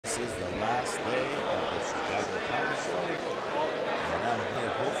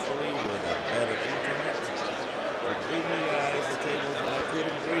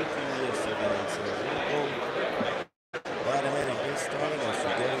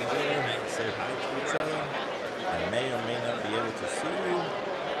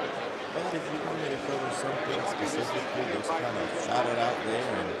got it out there,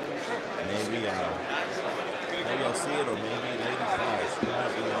 and maybe I'll see it, or maybe Lady Flash. She might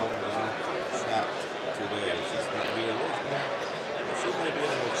be on chat today. She's not really listening, but she might be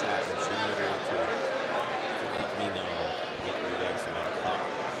on the chat, and she might be able to let me know what you guys are going to talk.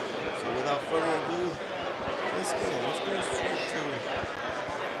 So without further ado, let's go. Let's go straight to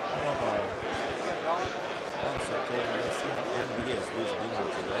one of our okay, let's see how MBS is doing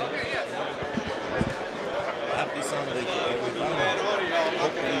today. Happy Sunday to everybody.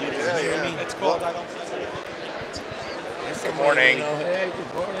 Hopefully you can hear me. It's cold. Good morning. Hey,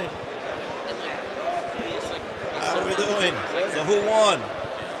 good morning. How are we doing? So who won?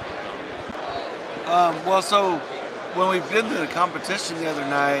 Well, so when we did the competition the other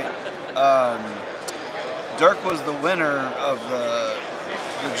night, Dirk was the winner of the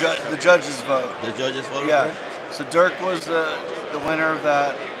judges' vote. The judges' vote? Yeah. So Dirk was the winner of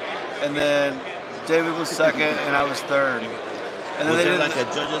that, and then David was second, and I was third. And then was they there did like a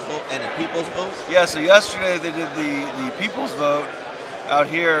judges' vote and a people's vote? Yeah. So yesterday they did the people's vote out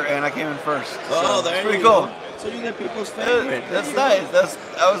here, and I came in first. Oh, so there it's pretty you cool. Go. So you get people's favorite. That's nice.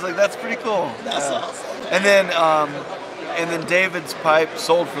 I was like, that's pretty cool. That's awesome. And then David's pipe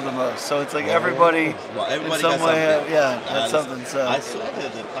sold for the most. So it's like everybody, well, everybody in some got way, something. that's something. So I saw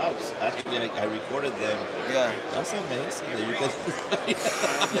the pipes. Actually, I recorded them. Yeah. That's amazing that you guys.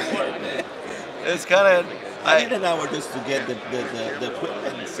 It's kind of. I need an hour just to get the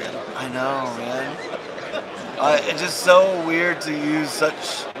equipment set up. I know, man. It's just so weird to use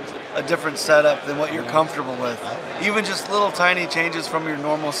such a different setup than what you're comfortable with. Even just little tiny changes from your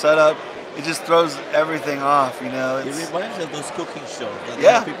normal setup, it just throws everything off, you know. It reminds me of those cooking shows.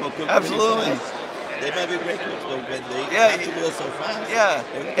 Yeah, people cook absolutely. Really fast. They might be great cooks, but when they have to do it so fast. Yeah,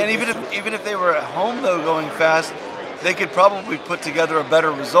 and even if they were at home though going fast, they could probably put together a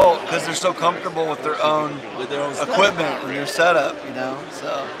better result because they're so comfortable with their own equipment and their setup, you know.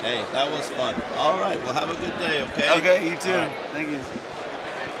 So. Hey, that was fun. All right, well have a good day, okay? Okay, you too. Right. Thank you.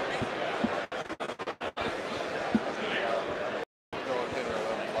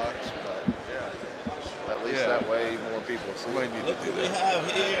 At least that way more people. Somebody need to do that. Look what we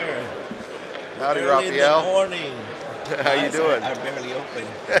have here. Howdy, Raphael. Good morning. How you doing? I'm barely open.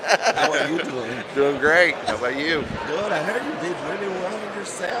 How are you doing? Doing great. How about you? Good. I heard you did really well with your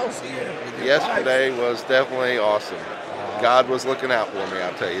sales here. Yesterday was definitely awesome. God was looking out for me,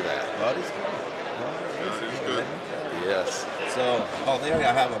 I'll tell you that. God is good. God is good. Yes. So, there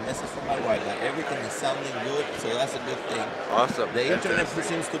I have a message from my wife that everything is sounding good, so that's a good thing. Awesome. The internet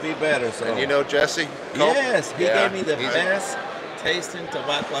seems to be better. So. And you know Jesse? Yes, he gave me the best tasting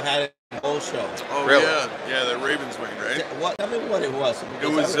tobacco I had in the whole show. Oh really? Yeah, the Ravens wing, right? Tell me what it was. It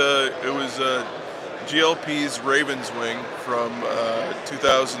was GLP's Ravens wing from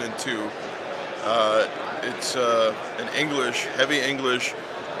 2002. It's an English, heavy English,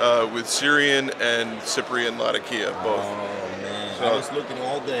 with Syrian and Cyprian Latakia, both. Oh man, so I was looking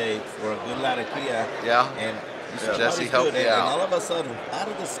all day for a good Latakia. Yeah. And Jesse helped me out. And all of a sudden, out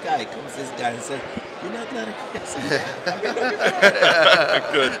of the sky comes this guy and said, "You're not Latakia."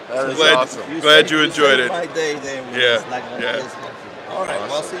 Good. That is awesome. Glad you enjoyed it. My day there. Yeah. All right. Awesome.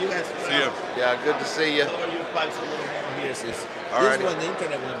 Well, see you guys. See you. Yeah, good to see you. Lower your pipes a little more here, sis. This Alrighty. is when the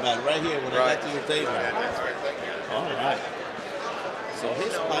internet went bad, right here when I got to your table. All right. So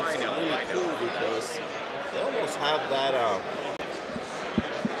his pipes are really cool because they almost have that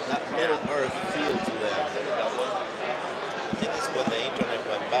Middle Earth feel to them. I think it's when the internet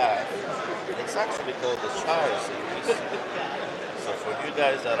went bad. It's actually called the Shire series. So for you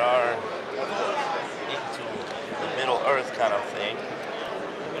guys that are into the Middle Earth kind of thing,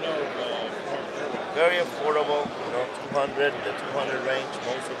 very affordable, 200, the 200 range,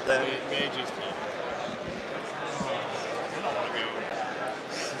 most of them.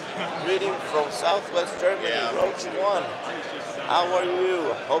 Greeting from Southwest Germany, Roach 1. How are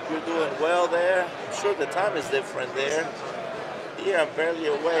you? Hope you're doing well there. I'm sure the time is different there. Here I'm barely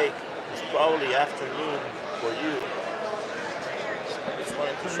awake. It's probably afternoon for you. So I just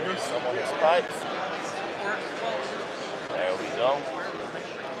wanted to show you some of his pipes. There we go.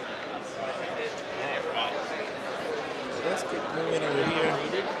 Alright. So let's keep moving over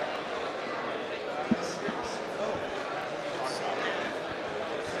here.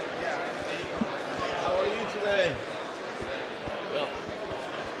 How are you today? Well.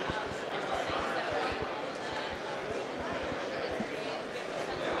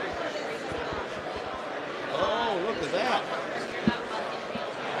 Oh, look at that.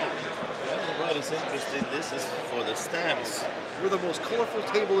 Everybody's interested. This is for the stamps. We're the most colorful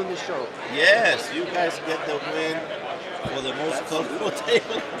table in the show. Yes, you guys get the win for the most colorful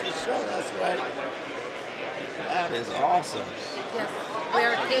table in the show. That's right. That is awesome. Yes, we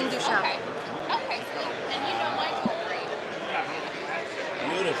are King du Shop. Okay. Okay. And you know my jewelry.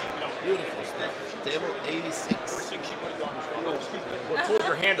 Beautiful, beautiful stuff. Table 86. Well, fold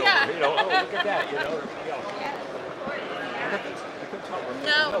your hand Yeah. over, you know, oh, look at that, you know.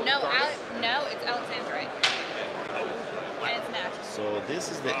 No, it's Alexandrite. And it's natural. So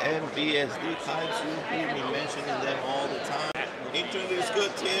this is the MBSD pipes. You hear me mentioning them all the time. Internet is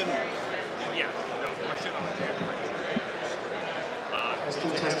good, Tim. Yeah.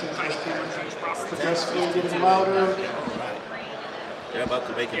 Testing, getting louder. They're about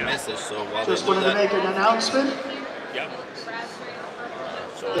to make a message, so while Just they do wanted to that, make an announcement. Yep.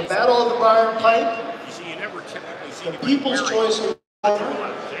 The Battle of the Briar Pipe, You see, you never typically see the People's Choice of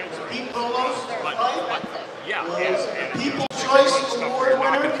Pete Polos Pipe Yeah, was and the People's Choice Award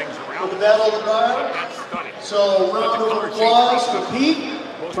winner things for around. the Battle of the Briar. That's stunning. So round of applause for Pete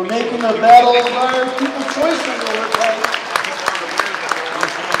for making the Battle of the Briar People's Choice Award pipe.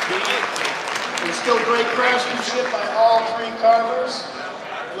 And still great craftsmanship by all three carvers.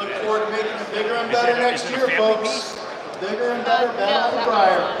 Look forward to making it bigger and better next year, folks. Bigger and better Battle of the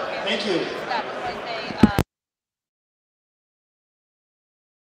Briar. Thank you. That because they,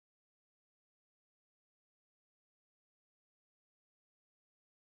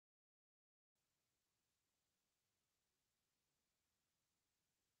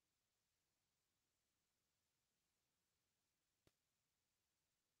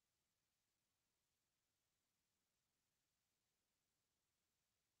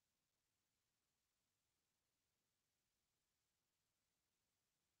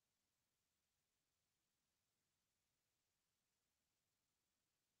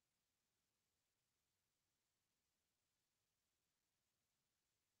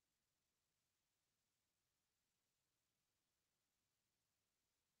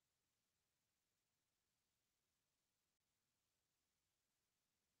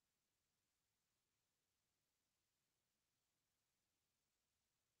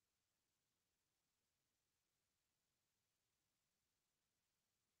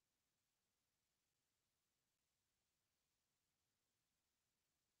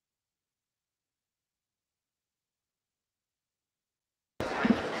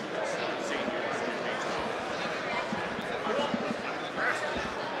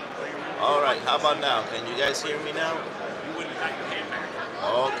 all right, how about now? Can you guys hear me now?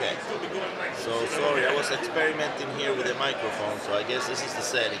 Okay. So sorry, I was experimenting here with the microphone, so I guess this is the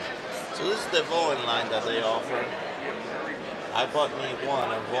setting. So this is the Voen line that they offer. I bought me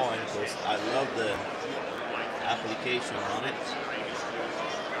one of Voen because I love the application on it.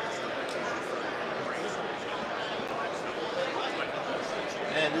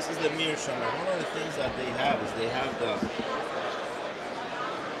 And this is the Meerschaummer. One of the things that they have is they have the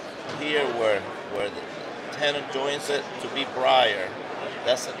here where the tenon joins it to be briar.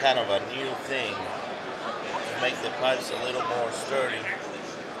 That's a kind of a new thing to make the pipes a little more sturdy.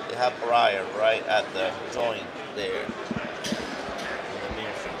 They have briar right at the joint there.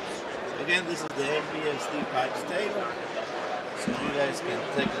 Again, this is the MBSD pipes table, so you guys can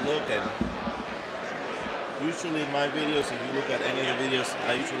take a look. And usually in my videos, if you look at any of the videos,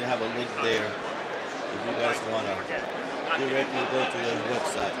 I usually have a link there if you guys want to directly go to the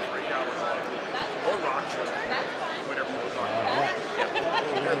website. Or rocks. Whatever. Alright.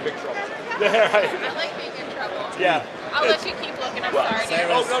 You're in big trouble. I like being in trouble. Yeah. I'll let you keep looking. I'm sorry. Sarah-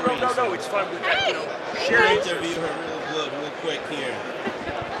 Oh, no, it's fun. We've got, you know, Share interview her real good, real quick here.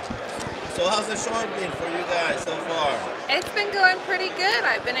 So how's the show been for you guys so far? It's been going pretty good.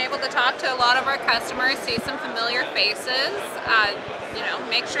 I've been able to talk to a lot of our customers, see some familiar faces, you know,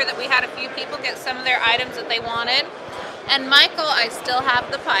 make sure that we had a few people get some of their items that they wanted. And Michael, I still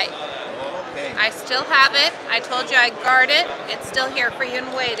have the pipe. Okay. I still have it. I told you I'd guard it. It's still here for you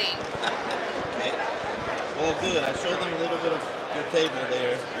and waiting. Okay. Well, good. I showed them a little bit of your table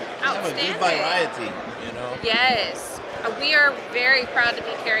there. You have a Outstanding. good variety, you know. Yes. We are very proud to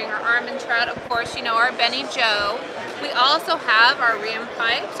be carrying our Arm & Trout. Of course, you know, our Benny Joe. We also have our Ram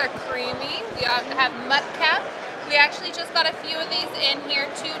pipes, our Creamy. We have Mutt Cap. We actually just got a few of these in here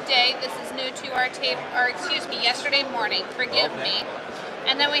today. This is new to our tape, or excuse me, yesterday morning. Forgive me.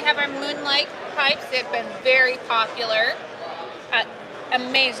 And then we have our Moonlight pipes. They've been very popular.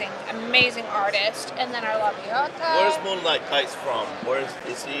 Amazing, amazing artist. And then our La Viota. Where's Moonlight Pipes from? Where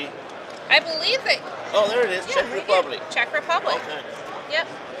is he? I believe that. Oh, there it is. Yeah, Czech right Republic. here. Czech Republic. Okay. Yep.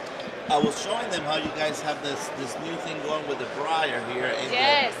 I was showing them how you guys have this new thing going with the briar here. In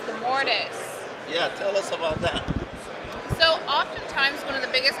Yes, the mortise. Yeah, tell us about that. So oftentimes one of the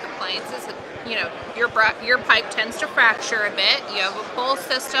biggest complaints is that, you know, your pipe tends to fracture a bit. You have a pull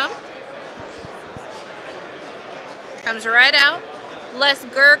system. Comes right out. Less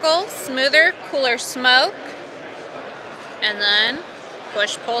gurgle, smoother, cooler smoke. And then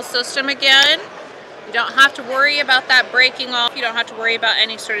push-pull system again. You don't have to worry about that breaking off. You don't have to worry about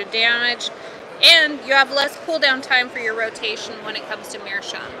any sort of damage. And you have less cool down time for your rotation when it comes to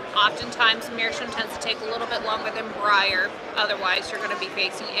meerschaum. Oftentimes meerschaum tends to take a little bit longer than briar. Otherwise you're going to be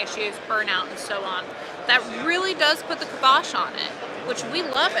facing issues, burnout, and so on. That really does put the kibosh on it, which we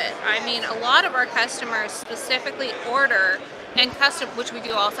love it. I mean, a lot of our customers specifically order and custom, which we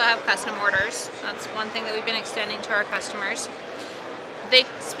do also have custom orders. That's one thing that we've been extending to our customers. They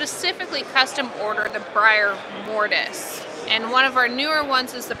specifically custom order the Briar Mortis. And one of our newer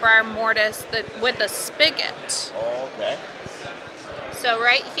ones is the Briar Mortis with the spigot. Oh, okay. So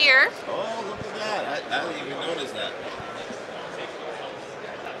right here. Oh, look at that. I didn't even notice that.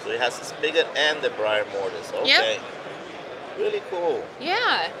 So it has the spigot and the Briar Mortis. Okay. Yep. Really cool.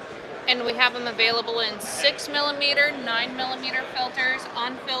 Yeah. And we have them available in 6mm, 9mm filters,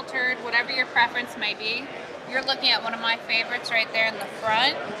 unfiltered, whatever your preference may be. You're looking at one of my favorites right there in the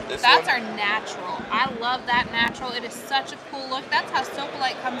front. That's our natural. I love that natural. It is such a cool look. That's how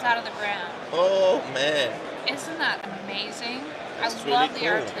Sopalite comes out of the ground. Oh, man. Isn't that amazing? That's I really love the cool.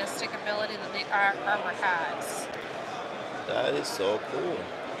 artistic ability that the carver has. That is so cool.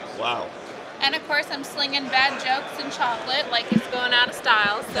 Wow. And of course, I'm slinging bad jokes and chocolate like it's going out of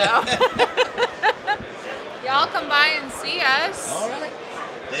style. So y'all come by and see us. All right.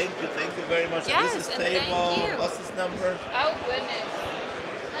 Thank you very much. Yes, this is and table. thank you. What's this number? Oh goodness.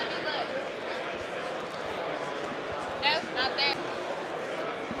 Let me look. Nope, not there.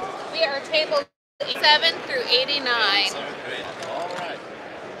 We are table 87 through 89. All right.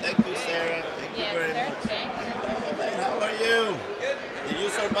 Thank you, Sarah. Thank you very much. Thank you. Oh, man, how are you? Good. Did you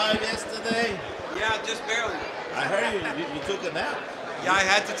survive yesterday? Yeah, just barely. I heard you took a nap. Yeah, I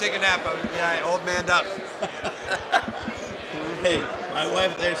had to take a nap. I old manned up. Hey, my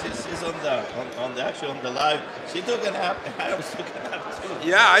wife there, she's on the live. She took a nap, and I was took a nap too.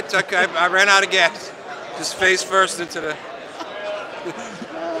 Yeah, I ran out of gas. Just face first into the.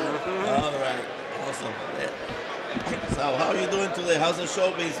 All right, awesome. So, how are you doing today? How's the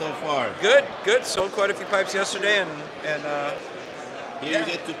show been so far? Good, good. Sold quite a few pipes yesterday, and Here you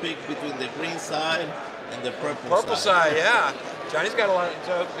get to pick between the green side and the purple side. Yeah. Johnny's got a lot.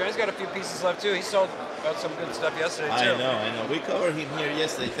 Johnny's got a few pieces left too. He sold some good stuff yesterday too. I know. We covered him here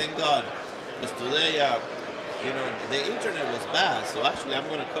yesterday. Thank God. Because today, the internet was bad. So actually, I'm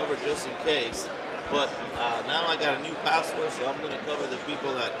going to cover just in case. But now I got a new password, so I'm going to cover the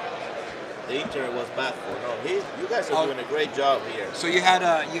people that the internet was bad for. No, you guys are doing a great job here. So you had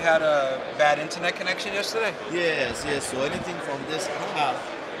a bad internet connection yesterday? Yes. So anything from this half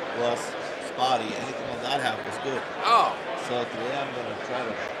was spotty. Anything on that half was good. Oh. So today I'm gonna try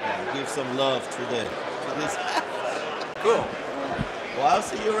to give some love to this half. Cool. Well, I'll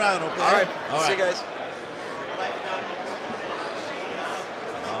see you around. Okay. All right. See you guys.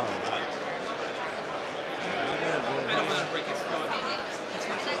 All right. I don't want to break it.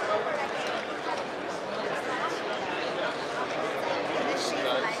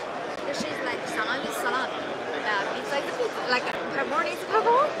 This is like salami. It's like pepperoni.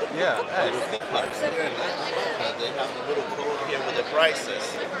 Yeah. They have a little code here with the prices,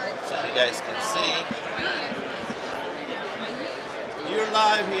 so you guys can see. You're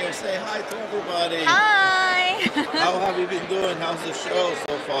live here. Say hi to everybody. Hi. How have you been doing? How's the show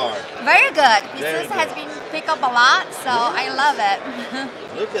so far? Very good. Very Business has good. been picked up a lot, so I love it.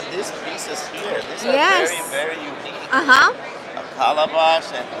 Look at these pieces here. These are Yes. very, very unique. Uh-huh. A calabash,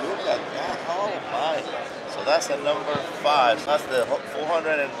 and look at that. Oh my. So that's the number 5. That's the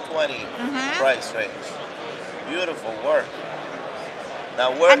 420 price range. Beautiful work.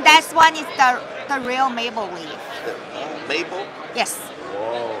 Now where And that one is the real maple leaf. the maple? Yes.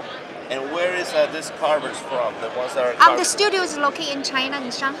 Whoa. And where is this carvers from? The ones that are The carved studio is located in China,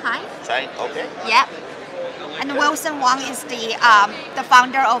 in Shanghai. China? Okay. Yep. And Wilson Wang is the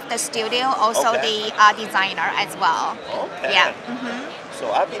founder of the studio, also Okay. the designer as well. Okay. Yeah.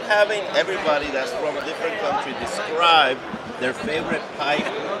 So I've been having everybody that's from a different country describe their favorite pipe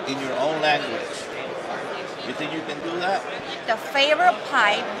in your own language. You think you can do that? The favorite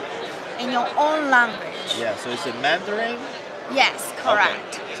pipe in your own language. Yeah, so it's in Mandarin? Yes,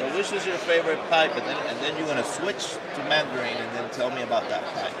 correct. Okay. So which is your favorite pipe? And then you're going to switch to Mandarin and then tell me about that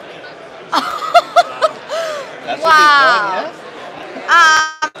pipe. That's Wow. what you've done,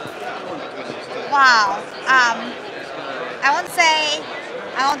 Wow.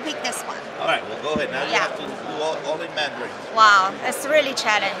 I want to pick this one. yeah? All right, well, go ahead. Now you Yeah. have to do all in Mandarin. Wow, it's really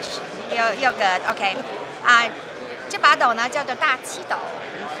challenge. You're good. Okay. 这把斗呢叫做大气斗，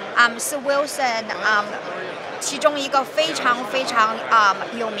是 Wilson 其中一个非常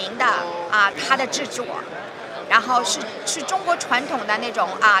有名的它的制作，然后是中国传统的那种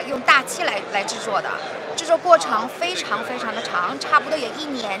用大漆来制作的，制作过程非常的长，差不多有1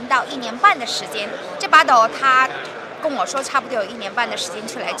年到1年半的时间。这把斗他跟我说差不多有1年半的时间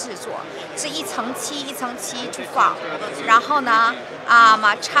去来制作，是一层漆去放，然后呢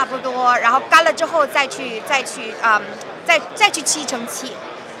差不多，然后干了之后再去漆成漆，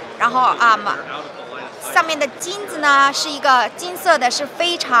然后上面的金子呢是一个金色的，是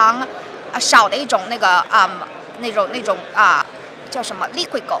非常少的一种那种叫什么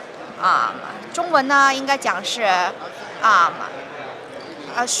liquid gold 中文呢应该讲是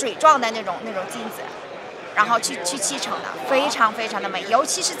水状的那种金子。然后去漆成的，非常的美，尤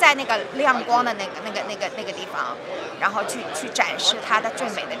其是在那个亮光的那个地方，然后去展示它的最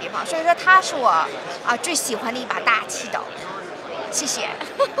美的地方。所以说，它是我最喜欢的一把大漆斗。谢谢。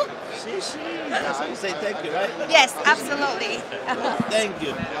That's how you say thank you, right? Yes, absolutely. Thank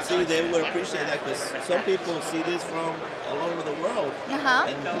you. See, they would appreciate that because some people see this from all over the world. And I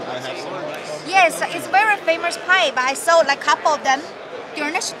have some. Yes, it's very famous pipe. I sold a couple of them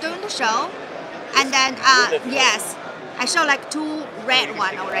during the show. And then, yes, I saw like 2 red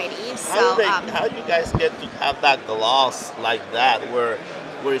one already. So, how do you guys get to have that gloss like that, where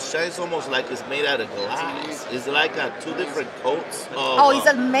it shines almost like it's made out of glass? Is it like 2 different coats? It's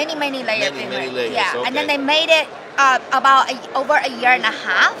a many layer thing. Many layers. Yeah, okay. and then they made it about over a year and a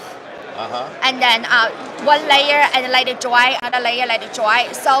half. And then 1 layer and let it dry, another layer let it dry.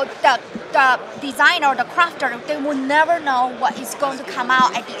 So the designer or the crafter, they will never know what is going to come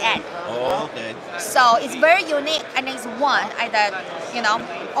out at the end. Oh, okay. So it's very unique and it's one of the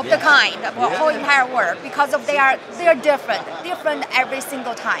kind of the whole entire world because of they are different every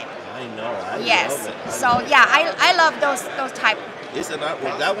single time. I know. Yes. Love it. So yeah, I love those type. Listen,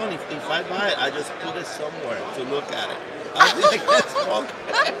 with that one, if I buy it, I just put it somewhere to look at it. I'll be like, that's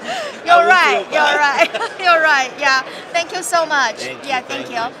okay. You're right. You're right. Yeah. Thank you so much. Thank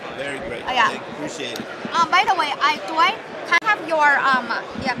you. Very great. Yeah. Appreciate it. By the way, can I have your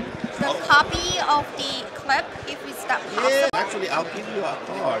the copy of the clip if it's that possible? Yeah, actually, I'll give you a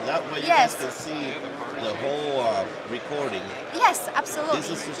card. That way you guys can see the whole recording. Yes, absolutely.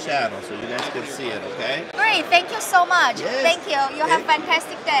 This is the channel, so you guys can see it, okay? Great. Thank you so much. Yes. Thank you. You have a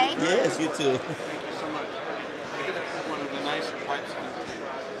fantastic day. Yes, you too.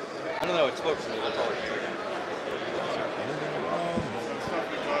 I don't know, it spoke to me, that's all it took.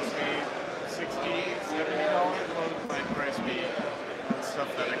 Stuff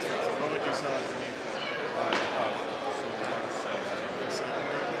that expensive. What would you sell it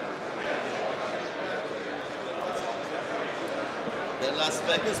The Las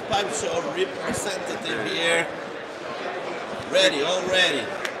Vegas Pipe Show representative here. Ready, all ready.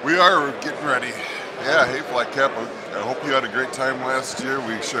 We are getting ready. Yeah, hey Flat Cap, I hope you had a great time last year.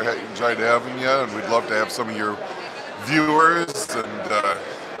 We sure enjoyed having you, and we'd love to have some of your viewers and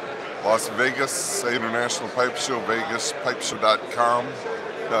Las Vegas International Pipe Show, vegaspipeshow.com.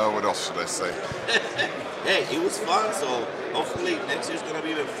 What else should I say? Hey, it was fun, so hopefully next year's gonna be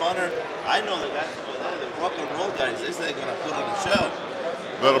even funner. I know the guys over there, the rock and roll guys, they say they're gonna put on a show.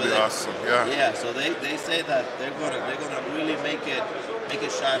 That'll be awesome, yeah. Yeah, so they say that they're gonna really make it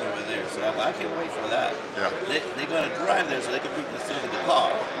shine over there. So I can't wait for that. Yeah. They're gonna drive there so they can bring some of the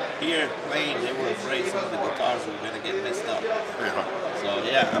guitar. Here playing, they were afraid some of the guitars were gonna get messed up. Yeah. So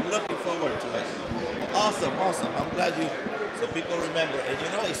yeah, I'm looking forward to it. Awesome. I'm glad so people remember. And you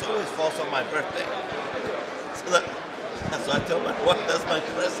know, it always falls on my birthday. So I tell my wife that's my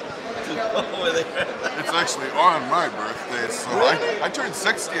present to go over there. It's actually on my birthday, so really? I turned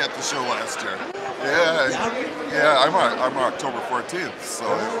 60 at the show last year. Yeah, I'm October 14th, so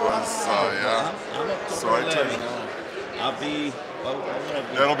it was, yeah. So I turned. I'll be.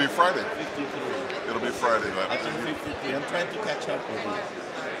 That'll be Friday. 53. It'll be Friday then. I turn 53. I'm trying to catch up with you.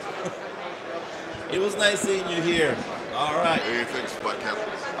 It was nice seeing you here. All right. Hey, thanks, Flat Cap.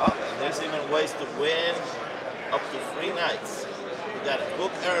 And there's even ways to win up to 3 nights. You gotta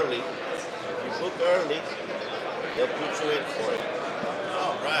book early. If you book early, they'll put you in for it.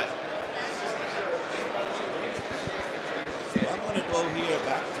 All right. So I'm gonna go here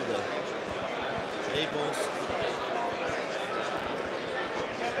back to the tables.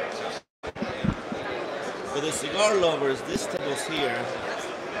 For the cigar lovers, this table's here.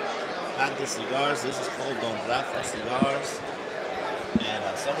 And the cigars, this is called Don Rafa cigars.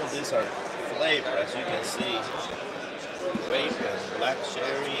 And some of these are flavor, as you can see. Grape and black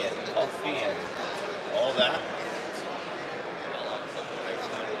cherry and coffee and all that.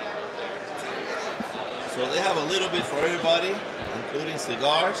 So they have a little bit for everybody, including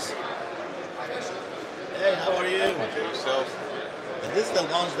cigars. Hi, how are you? Yourself. And this is the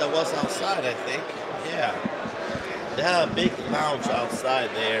lounge that was outside, I think. Yeah. They have a big lounge outside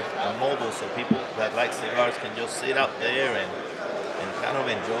there, a mobile, so people that like cigars can just sit out there and kind of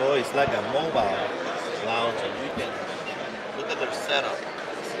enjoy. It's like a mobile lounge, and you can look at their setup.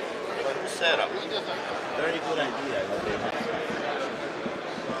 New setup. Very good idea that they have.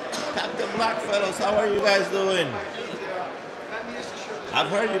 Captain Blackfellows, how are you guys doing?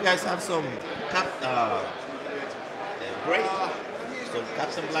 I've heard you guys have some grape. So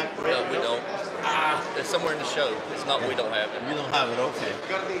Captain Black grape. No, we don't. It's somewhere in the show. It's not. We don't have it. You don't have it, okay.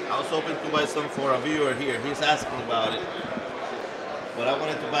 I was hoping to buy some for a viewer here. He's asking about it. But I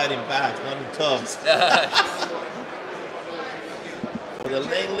wanted to buy it in bags, not in tubs. For the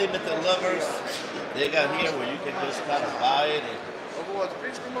Lane Limited lovers, they got here where you can just kind of buy it and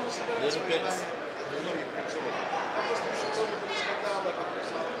little bits.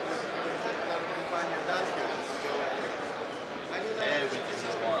 Everything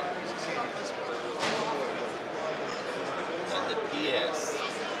you want. And the PS.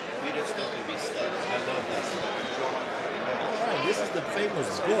 Peter still can be stuck. I love that stuff. Alright, this is the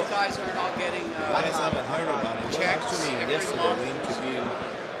famous book. You guys are not getting You guys haven't heard about it. Well, actually, yesterday we interviewed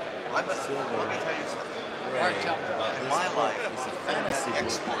Silver Ray about this book. It's a fantasy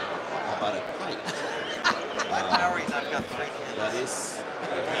book about a kite. I'm married. I've got 3 kids. That is,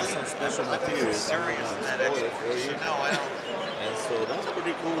 it has some special materials. That you know, I don't. And so that's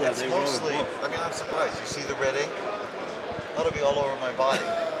pretty cool that It's they wrote a mostly, book. I mean, I'm surprised. You see the red ink? That'll be all over my body.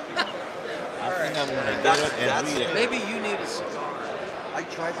 I think I'm going to get it and read it. Maybe you need a cigar. I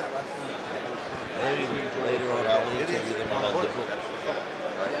tried that last night. Maybe later on I will interview them about the book.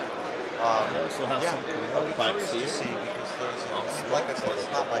 They also have some cool pipes here. See, because there's, like I said, it's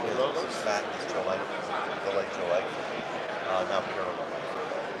not like a fat Joe like Joe like. Not terrible.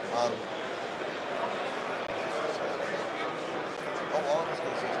 August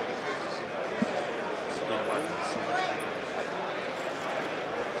goes into the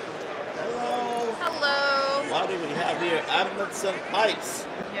Hello. Hello. What do we have here? Amundsen pipes.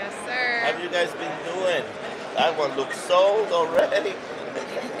 Yes, sir. How have you guys been doing? That one looks sold already.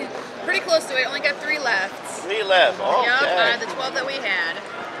 Pretty close to it. Only got 3 left. 3 left. Okay. Yep, out of the 12 that we had.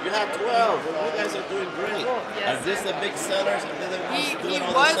 You have 12. Well, you guys are doing great. Yes, Are this the big sellers? Are they the ones He doing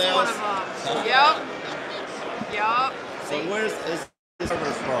all was the sales? one of them. Yep. Yep. So where's is this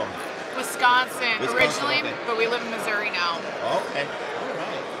server from? Wisconsin, originally, okay. but we live in Missouri now. Okay. All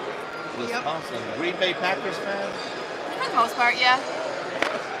right. Wisconsin. Green Bay Packers fan? For the most part, yeah.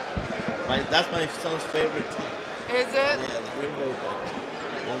 That's my son's favorite team. Is it? Yeah, the Green Bay Packers.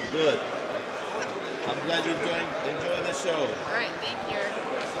 Well, good. I'm glad you're enjoying the show. All right, thank you.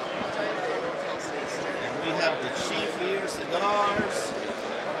 And we have the Chief here, cigars,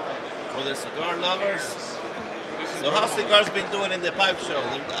 for the cigar lovers. So how's cigars been doing in the pipe show?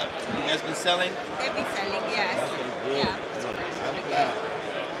 You guys been selling? They've been selling, yes. Okay, good. I'm glad.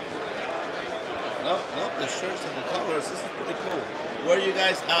 Love the shirts and the colors. This is pretty cool. Where are you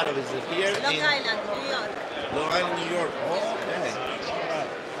guys out of? Is it here? Long Island, New York. Long Island, New York. Oh, okay. All right.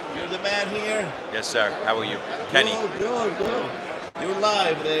 You're the man here? Yes, sir. How are you? Kenny. Good. You're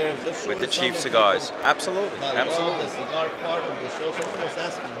live there. With the Chief Cigars. Absolutely. I love the cigar part of the show. Someone was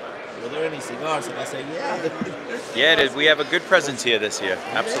asking, were there any cigars? And I said, yeah. Yeah, it is. We have a good presence here this year.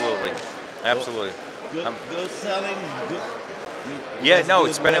 Absolutely. Absolutely. Good selling. Good. Yeah, no,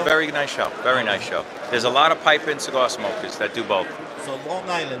 it's been a very nice show. Very nice show. There's a lot of pipe and cigar smokers that do both. So Long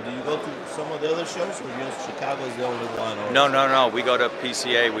Island, do you go to some of the other shows, or just Chicago is the only one? Or? No. We go to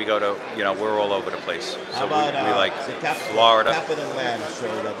PCA. We go to, we're all over the place. How So about we like the Florida. Capital Land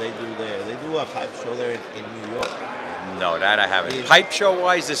show that they do there? They do a pipe show there in New York. No, that I haven't. Pipe show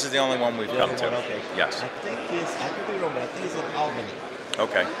wise, this is the only one we've The come only to. one, okay. Yes. I could be wrong, but I think it's in Albany.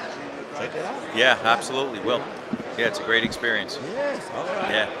 Okay. Check it out. Yeah, absolutely. Will. Yeah, it's a great experience. Yes, all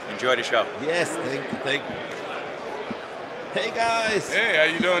right. Yeah, enjoy the show. Yes, thank you. Hey guys. Hey, how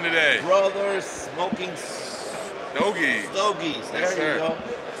you doing today? Brothers smoking Stogies. Stogies. There Yes, you sir. go.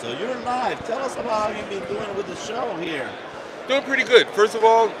 So you're live. Tell us about how you've been doing with the show here. Doing pretty good. First of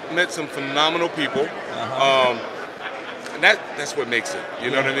all, met some phenomenal people. And that's what makes it. You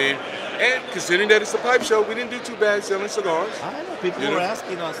know what I mean? And considering that it's a pipe show, we didn't do too bad selling cigars. I know people were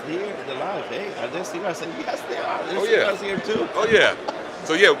asking us here in the live, hey, are there cigars? I said, yes, there are. There's cigars here too. Oh yeah.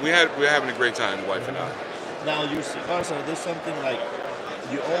 So yeah, we're having a great time, the wife and I. Now your cigars, are they something like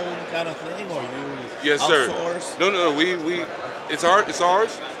you own kind of thing, or you Yes, sir. outsource? No. We it's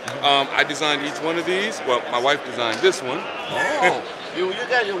ours. I designed each one of these. Well, my wife designed this one. Oh, you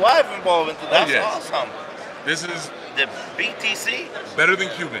got your wife involved into that. That's yes. awesome. This is the BTC. Better Than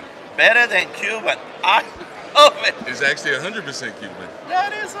Cuban. better than Cuban. I love it. It's actually 100% Cuban.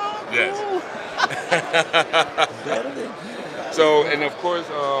 That is so cool. Yes. Better than Cuban. So, and of course,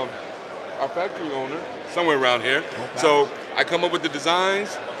 our factory owner, somewhere around here. So I come up with the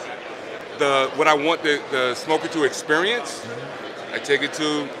designs, what I want the smoker to experience. I take it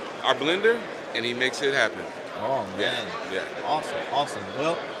to our blender, and he makes it happen. Oh man, yeah. Awesome.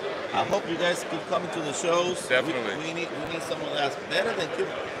 Well, I hope you guys keep coming to the shows. Definitely. We need someone that's better than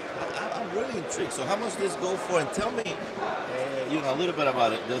Cuban. I'm really intrigued. So how much does this go for? And tell me, a little bit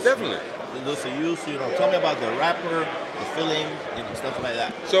about it. Definitely. Those are used, tell me about the wrapper, the filling, stuff like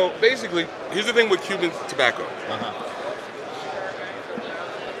that. So basically, here's the thing with Cuban tobacco.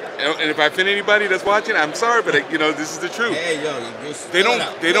 And if I offend anybody that's watching, I'm sorry, but this is the truth. Hey, yo,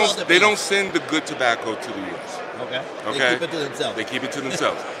 they don't send the good tobacco to the U.S. Okay. Okay. They keep it to themselves. They keep it to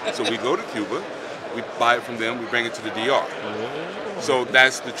themselves. So we go to Cuba, we buy it from them, we bring it to the DR. So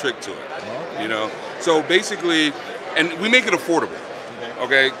that's the trick to it. So basically, and we make it affordable.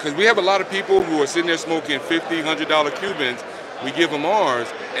 Okay, because we have a lot of people who are sitting there smoking $50, $100 Cubans. We give them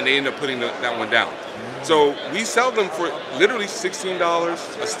ours, and they end up putting that one down. So we sell them for literally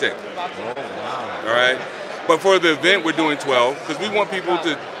 $16 a stick. All right, but for the event, we're doing 12 because we want people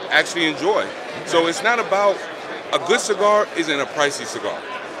to actually enjoy. So it's not about a good cigar isn't a pricey cigar.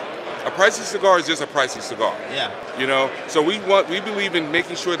 A pricey cigar is just a pricey cigar. Yeah. So we believe in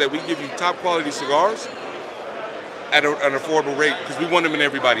making sure that we give you top quality cigars at an affordable rate because we want them in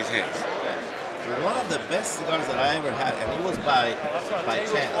everybody's hands. One of the best cigars that I ever had, and it was by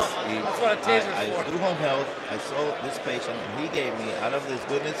chance. I through home health, I saw this patient, and he gave me, out of the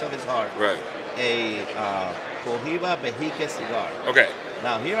goodness of his heart, a Cohiba Vejique cigar. Okay.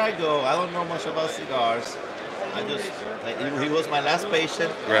 Now here I go. I don't know much about cigars. He was my last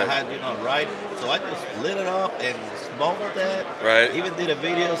patient. Right. I had, so I just lit it up and smoked that. Right. Even did a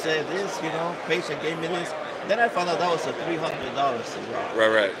video saying this, patient gave me this. Then I found out that was a $300 cigar.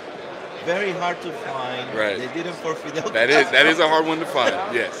 Right. Very hard to find. Right. They did it for Fidel That is a hard one to find.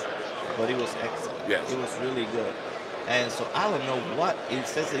 Yes. But it was excellent. Yes. It was really good. And so I don't know what it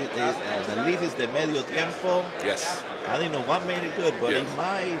says. The leaf is the medio tiempo. Yes. I didn't know what made it good, but in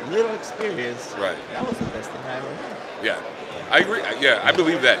my little experience, that was the best thing I ever had. Yeah. I agree. Yeah, I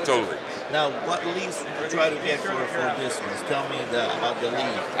believe that totally. Now, what leaves did you try to get for this one? Tell me about the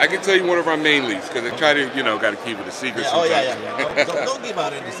leaf. I can tell you one of our main leaves because I try to, got to keep it a secret. Yeah, yeah. Don't give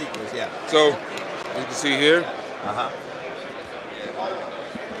out any secrets. Yeah. So, you can see here.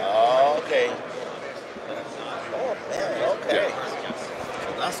 Okay. Oh man. Okay.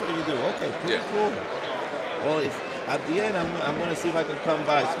 So that's what you do. Okay. Pretty cool. Well, if at the end, I'm going to see if I can come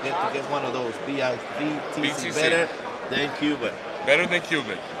by to get one of those BTC. Better than Cuban. Better than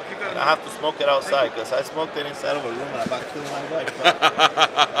Cuban. I have to smoke it outside because I smoked it inside of a room and I about killed my wife.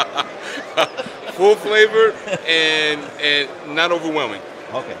 Full flavor and not overwhelming.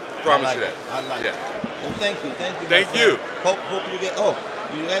 Okay. Promise you that. I like it. Well, thank you. Thank you. Hope you get. Oh,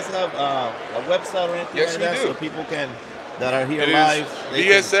 you guys have a website or anything like that, so people that are here live.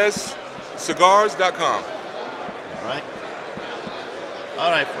 VSScigars.com.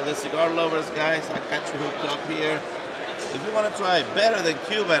 All right. For the cigar lovers, guys, I got you hooked up here. If you want to try better than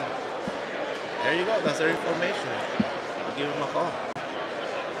Cuban, there you go. That's their information. Give them a call.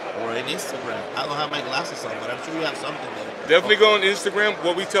 Or in Instagram. I don't have my glasses on, but I'm sure you have something there. Definitely go on Instagram.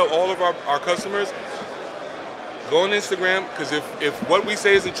 What we tell all of our customers, go on Instagram, because if what we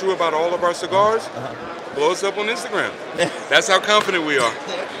say isn't true about all of our cigars, blow us up on Instagram. That's how confident we are.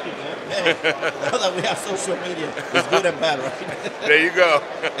 Now that we have social media, it's good and bad, right? There you go.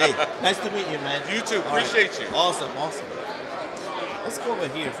 Hey, nice to meet you, man. You too. Appreciate you. Awesome. Let's go over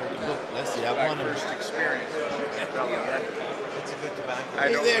here for the book. Let's see. I want to. First experience. It's a good tobacco.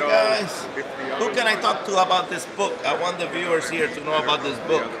 Hey there, guys. Who can I talk to about this book? I want the viewers here to know about this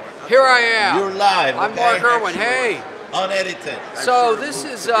book. Here I am. You're live. I'm Mark Irwin. Hey. Unedited. So this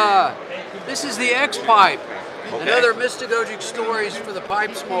is the X Pipe. Another mystagogic stories for the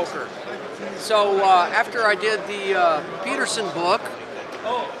pipe smoker. So after I did the Peterson book,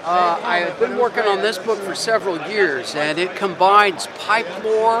 I had been working on this book for several years, and it combines pipe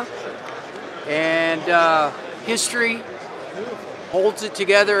lore and history, holds it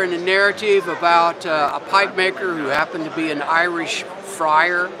together in a narrative about a pipe maker who happened to be an Irish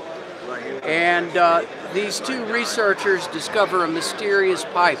friar. And these two researchers discover a mysterious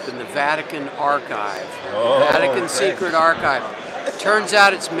pipe in the Vatican archive, Vatican secret archive. Turns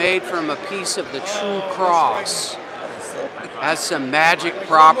out it's made from a piece of the true cross. Has some magic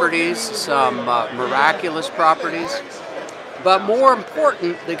properties, some miraculous properties. But more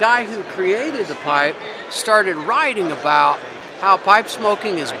important, the guy who created the pipe started writing about how pipe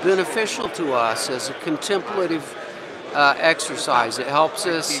smoking is beneficial to us as a contemplative exercise. It helps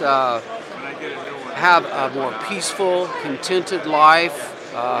us have a more peaceful, contented life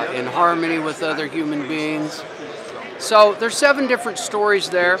in harmony with other human beings. So there's 7 different stories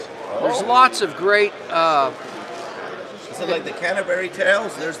there. There's lots of great. Is it like the Canterbury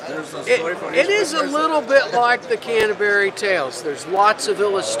Tales? There's a story for each It is a person? little bit like the Canterbury Tales. There's lots of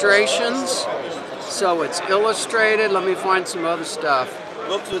illustrations, so it's illustrated. Let me find some other stuff.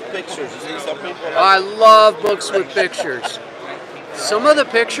 Books with pictures. You see some people. I love books with pictures. Some of the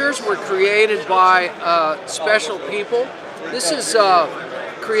pictures were created by special people. This is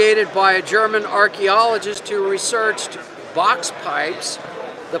created by a German archaeologist who researched box pipes,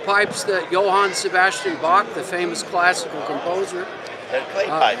 the pipes that Johann Sebastian Bach, the famous classical composer. They're clay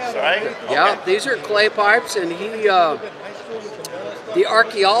pipes, right? Yeah, these are clay pipes, and the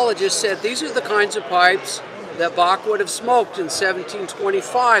archaeologist said these are the kinds of pipes that Bach would have smoked in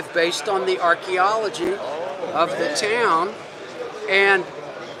 1725 based on the archaeology of the town. And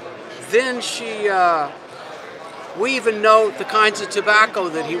then we even know the kinds of tobacco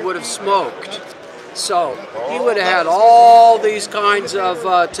that he would have smoked. So he would have had all these kinds of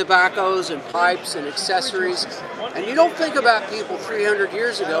tobaccos and pipes and accessories. And you don't think about people 300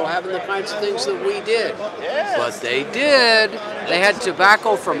 years ago having the kinds of things that we did. But they did. They had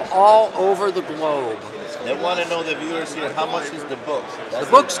tobacco from all over the globe. They want to know, the viewers here, how much is the book? The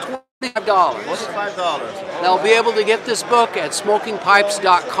book's $25. $25. They'll be able to get this book at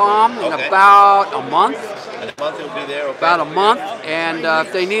smokingpipes.com in about a month. And a month it'll be there, okay? About a month. And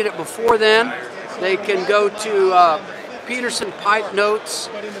if they need it before then, they can go to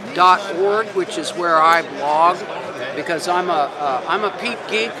PetersonPipeNotes.org, which is where I blog, because I'm a Pete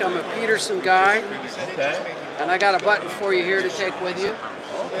geek. I'm a Peterson guy. Okay. And I got a button for you here to take with you.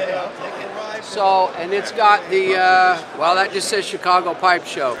 Okay, I'll take it. So, and it's got the, well, that just says Chicago Pipe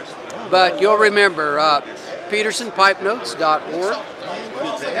Show. But you'll remember, PetersonPipeNotes.org.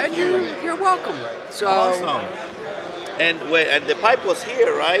 And you're welcome. So, awesome. And wait, and the pipe was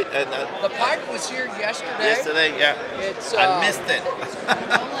here, right? And the pipe was here yesterday. Yesterday, yeah. It's I missed it.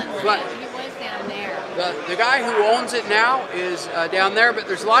 But the guy who owns it now is down there. But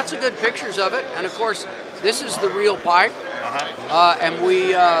there's lots of good pictures of it, and of course, this is the real pipe. And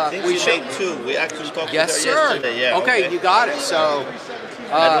we made 2. We actually talked yes, to her sir. yesterday. Yeah. Okay, you got it. So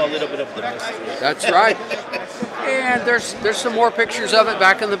I know a little bit of the mystery. That's right. And there's some more pictures of it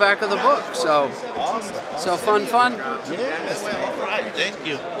back in the back of the book. So awesome. So fun. Yes. All right. Thank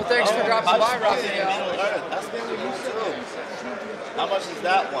you. Well, thanks for dropping by, Raphael. That's what we use too. How much is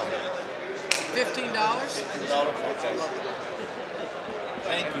that one? $15. Okay.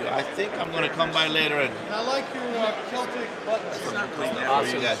 Thank you. I think I'm going to come by later and. I like your Celtic buttons. For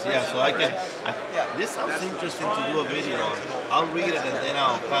you guys, yeah. So I can. This sounds interesting to do a video on. I'll read it and then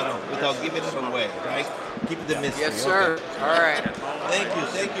I'll kind of, without giving it away, right? Keep it the mystery. Yes, sir. Okay. All right.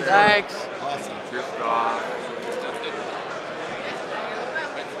 Thank you. Thanks. Awesome.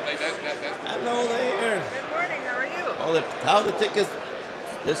 Hello there. Good morning, how are you? How the tickets?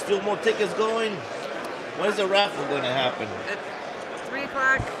 There's still more tickets going. When's the raffle going to happen? At 3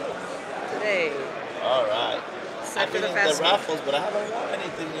 o'clock today. All right. Set I've for been the in fast the raffles, but I haven't won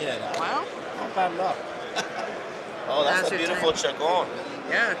anything yet. Well, how bad luck. Oh, that's a your beautiful time. chagon.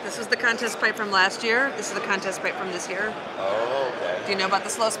 Yeah, this is the contest pipe from last year. This is the contest pipe from this year. Oh, okay. Do you know about the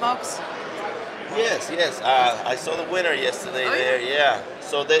slow smokes? Yes. I saw the winner yesterday there. Yeah.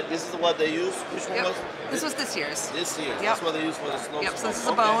 So this is what they used. Which one was? This was this year's. This year's. Yep. That's what they used for the slow Yep. So smoke. this is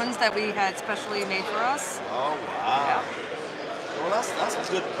the Bowens that we had specially made for us. Oh wow. Well, that's a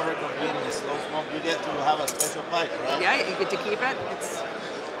good perk of being in the slow smoke. You get to have a special pipe, right? Yeah, you get to keep it.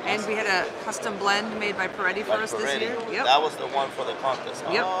 And we had a custom blend made by Peretti for us this year. Yep. That was the one for the contest.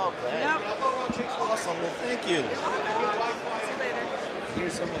 Yep. Oh, okay. Yep. Awesome. Well, thank you. See you later.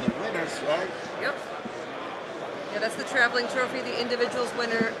 Here's some of the winners, right? Yep. Yeah, that's the traveling trophy. The individual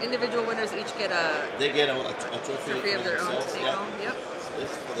winners each get a. They get a trophy of their own. themselves, Take yeah. home. Yep. This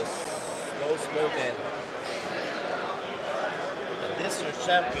is for the slow smoke, and this year's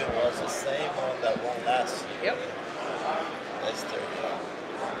champion was the same one that won last year. Yep. That's their job.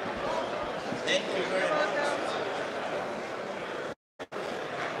 Thank you very much.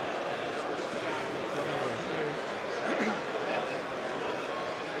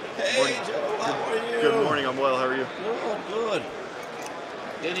 Hey Joe, how are you? Good morning, I'm well, how are you? Good.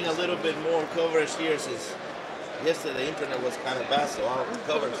 Getting a little bit more coverage here since yesterday the internet was kind of bad, so I'll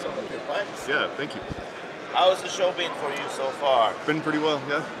cover some of your pipes. Yeah, thank you. How's the show been for you so far? Been pretty well,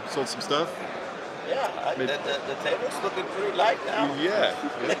 yeah. Sold some stuff. Yeah, the table's looking pretty light now. Yeah,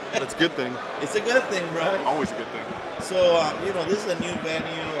 that's a good thing. It's a good thing, right? Always a good thing. So, this is a new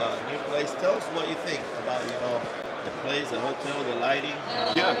venue, new place. Tell us what you think about, the place, the hotel, the lighting.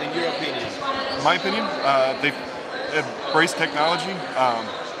 Yeah. In your opinion. In my opinion, they've embraced technology,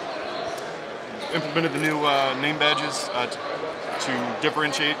 implemented the new name badges to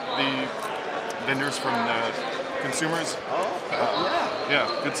differentiate the vendors from the consumers. Yeah,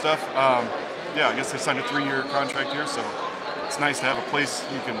 good stuff. Yeah, I guess they signed a 3-year contract here, so it's nice to have a place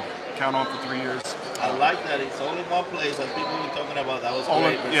you can count on for 3 years. I like that it's only one place, and people were talking about that was All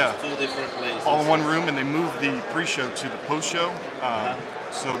great in- versus yeah. 2 different places. All in one room, and they moved the pre-show to the post-show,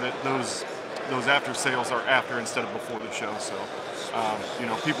 so that those after sales are after instead of before the show. So,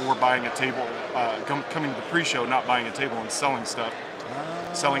 people were buying a table, coming to the pre-show, not buying a table and selling stuff,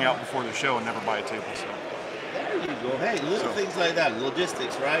 selling out before the show and never buy a table. So. There you go. Hey, little things like that,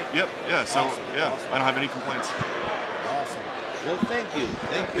 logistics, right? Yep. Yeah. So Awesome, yeah, awesome. I don't have any complaints. Awesome. Well, thank you.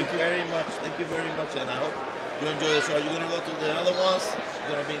 Thank you very much. Thank you very much, and I hope you enjoy the show. Are you going to go to the other ones?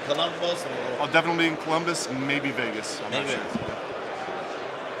 You're going to be in Columbus? Or? I'll definitely be in Columbus, maybe Vegas. I'm Maybe. not sure.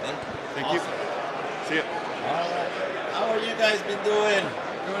 Thank Awesome. you. See ya. All right. How are you guys been doing?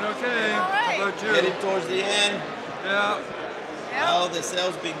 Doing okay. How about you? Getting towards the end? Yeah. How the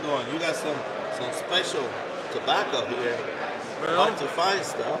sales been going? You got some special tobacco here. Well, Hard to find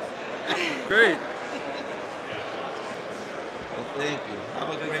stuff. Great. Well, thank you. Have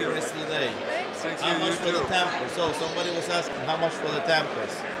a great rest of the day. Thanks. How You much for too. the Tampa? So somebody was asking how much for the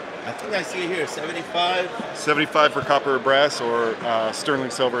Tampas. I think I see here 75. 75 for copper or brass, or sterling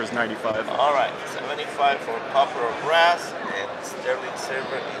silver is 95. All right, 75 for copper or brass, and sterling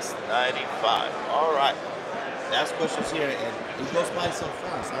silver is 95. All right. Last questions here, and it goes by so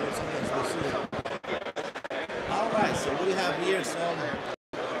fast. I don't sometimes we'll see it. All right, so we have here some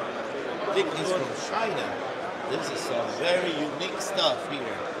things from China. This is some very unique stuff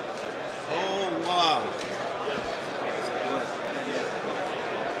here. Oh, wow.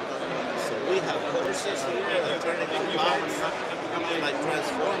 So we have horses here that are turning into bikes, like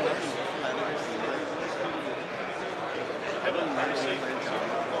Transformers.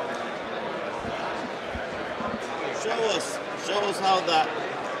 Show us how that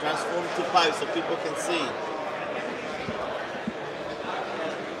transforms to pipes so people can see.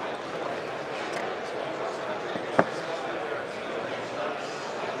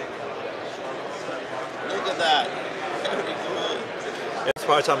 Look at that. Very good. Its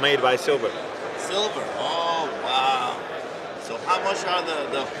parts are made by silver. Silver. Oh, wow. So how much are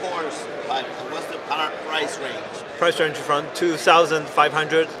the horse pipe? What's the price range? Price range from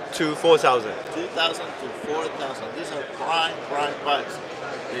 2,500 to 4,000. 2,000 to 4,000. These are prime pipes.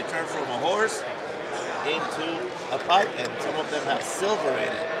 They turn from a horse into a pipe, and some of them have silver in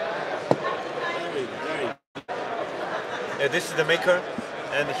it. Very. This is the maker,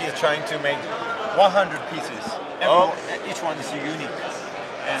 and he's trying to make 100 pieces. Each one is unique.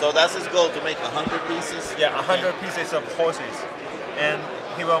 And so that's his goal, to make 100 pieces? Yeah, 100 pieces of horses. And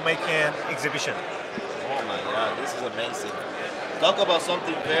he will make an exhibition. Oh my God, this is amazing. Talk about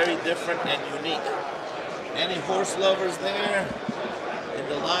something very different and unique. Any horse lovers there in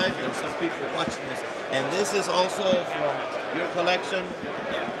the live? There's some people watching this. And this is also from your collection?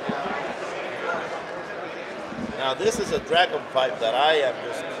 Now this is a dragon pipe that I am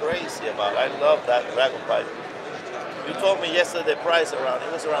just crazy about. I love that dragon pipe. You told me yesterday the price around,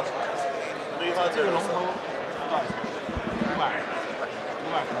 it was around 300 or so.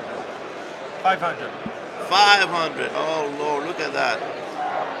 500. 500. Oh Lord, look at that.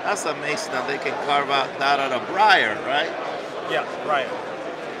 That's amazing that they can carve out that out of briar, right? Yeah, briar.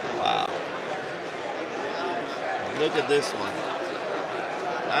 Wow. Look at this one.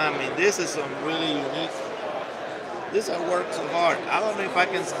 I mean, this is some really unique. These are works of art. I don't know if I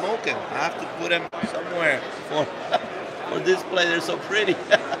can smoke them. I have to put them somewhere for display. They're so pretty.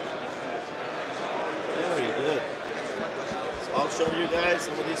 Very good. So I'll show you guys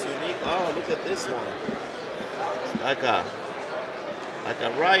some of these unique. Oh, look at this one. It's like a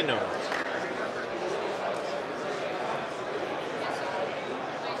rhino.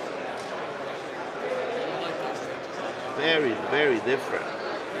 Very, very different.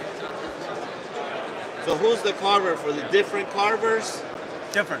 So who's the carver for the different carvers?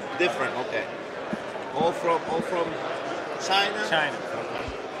 Different. Different, okay. All from China? China.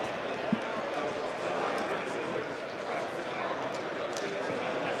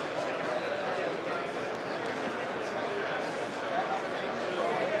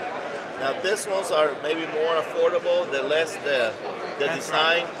 Now these ones are maybe more affordable, the less the That's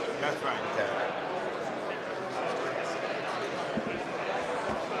design. Right. That's right. Okay.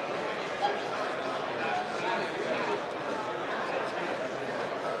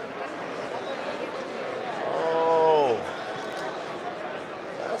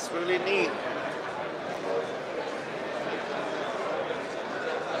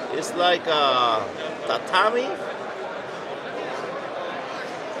 It's like tatami.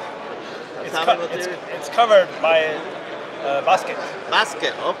 It's covered by a basket.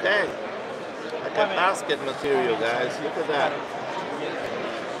 Basket, okay. Like a basket material, guys. Look at that.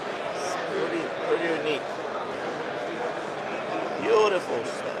 It's pretty unique. Beautiful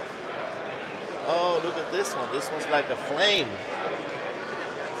stuff. Oh, look at this one. This one's like a flame.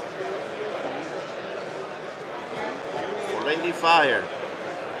 Lady Fire.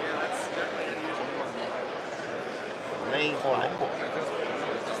 Rain Fire.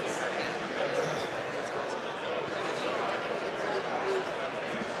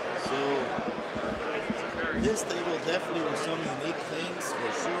 So this table definitely with some unique things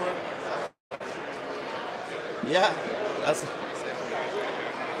for sure. Yeah, that's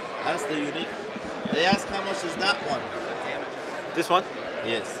the unique. They asked how much is that one? This one?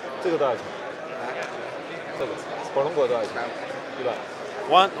 Yes. 这个多少钱？这个火龙果多少钱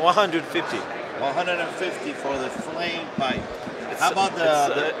？150. 150 for the flame pipe. How about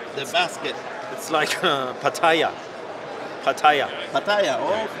the basket? It's like Pattaya. Pattaya. Pattaya.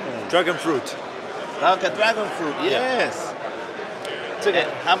 Oh. Dragon fruit. Like a dragon fruit. Yes. And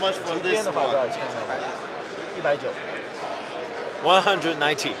how much for this one?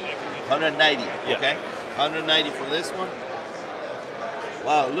 190. 190. Yeah. Okay. 190 for this one.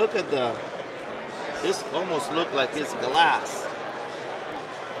 Wow, look at this almost look like it's glass.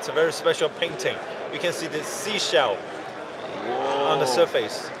 It's a very special painting. You can see the seashell on the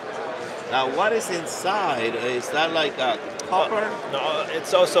surface. Now what is inside? Is that like a copper? No,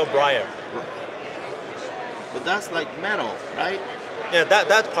 it's also briar. But that's like metal, right? Yeah,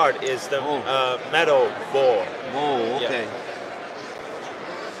 that part is the metal ball. Oh, okay. Yeah.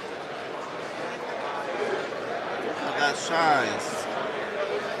 Look how that shines.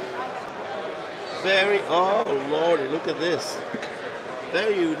 Oh Lordy, look at this.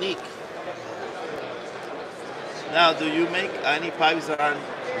 Very unique. Now, do you make any pipes that are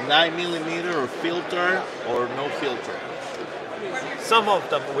 9mm or filter or no filter? Some of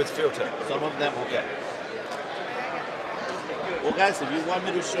them with filter. Some of them, okay. Well, guys, if you want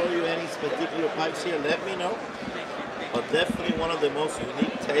me to show you any particular pipes here, let me know. But definitely one of the most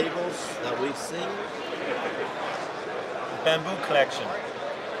unique tables that we've seen. Bamboo collection.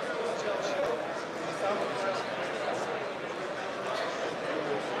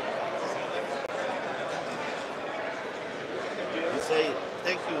 Say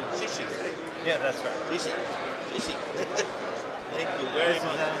thank you, Shishi. Yeah, that's right. Shishi. Shishi. Thank you very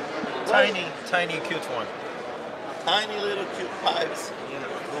much. Tiny, cute one. Tiny little cute pipes.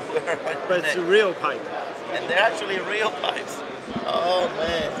 But it's a real pipe. And they're actually real pipes. Oh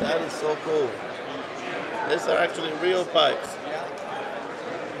man, that is so cool. These are actually real pipes.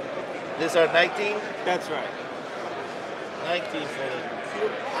 These are 19? That's right. 19 for the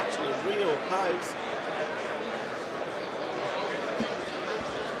cute, actually real pipes.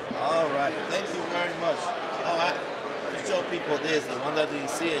 All right, thank you very much. Oh, to show people this, the one that didn't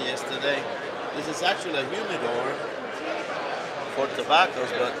see it yesterday. This is actually a humidor for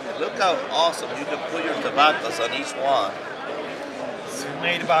tobaccos, but look how awesome you can put your tobaccos on each one. It's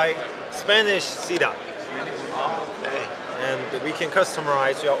made by Spanish cedar. Okay. And we can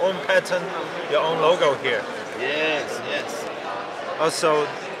customize your own pattern, your own logo here. Yes, yes. Also,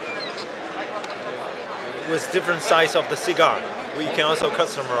 with different size of the cigar, we can also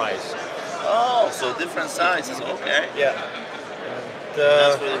customize. Oh, so different sizes, okay. Yeah.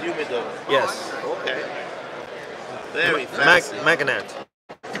 That's for the humidor. Yes. Okay. Very fancy. Magnet.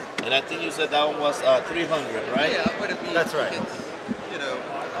 And I think you said that one was 300, right? Yeah, but that's right. You know.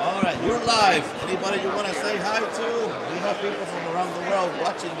 All right, you're live. Anybody you want to say hi to? We have people from around the world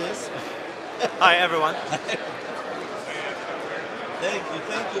watching this. Hi, everyone. Thank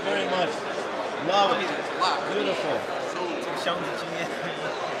you very much. Love it. Beautiful.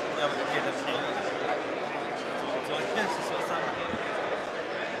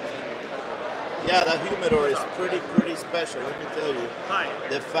 Yeah, that humidor is pretty special, let me tell you. Hi.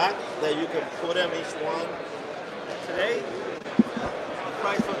 The fact that you can put them each one. Today, the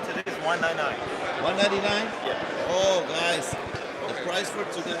price for today is $199. $199? Yeah. Oh, guys, the price for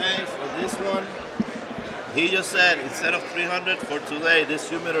today, for this one, he just said instead of $300 for today, this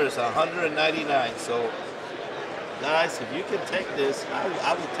humidor is $199. So, guys, if you can take this,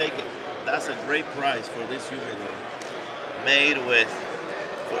 I will take it. That's a great price for this humidor. Made for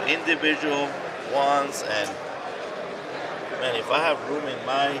individual ones, and man, if I have room in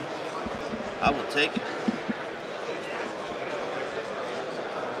mine, I will take it.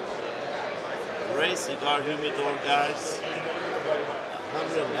 Great cigar humidor, guys.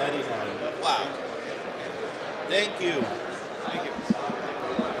 $199. Wow. Thank you. Thank you.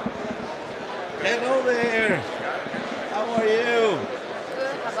 Hello there. How are you?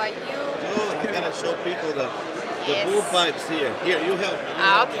 Good. How about you? Good. I gotta show people the Yes. bull pipes here. Here, you help me.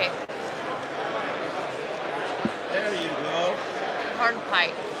 Okay. There you go.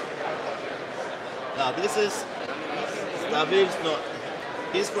 Hornpipe. Now this is David's not.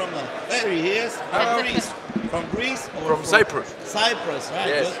 He's from where he is? From Greece. From Greece or From Cyprus. Cyprus,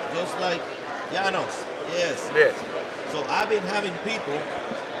 right? Yes. Just like Janos. Yes. Yes. So I've been having people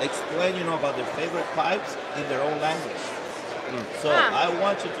explain, about their favorite pipes in their own language. So I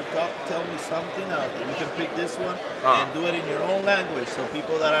want you to tell me something. You can pick this one and do it in your own language, so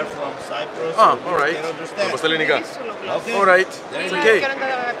people that are from Cyprus all or right. can understand. Όπως τα ελληνικά. Okay. All right. There It's you okay.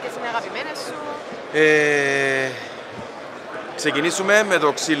 Ποιες είναι αγαπημένες σου? Ξεκινήσουμε με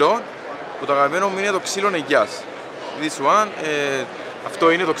το ξύλο, που το αγαπημένο μου είναι το ξύλο νεγιάς. This one,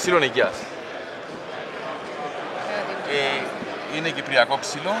 αυτό είναι το ξύλο νεγιάς. Είναι κυπριακό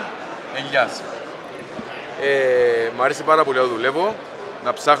ξύλο νεγιάς. Μ' αρέσει πάρα πολύ να δουλεύω,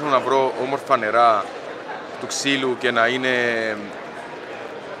 να ψάχνω να βρω όμορφα νερά του ξύλου και να είναι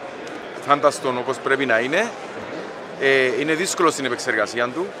φάνταστον όπως πρέπει να είναι. Είναι δύσκολο στην επεξεργασία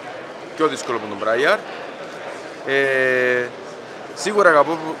του, πιο δύσκολο από τον Μπράιαρ. Σίγουρα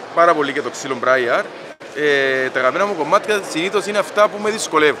αγαπώ πάρα πολύ και το ξύλο Μπράιαρ. Τα αγαπημένα μου κομμάτια συνήθως είναι αυτά που με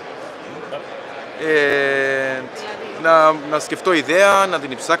δυσκολεύουν. Να σκεφτώ ιδέα, να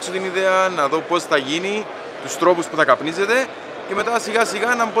την ψάξω την ιδέα, να δω πώς θα γίνει, τους τρόπους που θα καπνίζεται και μετά σιγά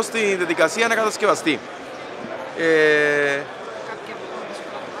σιγά να μπω στη διαδικασία να κατασκευαστεί.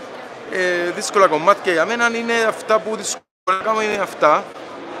 Δύσκολα κομμάτια για μένα είναι αυτά που δύσκολα κάνουμε, είναι αυτά.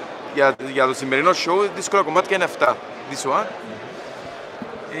 Για το σημερινό show, δύσκολα κομμάτια είναι αυτά. This one.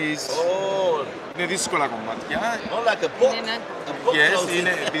 Είναι δύσκολα κομμάτια. Like a book. Yes,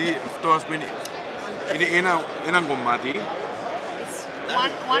 είναι, επειδή αυτό ας πούμε είναι ένα κομμάτι.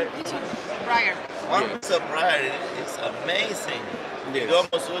 One piece of briar. One piece of briar is amazing. Yes. It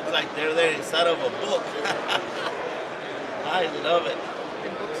almost looks like they're there inside of a book. I love it.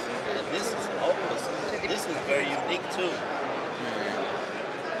 And this is awesome. This is very unique too.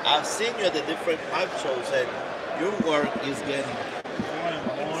 I've seen you at the different pipe shows and your work is getting more and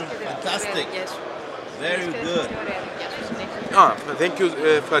more fantastic. Very good. Thank you,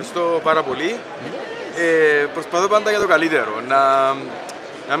 ευχαριστώ πάρα πολύ. Προσπαθώ πάντα για το καλύτερο,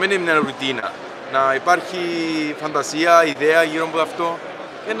 να μην είναι μια ρουτίνα, να υπάρχει φαντασία, ιδέα γύρω από αυτό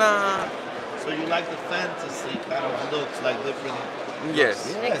και να... So you like the fantasy kind of looks like different... Yes.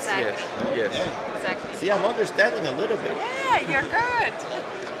 Exactly. Yes. Yes. Exactly. See, I'm understanding a little bit. Yeah, you're good.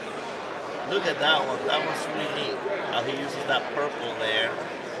 Look at that one. That one's really neat. How he uses that purple there.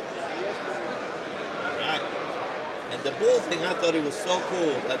 Alright. And the bull thing, I thought it was so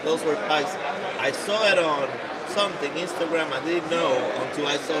cool that those were pipes. I saw it on something, Instagram, I didn't know until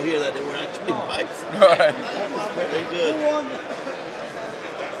I saw here that they were actually pipes. Right. That was very good.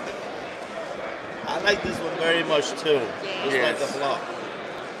 I like this one very much too. Looks like a block.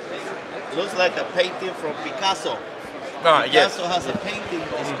 It looks like a painting from Picasso. Picasso has a painting,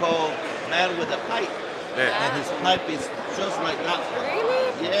 it's called Man with a Pipe. And his pipe is just like that one. Really?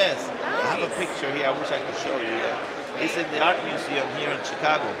 Yes. I have a picture here, I wish I could show you. It's in the art museum here in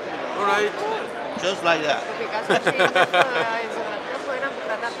Chicago. All right. Just like that.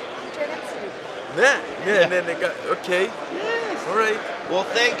 Okay. Yes. All right. Well,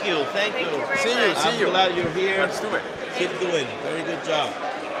 thank you. Thank you. See you. I'm glad you're here. Let's do it. Keep doing. Very good job.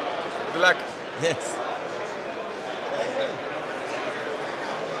 Good luck. Yes.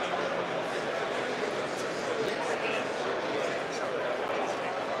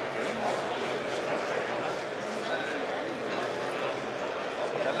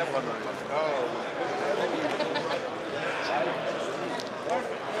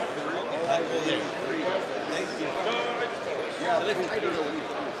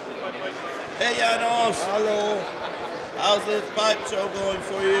 Hey Janos! Hello! How's the pipe show going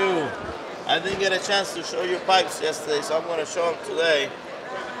for you? I didn't get a chance to show your pipes yesterday, so I'm going to show them today.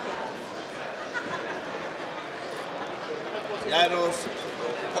 Janos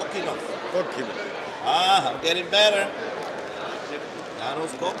Kokinos. Ah, I'm getting better.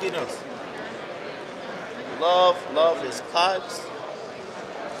 Janos Kokinos. Love his pipes.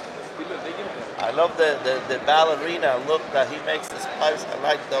 I love the ballerina look that he makes his pipes. I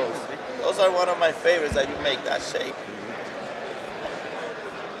like those. Those are one of my favorites that you make that shape.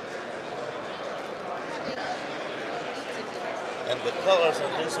 And the colors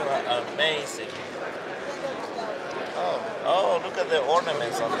on this one are amazing. Oh, look at the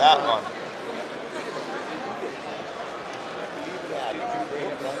ornaments on that one.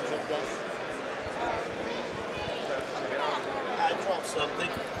 I dropped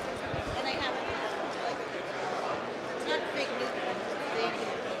something.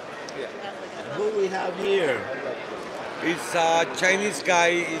 Who we have here? It's a Chinese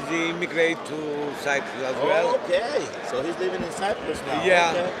guy. He immigrated to Cyprus as well. Okay, so he's living in Cyprus now.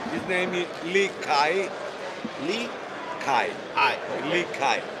 Yeah, Okay. his name is Li Kai. Li Kai. Li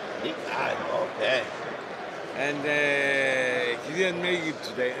Kai. Li Kai. Okay. And he didn't make it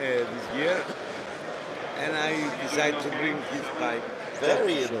today this year, and I decided to bring his pipe.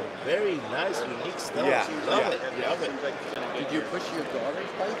 Very nice, unique stuff. Yeah, Love yeah, it. yeah. Love it. Did you push your daughter's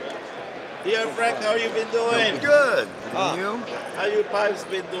pipe? Dear Frank, how you been doing? Good. Ah, And you? How your pipes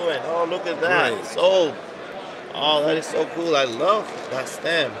been doing? Oh, look at that. Great. It's old. Oh, that is so cool. I love that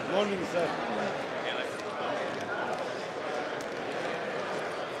stem. Morning, sir.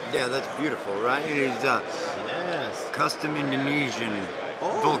 Yeah, that's beautiful, right? It is yes. Custom Indonesian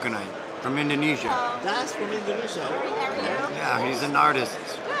vulcanite from Indonesia. That's from Indonesia. Yeah, he's an artist,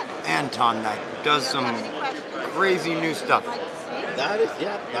 Anton, that does some crazy new stuff. That is,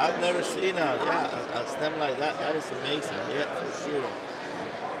 yeah, I've never seen a stem like that. That is amazing. Yeah, for sure.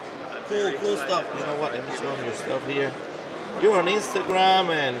 Cool stuff. You know what? Let me show you your stuff here. You're on Instagram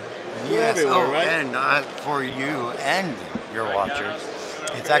and you're Yes, everywhere, oh, right? and for you and your watchers,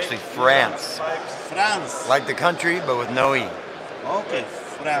 it's actually France. France. Like the country, but with no E. Okay,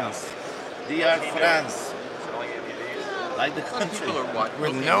 France. DR France. Like the country.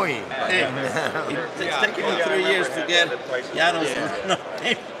 With no E. Hey, it's taken me 3 years to get Janos'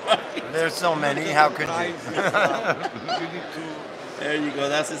 name right. There's so many, how could you? There you go,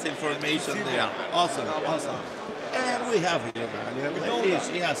 that's his information there. Awesome, awesome. And we have here, man.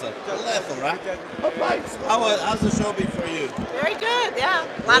 She has a plethora of bikes. How's the show been for you? Very good, yeah.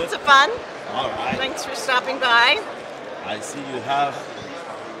 Lots of fun. All right. Thanks for stopping by. I see you have.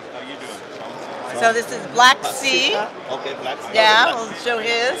 So this is Black Sea. Okay, Black Sea. Yeah, we'll show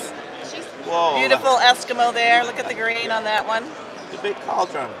his. Whoa. Beautiful Eskimo there. Look at the green on that one. The big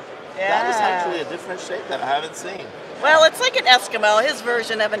cauldron. Yeah. That is actually a different shape that I haven't seen. Well, it's like an Eskimo, his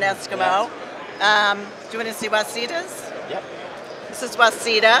version of an Eskimo. Do you want to see Wasida's? Yep. This is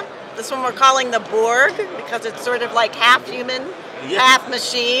Wasida. This one we're calling the Borg because it's sort of like half human, half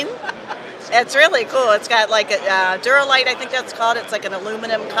machine. It's really cool. It's got like a Duralite, I think that's called. It's like an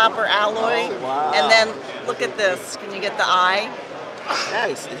aluminum copper alloy. Oh, wow. And then look at this. Can you get the eye?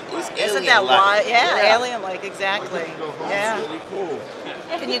 Nice. Isn't that wide? Yeah, alien-like, exactly. Yeah. Really cool.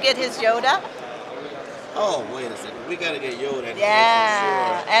 Can you get his Yoda? Oh, wait a second. We gotta get Yoda in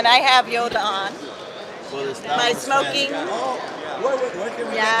Yeah. here And I have Yoda on. for sure. Am I smoking? Oh, where can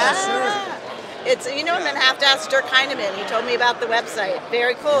we get that shirt? It's, you know, I'm going to have to ask Dirk Heinemann. He told me about the website.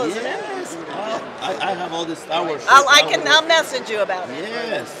 Very cool, isn't it? Yes. I have all this Star Wars. I'll message you about it.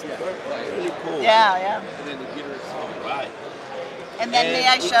 Yes. Really cool. Yeah. All right. And then may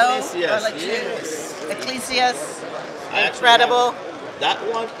I show? Ecclesias, Or let you- yes. Ecclesias. I actually Incredible. have That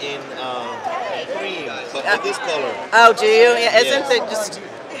one in cream, but with this color. Oh, do you? Yeah, isn't Yes. it just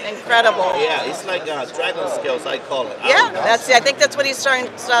incredible? Yeah, it's like dragon scales, I call it. Yeah, I think that's what he's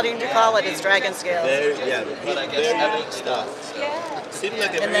starting to call it. It's dragon scales. Very unique stuff. Seems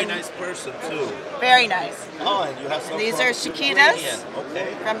like a And very then- nice person too. Very nice. Oh, and you have some. These from are Shikitas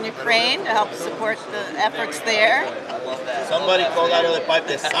Ukrainian. from Ukraine to help support the efforts there. Somebody called out of the pipe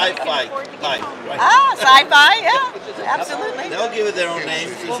the sci-fi pipe. Right? Ah, sci-fi, yeah, absolutely. They'll give it their own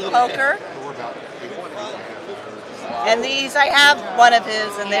names. It's okay. Poker. And these, I have one of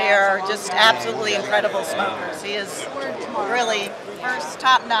his, and they are just absolutely incredible smokers. He is really first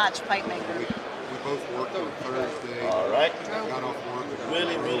top-notch pipe maker. We both worked on Thursday. All right. Got off work.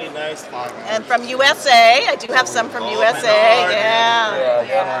 Really nice. And from USA, I do have some from USA.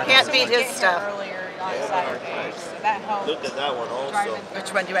 Yeah. Can't beat his stuff. Look at that one also.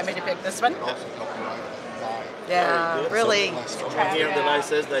 Which one do you want me to pick? This one? Very Yeah, good. really. So, here on the line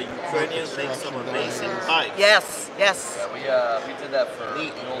says that Ukrainians make some amazing pipes. Yes. We did that for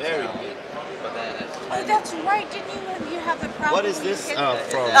Neat, very neat. but then Oh, that's right. Didn't you have the problem? What is this from?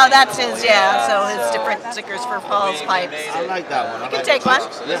 Oh, that's his, yeah. So his different stickers for Paul's pipes. I like that one. You can take one.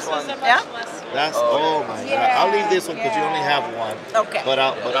 This one. Yeah? That's oh my god. I'll leave this one because you only have one. Okay. But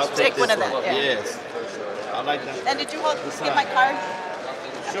I'll take Take one this of that, yeah. Yes. I like that. And did you get my card?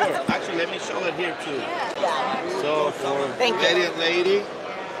 Sure. Actually, let me show it here too. So for Thank you. Radiant Lady,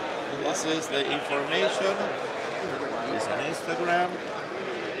 this is the information. It's on Instagram.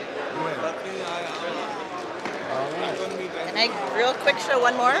 Can I real quick show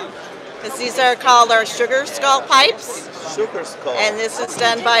one more? Because these are called our Sugar Skull pipes. Sugar Skull. And this is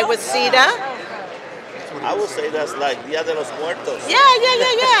done by Wasida. I would say that's like Dia de los Muertos.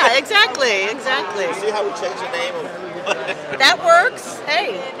 Yeah, exactly. See how we changed the name of That works.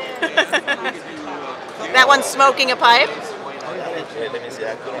 Hey. That one's smoking a pipe. Let me see.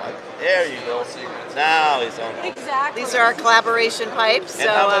 There you go. Now it's on. Exactly. These are our collaboration pipes. And so,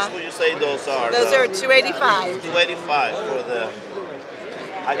 how much would you say those are? Those are $285. $285 for the.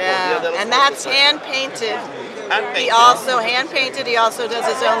 Yeah, and that's hand painted. He also hand painted. He also does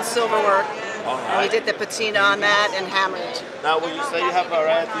his own silverwork. He did the patina on that and hammered. Now, would you say you have a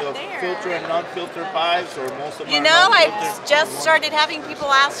variety of filter and non-filter pipes, or most of them? You know, I've just started having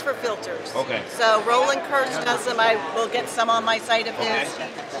people ask for filters. Okay. So Roland Kurtz does them. I will get some on my site of his,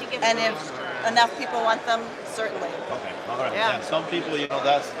 and if enough people want them, certainly. Okay. All right. Yeah. Yeah. Some people, you know,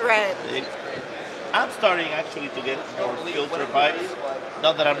 that's right. I'm starting actually to get more filter pipes.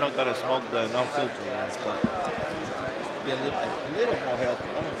 Not that I'm not gonna smoke the non-filter ones, but be a little more healthy.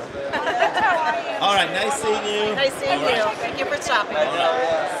 All right, nice seeing you. Nice seeing you. Thank you for stopping.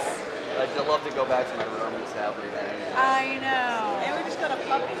 I'd love to go back to my room and have I know. And we just got a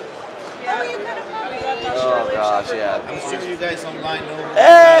puppy. Oh, you got a puppy. Oh gosh, yeah. I'm sure you guys online know.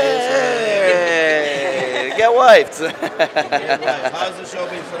 Hey, get wiped. How's the show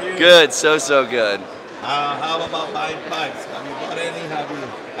been for you? Good, so good. How about buying pipes? Have you bought any?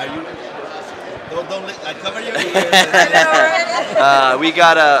 Are you? Don't I cover your ears. We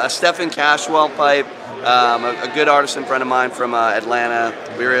got a Stephen Cashwell pipe, a good artisan friend of mine from Atlanta.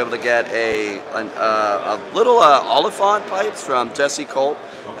 We were able to get a little Oliphant pipes from Jesse Colt,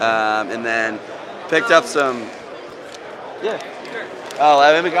 and then picked up some. Yeah. Oh, I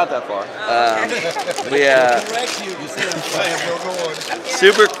haven't got that far.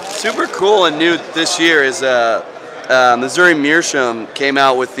 Super cool and new this year is Missouri Meerschaum came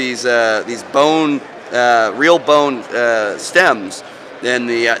out with these bone, real bone stems, and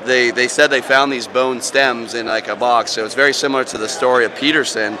they said they found these bone stems in like a box. So it's very similar to the story of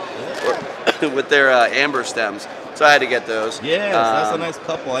Peterson with their amber stems. So I had to get those. Yes, that's a nice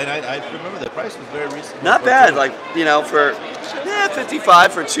couple, and I remember the price was very reasonable. Not bad, like for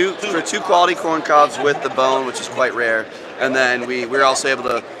 55 for two quality corn cobs with the bone, which is quite rare. And then we were also able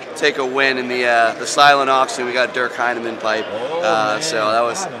to take a win in the silent auction. We got Dirk Heineman pipe. So that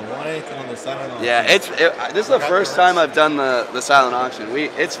was. Yeah, this is the first time I've done the silent auction.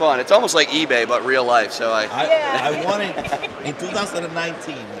 It's fun. It's almost like eBay but real life. So I won it in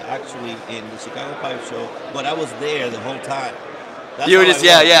 2019 actually in the Chicago Pipe Show, but I was there the whole time. You were just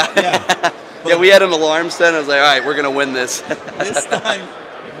yeah. We had an alarm set. I was like, all right, we're gonna win this. This time,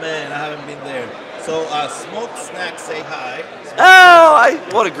 man, I haven't been there. So Smoke Snack, say hi.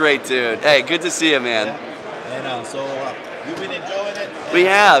 What a great dude. Hey, good to see you, man. Yeah. And so you've been enjoying it? We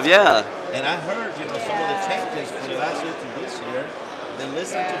have, yeah. And I heard, some of the changes from last year to this year. They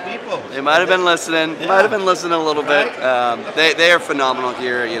listen to people. They might have been listening. Yeah. Might have been listening a little bit. They are phenomenal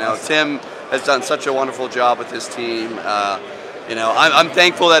here. Tim has done such a wonderful job with his team. I'm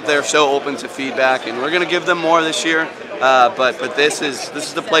thankful that they're so open to feedback, and we're going to give them more this year. But this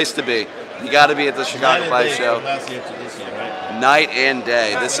is the place to be. You got to be at the Chicago Pipe Show. Night and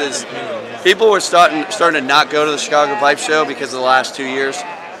day. This is people were starting to not go to the Chicago Pipe Show because of the last 2 years.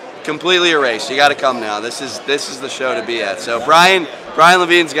 Completely erased. You got to come now. This is the show to be at. So Brian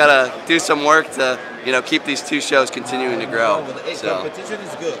Levine's got to do some work to keep these two shows continuing to grow. So competition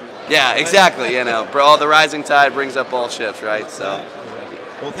is good. yeah, exactly. All the rising tide brings up all ships, right? So.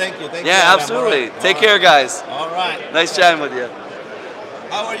 Well, thank you. Yeah, absolutely. Take care, guys. All right. Nice chatting with you.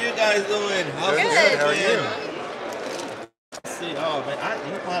 How are you guys doing? Good. How are you? See, oh man, I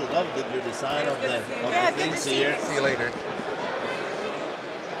love your design of the things here. See you later.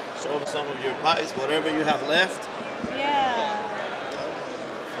 Show them some of your pies, whatever you have left. Yeah.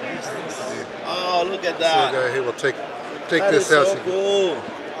 Oh, look at that. So here, we'll take That this is out. so cool.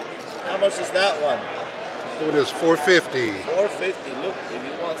 How much is that one? It is $450. $450. Look, if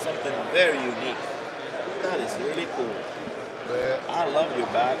you want something very unique, that is really cool. I love your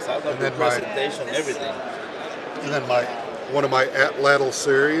bags. I love your presentation, everything. And then one of my Atlatl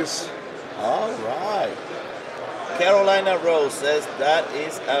series. All right. Carolina Rose says that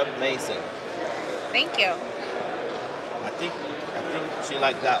is amazing. Thank you. I think she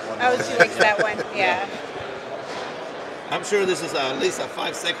liked that one. Oh, she likes that one. Yeah. I'm sure this is at least a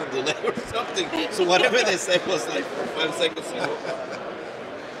 5-second delay or something. So whatever they said was like 5 seconds ago.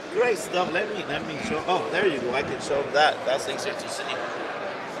 Great stuff. Let me show. Oh, there you go. I can show them that. That's easier to see.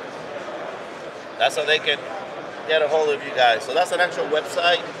 That's how they can get a hold of you guys. So that's an actual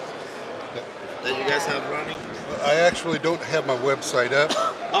website that you guys have running. I actually don't have my website up.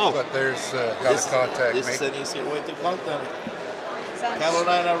 But there's how to contact me. This is an easier way to contact me.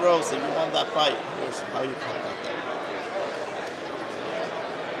 Carolina Rose, if you want that pipe, here's how you contact them.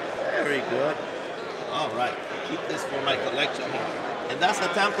 Very good. All right. Keep this for my collection here. And that's a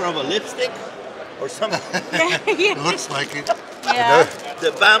tamper of a lipstick or something? It looks like it. Yeah.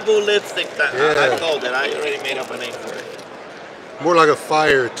 The bamboo lipstick. That Yeah. I called it. I already made up a name for it. More like a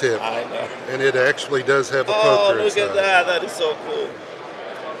fire tip. I know. And it actually does have a Oh, poker look inside. at that. That is so cool.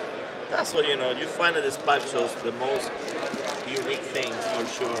 That's what, you know, you find at this pipe shows the most unique things for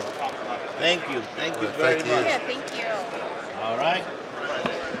sure. Thank you. Thank you very thank you. much. Yeah, thank you. All right.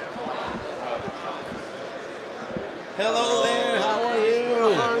 Hello there. How are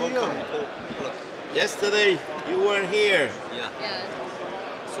you? How are you? Yesterday you weren't here. Yeah.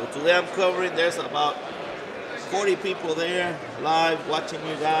 So today I'm covering. There's about 40 people there live watching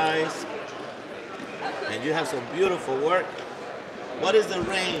you guys. And you have some beautiful work. What is the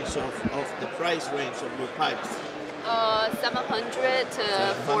range of the price range of your pipes? 700 to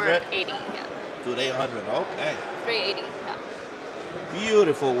 700? 480. Yeah. To 800. Okay. 380. Yeah.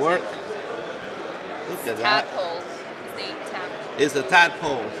 Beautiful work. Look at that. Tadpoles. Is the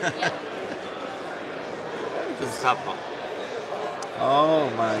tadpole. It's a tadpole. This is top pump. Oh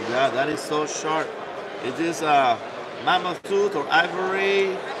my God, that is so sharp. Is this mammoth tooth or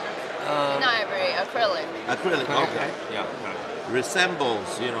ivory? Not ivory, acrylic. Acrylic, okay. Yeah.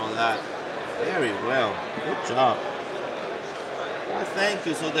 Resembles, you know, that. Very well. Good job. Well, thank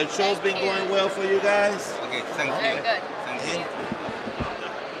you. So the show's been going well for you guys? Okay, thank you. Very good. Thank you.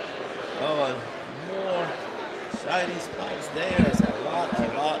 Oh, and more Chinese pipes. There's a lot of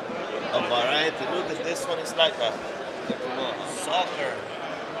variety. Look at this one. It's like a soccer.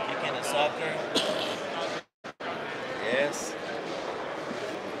 Kicking a soccer. Yes.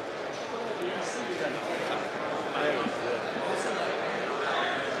 Very good.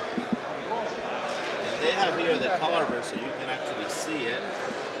 And they have here the carver so you can actually see it.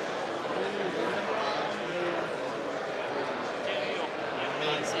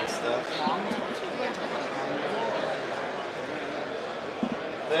 Amazing stuff.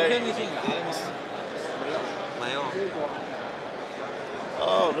 Very unique. My own.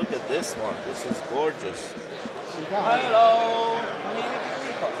 Oh, look at this one. This is gorgeous. Hello.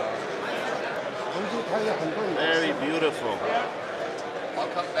 Very beautiful. I'll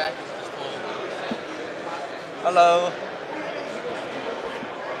come back. Hello.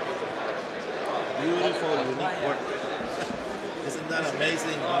 Beautiful, unique work. Isn't that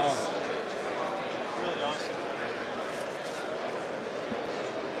amazing? Oh.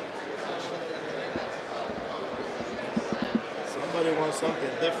 Somebody wants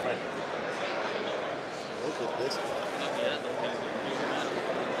something different. Look at this one.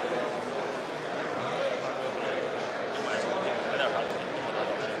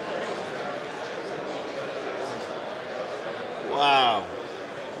 Wow.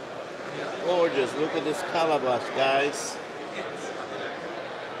 Gorgeous. Look at this calabash, guys.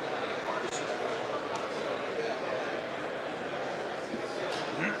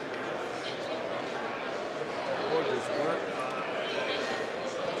 Gorgeous work.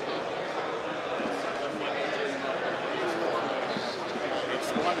 It's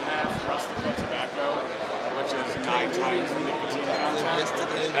 1/2 Rustico tobacco, which is 9 times the nicotine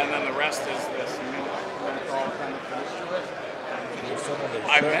content, and then the rest is this menthol kind of finish to it.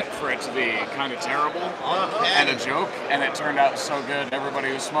 I meant for it to be kind of terrible and a joke, and it turned out so good. Everybody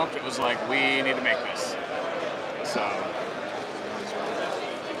who smoked it was like, we need to make this. So.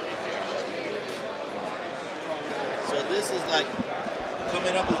 So this is like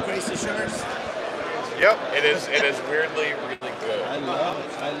coming up with crazy shirts? Yep, it is weirdly really good. I love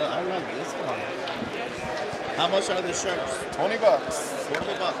it. I love this one. How much are the shirts? $20.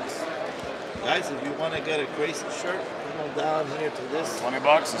 $20. Guys, if you want to get a crazy shirt, come on down here to this.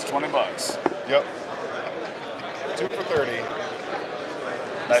 $20 is $20. Yep. 2 for 30.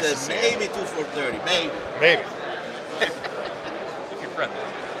 He said maybe 2 for 30. Maybe. Maybe. Your friend.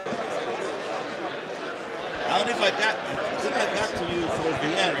 I don't know if I got to you towards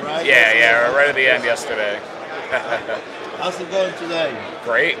the end, right? Yeah, right at the end yesterday. How's it going today?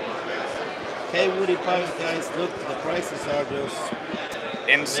 Great. Hey, Woody Pipes, guys, look, the prices are just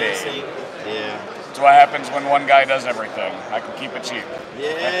Insane. Yeah. That's what happens when one guy does everything. I can keep it cheap.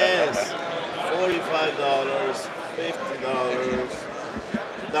 Yes. $45, $50.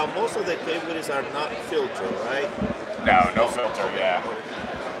 Now, most of the Cape Woodies are not filtered, right? No filter, yeah.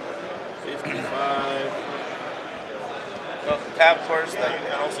 55. Well, tappers that you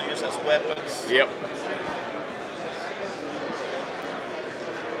can also use as weapons. Yep.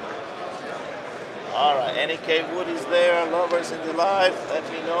 All right, any Cape Woodies there, lovers in the live, let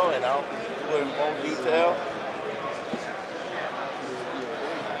me know and I'll do it in more detail.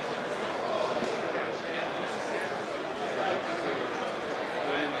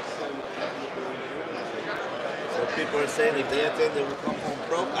 So people are saying if they attend, they will come home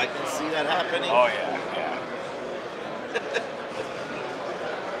broke. I can see that happening. Oh yeah.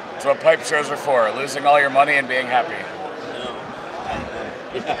 That's what pipe shows are for, losing all your money and being happy.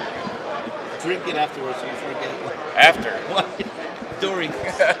 Drink it afterwards, you forget. After? What? During.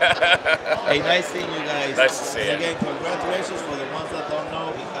 Hey, nice seeing you guys. Nice to see you. Again, congratulations for the ones that don't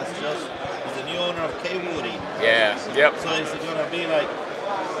know. He's the new owner of K Woody. Yeah, yep. So is it gonna be like,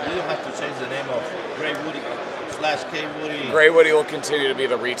 you have to change the name of Grey Woody / K Woody? Grey Woody will continue to be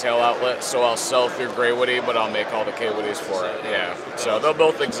the retail outlet, so I'll sell through Grey Woody, but I'll make all the K Woodies for it. Yeah, so they'll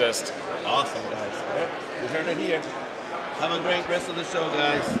both exist. Awesome, guys. You heard it here. Have a great rest of the show,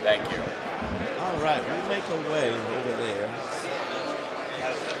 guys. Thank you. All right, we'll make our way over there.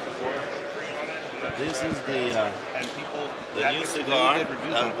 This is the new cigar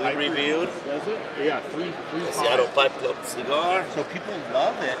that we reviewed. Does it? Yeah, three The Seattle Pipe Club cigar. So people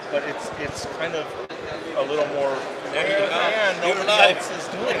love it, but it's kind of a little more. There you go. Yeah, nobody else is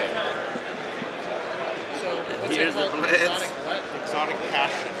doing it. So here's the blends. Exotic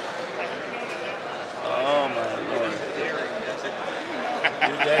passion. Oh my lord.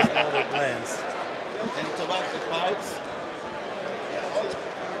 You guys know the blends. And tobacco pipes.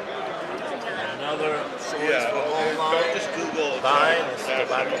 Another source for all line. Don't just Google it. Fine, it's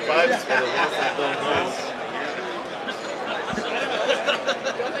tobacco pipes for the ones that don't know.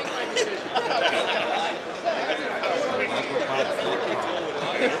 Tobacco pipes.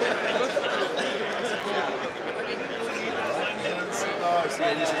 And cigars.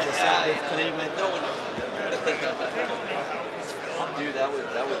 Yeah, this is the sound of Cleveland. Dude, that was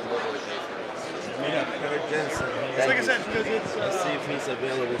literally We got Kurt Jensen here. Like I said, because it's. Let's see if he's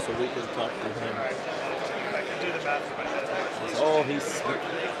available so we can talk to him. I can do the math in my head. Oh,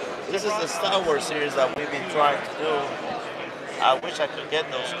 this is the Star Wars series that we've been trying to do. I wish I could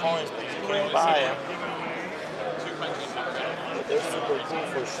get those coins, but you can't buy them. But they're super cool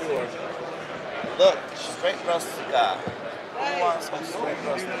for sure. Look, straight rustica. Who wants some straight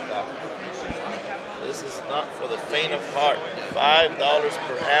rustica? This is not for the faint of heart. $5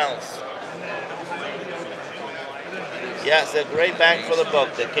 per ounce. Yeah, it's a great bang for the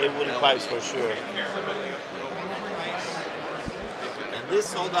buck, the K Woody pipes for sure. And this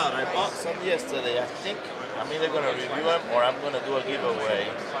sold out. I bought some yesterday. I think I'm either going to review them or I'm going to do a giveaway.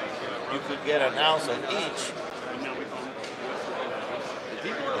 You could get an ounce of each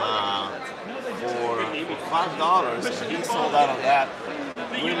for $5. And he sold out of that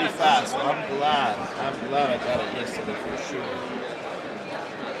really fast. So I'm glad I got it yesterday for sure.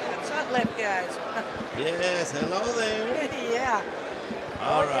 Shot left, guys. Yes, hello there. Yeah.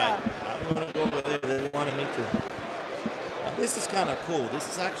 All right, I'm gonna go over there. They wanted me to. Now, this is kind of cool. This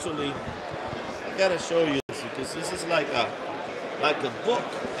is actually, I gotta show you this because this is like a book,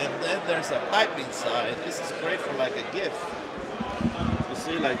 and then there's a pipe inside. This is great for like a gift. You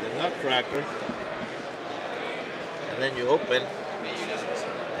see, like the Nutcracker, and then you open,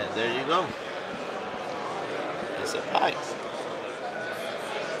 and there you go. It's a pipe.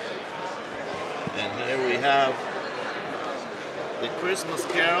 And here we have the Christmas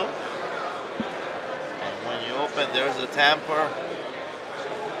Carol. And when you open, there's a tamper,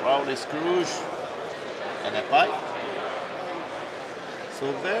 probably Scrooge, and a pipe.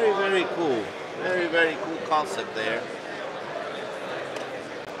 So very, very cool. Very, very cool concept there.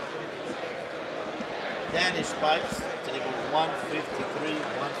 Danish pipes, table 153,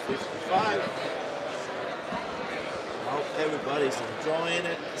 155. I hope everybody's enjoying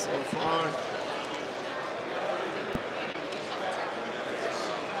it so far.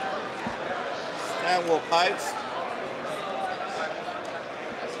 Stanwell pipes.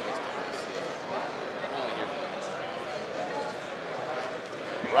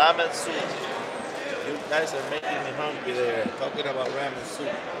 Ramen soup. You guys are making me hungry there. Talking about ramen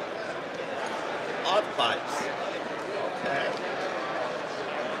soup. Odd pipes. Okay.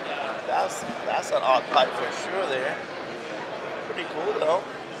 That's an odd pipe for sure there. Pretty cool though.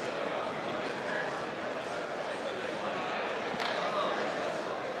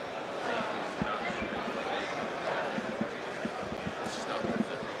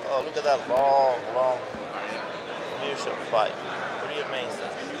 Oh, look at that long Meerschaum pipe. Pretty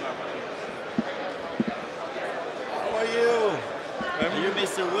amazing. How are you? Are you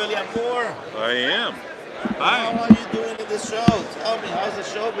Mr. William Moore? I am. Hi. How are you doing at the show? Tell me, how's the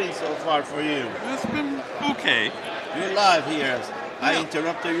show been so far for you? It's been okay. You're live here. I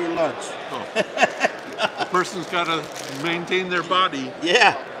interrupted your lunch. Oh. The person's got to maintain their body.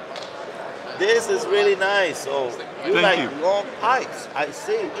 Yeah. This is really nice. So you Thank like you. long pipes, I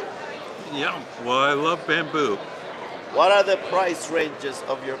see. Yeah, well, I love bamboo. What are the price ranges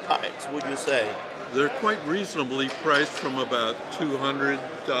of your pipes, would you say? They're quite reasonably priced from about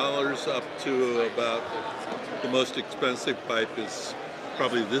 $200 up to about, the most expensive pipe is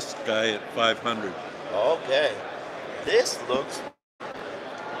probably this guy at 500. Okay. This looks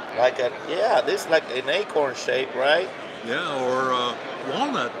like this is like an acorn shape, right? Yeah, or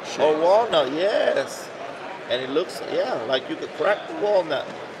walnut shape. Or walnut, yes. And it looks, like you could crack the walnut.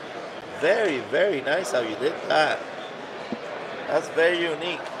 Very, very nice how you did that. That's very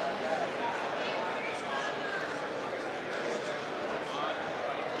unique.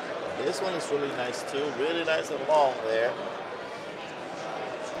 This one is really nice too. Really nice and long there.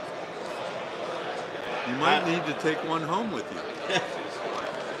 You might need to take one home with you.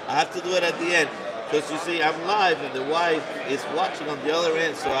 I have to do it at the end. Because you see, I'm live and the wife is watching on the other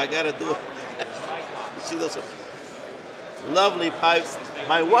end, so I gotta do it. See those lovely pipes.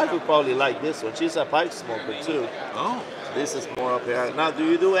 My wife would probably like this one. She's a pipe smoker too. Oh. This is more up here. Now, do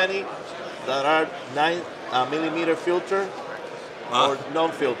you do any that are 9mm filter or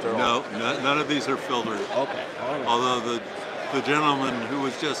non-filter? No, none of these are filtered. Okay. All right. Although the gentleman who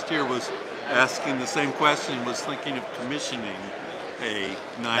was just here was asking the same question, was thinking of commissioning a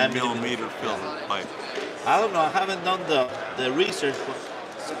 9mm filter pipe. I don't know. I haven't done the research, but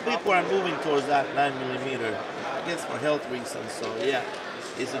some people are moving towards that 9mm. I guess for health reasons. So yeah,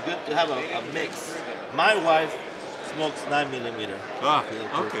 it's good to have a mix. My wife smokes 9mm. Ah,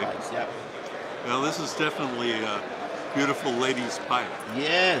 okay. Pipes, yeah. Well, this is definitely a beautiful lady's pipe.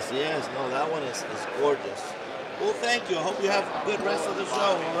 Yes. No, that one is gorgeous. Well, thank you. I hope you have a good rest of the show.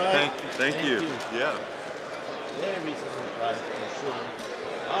 All right. Thank you. Yeah. Very reasonable price for sure.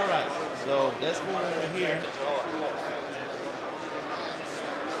 All right. So let's move over here.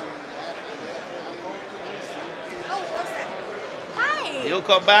 Hi. You'll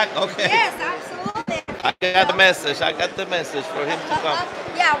come back? Okay. Yes, absolutely. I got the message. I got the message for him to come.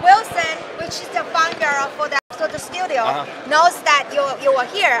 Yeah, Wilson, which is the founder for the studio, knows that you were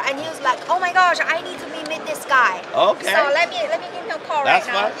here, and he was like, "Oh my gosh, I need to meet this guy." Okay. So let me give him a call That's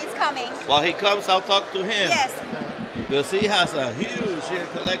right now. fine. He's coming. While he comes, I'll talk to him. Yes. Because he has a huge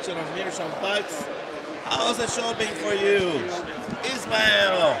collection of Meerschaum pipes. How's the show been for you?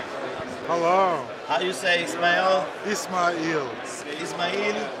 Ismail. Hello. How you say Ismail? Ismail.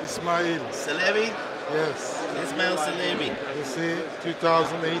 Ismail? Ismail. Celebi? Yes. Ismail Celebi. You see,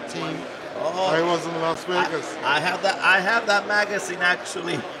 2018. Oh, I was in Las Vegas. I have that magazine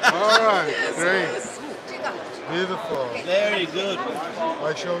actually. All right, great. Beautiful. Very good.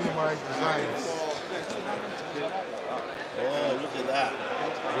 I show you my designs. Oh, look at that.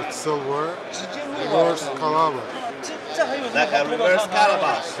 With silver, reverse calabash. Like a reverse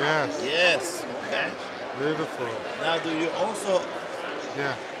calabash. Yes. Yes. Okay. Beautiful. Now, do you also?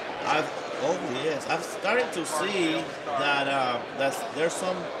 Yeah. I'm starting to see that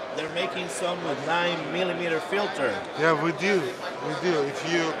they're making some with 9mm filter. Yeah, we do. If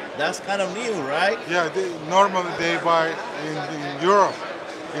you. That's kind of new, right? Yeah. Normally they buy in Europe.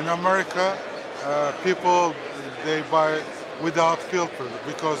 In America, people they buy without filter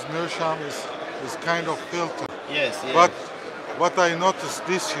because Meerschaum is kind of filter. Yes. But what I noticed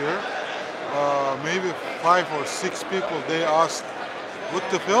this year, maybe 5 or 6 people they asked, "With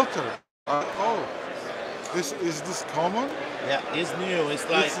the filter?" Is this common? Yeah, it's new. It's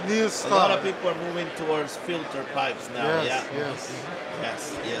like it's new a lot of people are moving towards filter pipes now. Yes.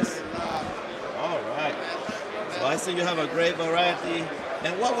 All right. So I see you have a great variety.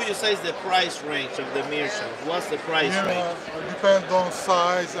 And what would you say is the price range of the Meerschaum? What's the price range? It depends on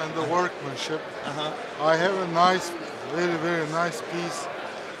size and the workmanship. I have a nice, very, very nice piece,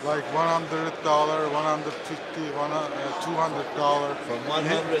 like $100, $150, $200. From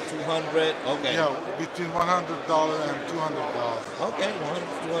 100, 200, okay. Yeah, between $100 and $200. Okay,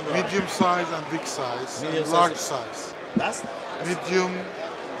 100, $200. Medium size and big size, and large size. That's medium,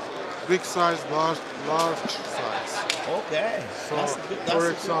 big size, large size. Okay. So, for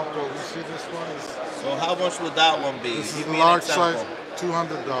example, you see this one is. So how much would that one be? This is large size,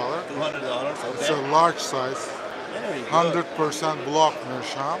 $200. $200. Okay. It's a large size. 100% block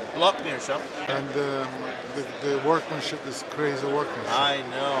Meerschaum. Block Meerschaum. And the workmanship is crazy workmanship. I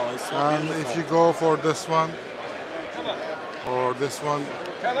know. It's so and beautiful. if you go for this one, or this one,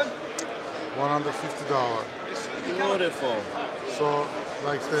 $150. Beautiful. So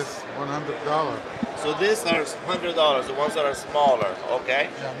like this, $100. So these are $100, the ones that are smaller, okay?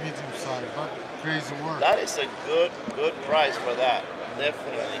 Yeah, medium size, but crazy work. That is a good price for that,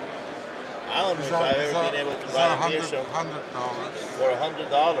 definitely. I don't know if I've ever been able to buy a Meerschaum $100 for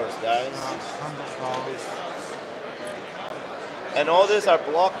 $100, guys. $100. And all these are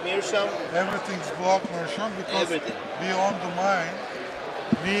block Meerschaum? Everything's block Meerschaum because we own the mine.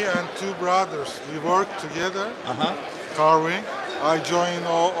 Me and 2 brothers, we work together, carving. I joined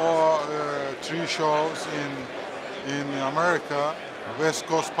all 3 shows in America, West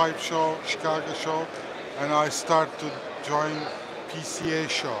Coast Pipe Show, Chicago Show, and I start to join PCA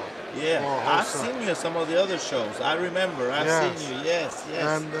show. Yeah, for I've wholesale. seen you at some of the other shows. I remember. I've Yes. seen you. Yes, yes.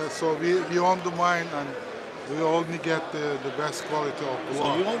 And so we own the mine, and we only get the best quality of So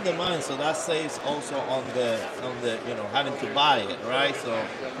blood. you own the mine, so that saves also on the having to buy it, right? So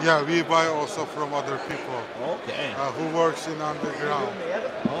Yeah, we buy also from other people. Okay. Who works in underground.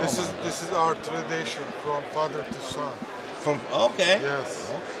 Oh, This is our tradition from father to son. Okay.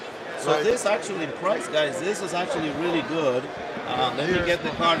 Yes. So Right. this actually price, guys, this is actually really good. Let me get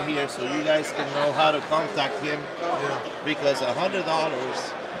the card here so you guys can know how to contact him. Yeah. Because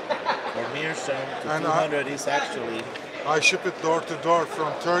 $100 for Meerschaum to And 200 is actually. I ship it door to door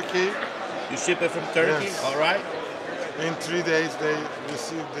from Turkey. You ship it from Turkey, Yes. all right? In 3 days they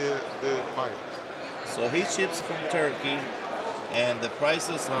receive the pipe. So he ships from Turkey, and the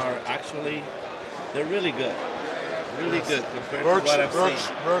prices are actually, they're really good. Really Yes. good compared to what I've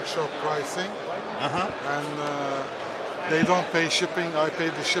seen. Workshop pricing. And they don't pay shipping, I pay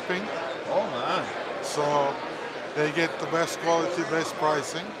the shipping. Oh my. So they get the best quality, best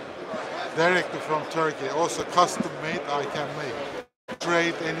pricing. Directly from Turkey. Also custom made I can make.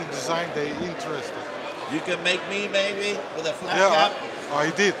 Trade any design they interested. You can make me maybe with a flat Yeah, cap? I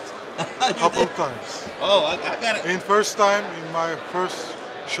did. A couple times. Oh, I got it. In first time in my first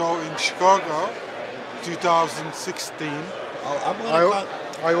show in Chicago, 2016,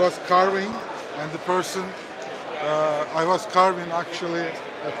 I was carving, and the person, I was carving actually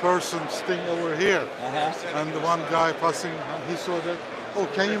a person's thing over here, and the one guy passing, he saw that. Oh,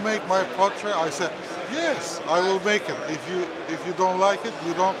 can you make my portrait? I said, yes, I will make it. If you don't like it,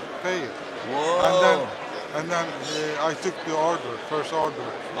 you don't pay it. Whoa. And then I took the order, first order.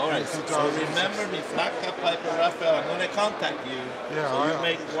 All right, in so 2016. remember me, Flat Cap Piper Raphael. I'm going to contact you. Yeah, so you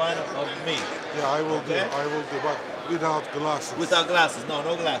make one of me. Yeah, I will Okay? do, but without glasses. Without glasses. No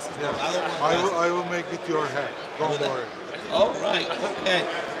glasses. Yeah. I don't want glasses. I will make it your head. Don't worry. All right, okay.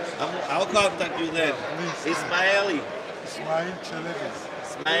 I'll contact you then. Ismaili. Ismail Çelebi.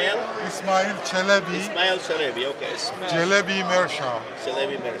 Ismail? Ismail Çelebi. Ismail Çelebi, okay. Çelebi Meerschaum.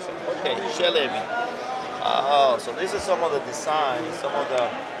 Çelebi Meerschaum. Okay, Çelebi. Oh, so this is some of the designs, some of the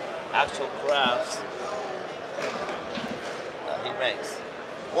actual crafts that he makes.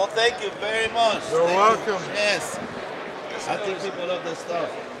 Well, thank you very much. You're welcome. Yes. I think people love this stuff.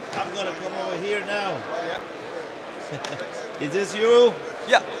 I'm going to come over here now. Is this you?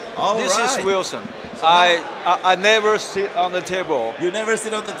 Yeah. All This right. is Wilson. I never sit on the table. You never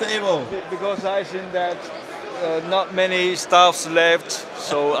sit on the table? Because I think that not many stuffs left.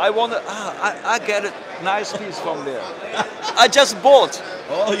 So I want to, I get a nice piece from there. I just bought.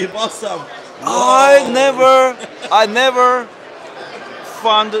 Oh, you bought some? I never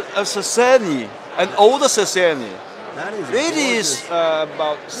found a Sasani, an older Sasani. That is It is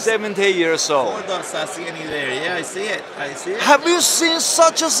about 70 years old. Hold Sassiani there. Yeah, I see it. I see it. Have you seen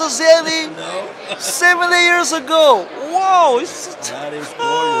such a Sasani? No. 70 years ago. Wow. That is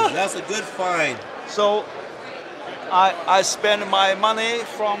gorgeous. That's a good find. So I spend my money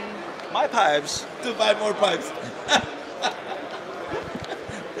from my pipes to buy more pipes.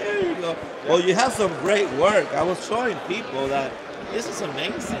 There you go. Well, you have some great work. I was showing people that this is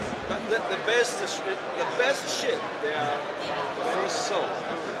amazing. The best shit they are first sold.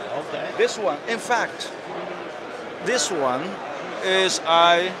 Okay. This one, in fact, this one is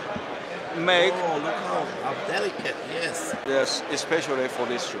I make. Oh, look how delicate. Yes. Yes, especially for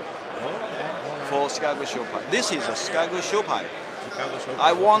this show. Okay. For Chicago show pipe. This is a Chicago show pipe. Chicago show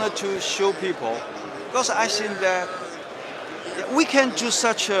I pipe. wanted to show people because I think that we can do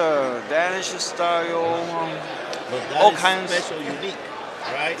such a Danish style, But that all is kinds. special, unique,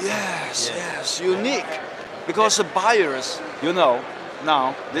 right? Yes, unique. Because the buyers,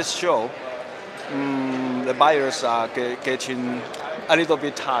 now this show, the buyers are getting a little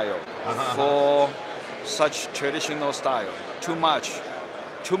bit tired for such traditional style. Too much,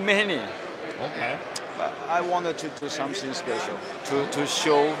 too many. Okay. But I wanted to do something special to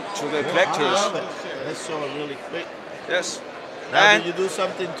show to the Well, I collectors. love it. Let's show it really quick. Yes. Now, And- did you do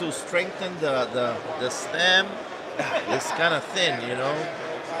something to strengthen the stem? It's kind of thin,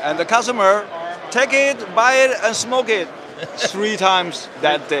 And the customer take it, buy it, and smoke it 3 times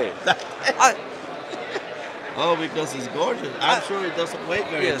that day. Oh, because it's gorgeous. I'm sure it doesn't weigh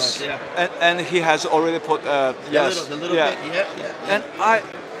very Yes, much. Yeah. and he has already put yes, The little bit. Yeah. And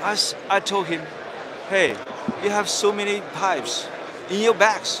I told him, hey, you have so many pipes in your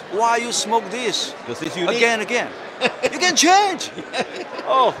bags. Why you smoke this Because it's unique. again? You can change.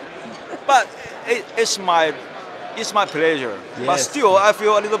 Oh, but it's my pleasure. But Yes. still, I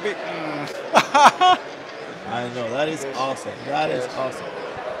feel a little bit. I I know, that is awesome. That is awesome.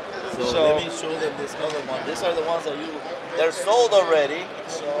 So let me show them this other one. These are the ones that they're sold already.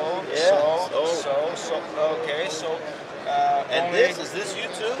 Okay, so. And is this you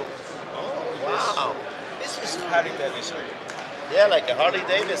too? Oh, wow. This is Harley Davidson. Yeah, like a Harley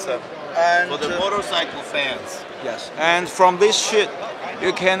Davidson. And for the motorcycle fans. Yes. And from this shit,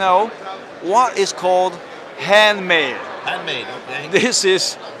 you can know what is called handmade. Handmade, okay. This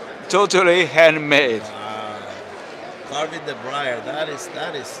is totally handmade. Carving the briar, that is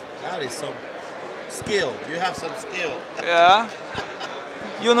some skill. You have some skill. Yeah.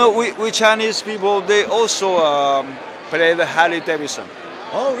 You know, we Chinese people, they also play the Harley Davidson.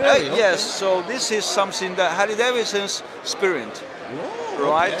 Oh, really? Okay. Yes. So this is something that Harley Davidson's spirit, whoa,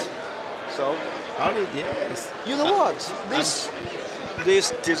 right? Okay. So Harley, yes. You know what?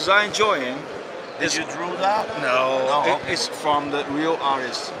 This design drawing. Did you drew that? No, okay. It's from the real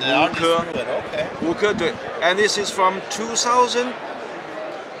artist. The artist drew it, okay. Wuke did. And this is from 2014.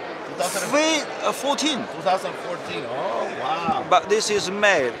 2014. Oh, wow. But this is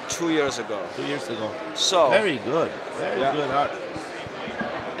made 2 years ago. 2 years ago. So very good. Very good art.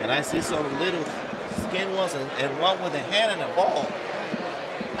 And I see some little skin ones and one with a hand and a ball.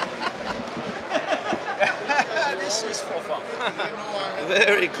 This is for fun.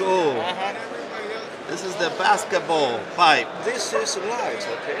 Very cool. This is the basketball pipe. This is light,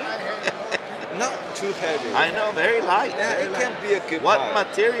 okay? Not too heavy. I know, very light. Yeah, very it light. can be a good What pipe.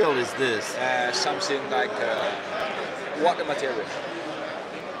 material is this? Something like what material?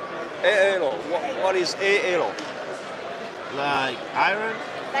 AALO. What is AALO? Like iron?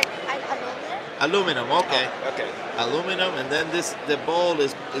 Like aluminum. Okay. Okay. Aluminum, and then the bowl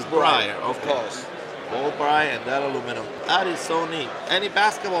is briar. Of course. Bowl briar and that aluminum. That is so neat. Any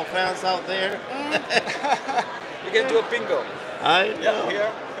basketball fans out there? You can do a bingo. I know.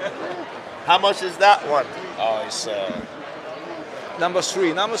 Here. How much is that one? Oh, it's number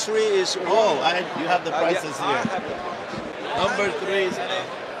 3. Number 3 is. You have the prices yeah, here. Number 3 is.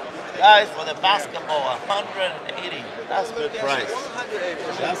 Guys, for the basketball, 180. That's a good price. 180.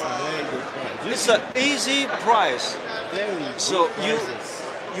 That's a very good price. It's an easy price. Very good so prices.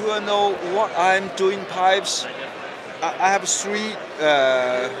 You will know what I'm doing pipes. I have three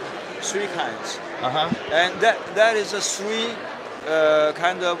kinds. And that is a 3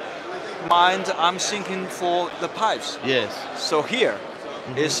 kind of mind I'm thinking for the pipes. Yes. So here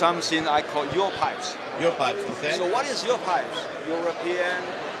is something I call your pipes. Your pipes, okay. So what is your pipes? European,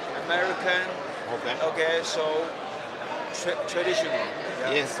 American. Okay. Okay, so traditional.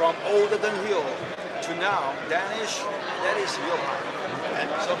 Yeah. Yes. From older than hill to now, Danish, that is your pipe. Okay.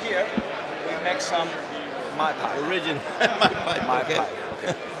 So here we make some my pipe. Original my pipe.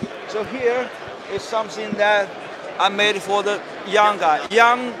 Okay. So here is something that I made for the younger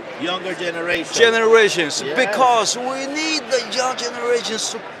generation. Generations, yes. Because we need the young generations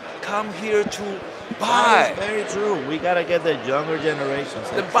to come here to buy. That is very true. We gotta get the younger generations.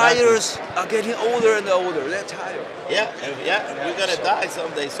 The buyers are getting older and older. They're tired. Yeah. We're gonna die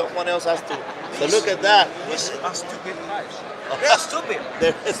someday. Someone else has to. So look at that. These are stupid pipes. They're stupid.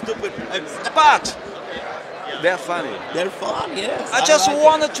 They're stupid pipes. But they're funny. They're fun, yes. I just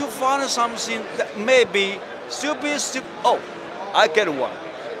wanted to find something that maybe stupid. Oh, I get one.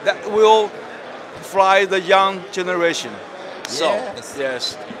 That will fly the young generation. So,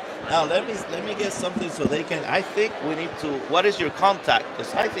 yes. Now let me get something so they can. I think we need to. What is your contact?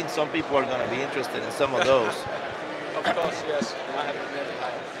 Because I think some people are going to be interested in some of those. Of course, yes. I have it.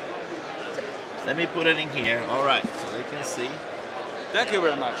 Let me put it in here. All right, so they can see. Thank you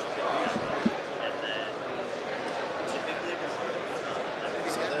very much.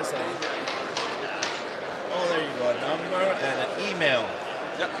 So there's a. Oh, there you go. A number and an email.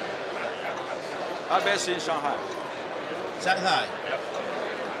 Yep. I'm based in Shanghai. Shanghai. Yep.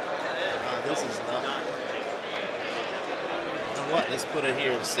 This is not. You know what? Let's put it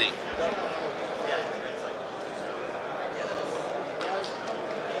here and see.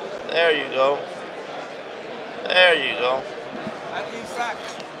 There you go. There you go. And in fact,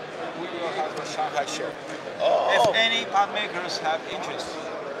 we will have a Shanghai show. Oh. If any part makers have interest,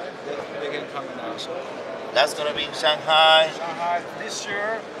 they can come and also. That's going to be in Shanghai. Shanghai this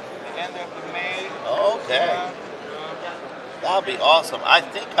year, end of May. Okay. That'll be awesome. I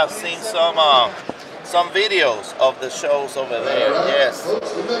think I've seen some videos of the shows over there. Yes.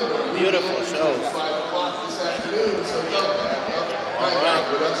 Beautiful shows. All right.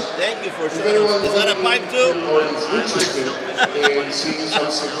 Thank you for showing us. Is that a pipe too?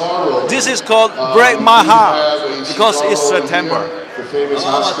 This is called Break My Heart because it's September.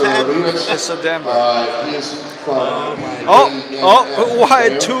 It's September.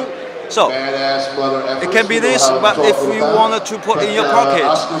 Why So it can be this, but if you wanted to put in your pocket,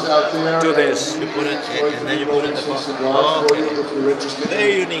 do this. You put it, and then you put it in the pocket. Oh, okay.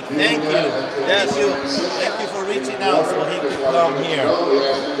 Very unique. Thank you. Thank you for reaching out so he could come here.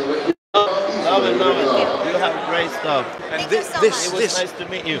 Love it, love it. You have great stuff. And it was nice to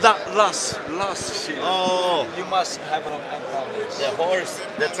meet you. That last sheet. Oh, you must have it on the horse,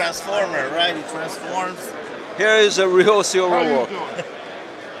 the transformer, right? He transforms. Here is a real silver work.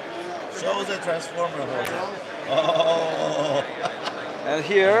 Shows the transformer horse. Oh. And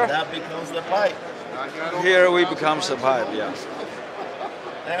here. That becomes the pipe. Here we becomes the pipe, yeah.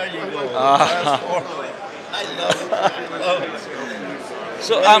 There you go. Transformer. I love it. I love it.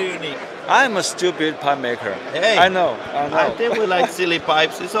 So I'm a stupid pipe maker. Hey, I know. I think we like silly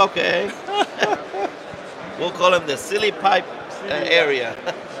pipes. It's okay. We'll call him the silly pipe area.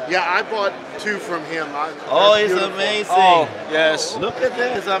 Yeah, I bought 2 from him. Oh, it's amazing. Oh, yes. Look at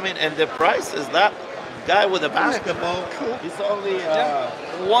this. I mean, and the price is that guy with the basketball. It's only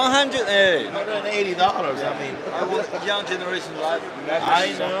 $180. I mean, I was young generation life.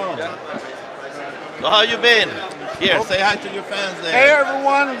 I know. Yeah. So how you been? Here, say hi to your fans there. Hey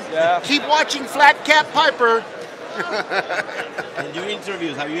everyone. Keep watching Flat Cap Piper. And your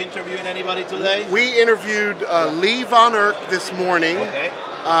interviews. Have you interviewed anybody today? We interviewed Lee Von Erck this morning. Okay.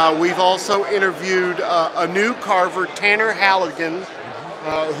 We've also interviewed a new carver, Tanner Halligan,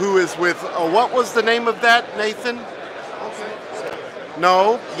 who is with, what was the name of that, Nathan?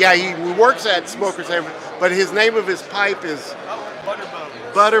 No, yeah, he works at Smokers Haven, but his name of his pipe is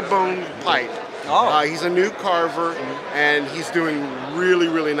Butterbone Pipe. Oh. He's a new carver, and he's doing really,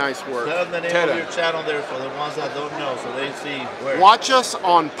 really nice work. Tell them the name of your channel there for the ones that don't know, so they see where. Watch us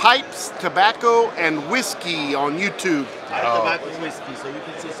on Pipes, Tobacco, and Whiskey on YouTube. Tobacco and Whiskey, so you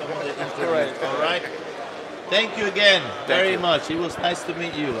can see some of the interviews. All right. Thank you again very much. It was nice to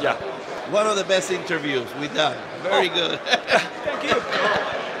meet you. Yeah. One of the best interviews we've done. Very good. Thank you.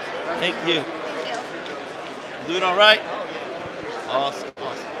 Thank you. Doing all right? Awesome.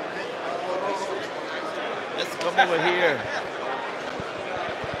 Awesome. Let's come over here.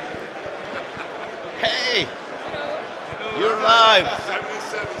 Hey, you're live.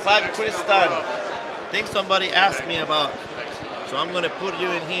 Pipe Tristan. I think somebody asked me about, so I'm going to put you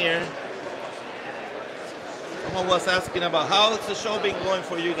in here. Someone was asking about how's the show been going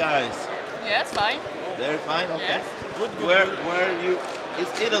for you guys? Yeah, it's fine. They're fine? Okay. Yes. Good. Where you,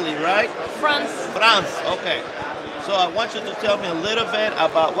 it's Italy, right? France. France, okay. So I want you to tell me a little bit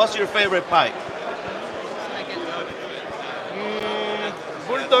about what's your favorite pipe?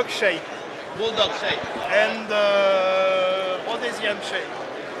 Bulldog shape. Bulldog shape. And Rhodesian shape.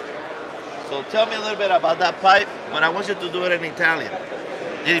 So tell me a little bit about that pipe, but I want you to do it in Italian.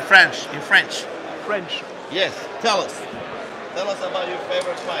 In French. In French. French. Yes. Tell us. Tell us about your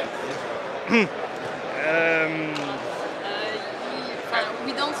favorite pipe.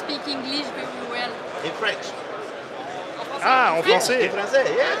 We don't speak English very well. In French. Ah, en français. En français,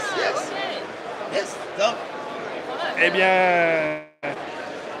 yes, yes. Yes, go. Eh bien,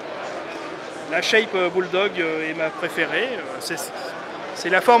 la shape Bulldog est ma préférée. C'est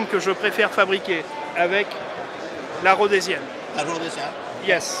la forme que je préfère fabriquer avec la rhodésienne. La rhodésienne?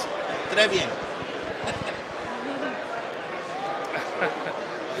 Yes. Très bien.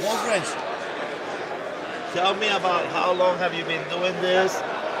 More French. Tell me about how long have you been doing this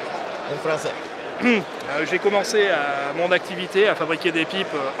in français? J'ai commencé mon activité à fabriquer des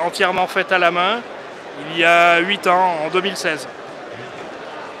pipes entièrement faites à la main il y a 8 ans, en 2016.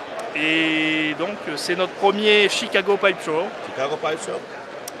 Et donc c'est notre premier Chicago Pipe Show. Chicago Pipe Show.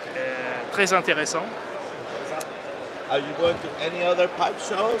 Très intéressant. Are you going to any other pipe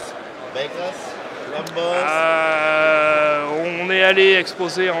shows? Vegas, Columbus? On est allé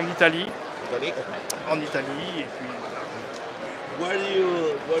exposer en Italie. Italy? En Italie et puis Where do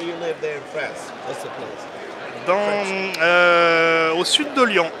you live there in France? What's the place? Au sud de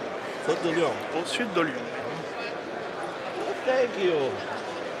Lyon. Sud de Lyon. Au sud de Lyon. Thank you.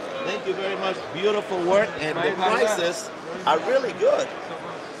 Thank you very much. Beautiful work, and the prices are really good.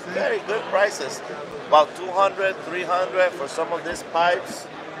 Very good prices. About 200, 300 for some of these pipes.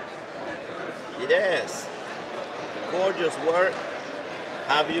 Yes. Gorgeous work.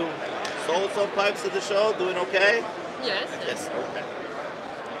 Have you sold some pipes at the show? Doing okay? Yes. Yes. Okay.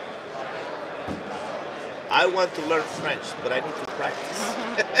 I want to learn French, but I need to practice.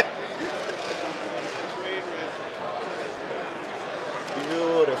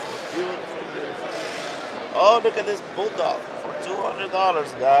 Beautiful, beautiful, beautiful. Oh, look at this Bulldog for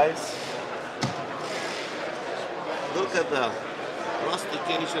 $200, guys. Look at the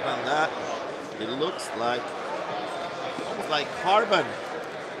rustication on that. It looks like almost like carbon.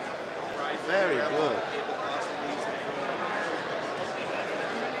 Very good.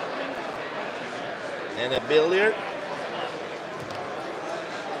 And a billiard.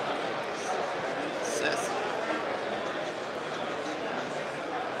 Says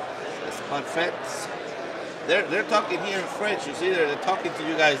parfait. They're talking here in French. You see, they're talking to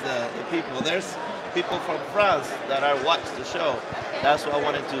you guys, the people. There's people from France that are watching the show. That's why I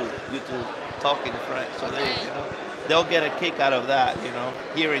wanted you to talk in French, so they'll get a kick out of that,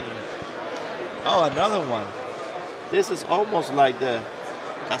 hearing. Oh, another one. This is almost like the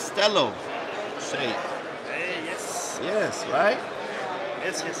Castello shape. Yes. Yes, right?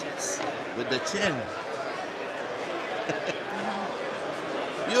 Yes, yes, yes. With the chin.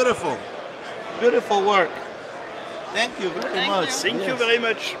 Beautiful. Beautiful work. Thank you very much. Thank you very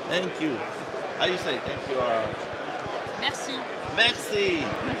much. Thank you. How do you say thank you? Merci. Merci.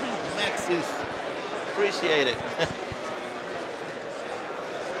 Merci. Appreciate it.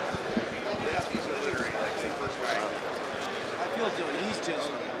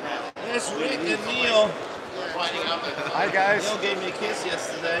 There's Rick and Neil. Hi, guys. Neil gave me a kiss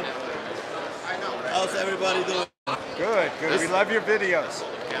yesterday. How's everybody doing? Good, good. We love your videos.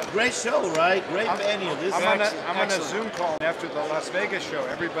 Great show, right? Great venue. I'm on a Zoom call after the Las Vegas show.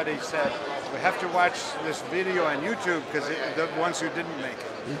 Everybody said, we have to watch this video on YouTube because the ones who didn't make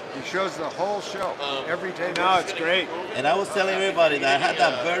it. He shows the whole show every day. No, it's great. And I was telling everybody that I had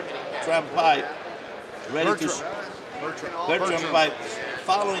that Bertram pipe ready Bertram pipe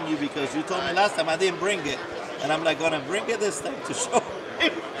following you because you told me last time I didn't bring it. And I'm like, gonna bring it this time to show.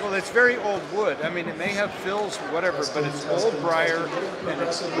 Well, it's very old wood. I mean, it may have fills, whatever, but it's old briar, and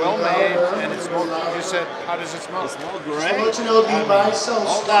it's well made, and it's smoked. You said, how does it smell? It smells great.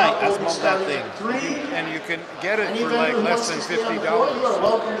 All night I smoked that thing. And you can get it for like less than $50.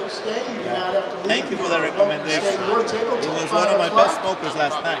 Thank you for the recommendation. It was one of my best smokers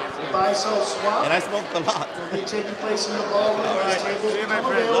last night. And I smoked a lot. All right. See you, my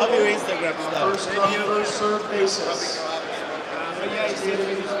friend. Love your Instagram stuff. First come, first served basis.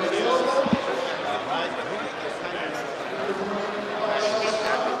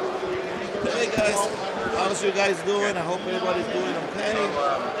 Hey guys, how's you guys doing? I hope everybody's doing okay.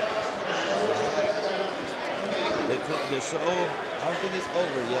 The show, I don't think it's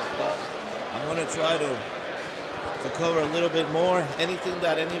over yet, but I'm gonna try to cover a little bit more. Anything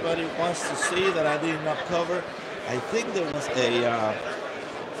that anybody wants to see that I did not cover. I think there was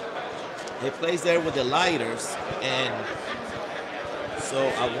a place there with the lighters, and so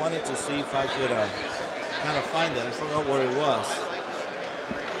I wanted to see if I could kind of find it. I forgot where it was.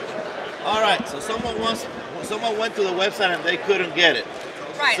 All right, so someone went to the website and they couldn't get it.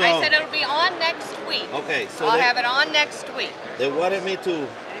 Right, So, I said it'll be on next week. okay, so I'll they, have it on next week. they wanted me to.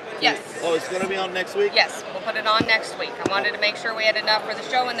 Yes. Oh, it's gonna be on next week. Yes, we'll put it on next week. I wanted to make sure we had enough for the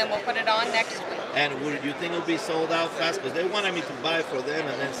show, and then we'll put it on next week. And would you think it'll be sold out fast? Because they wanted me to buy for them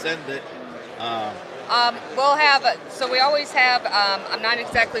and then send it. We'll have, so we always have, I'm not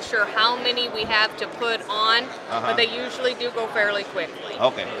exactly sure how many we have to put on, but they usually do go fairly quickly.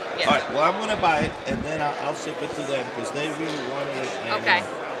 Okay. Yes. All right. Well, I'm gonna buy it and then I'll ship it to them because they really wanted it. And, Okay.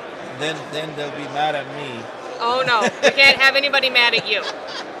 Then they'll be mad at me. Oh no, we can't have anybody mad at you.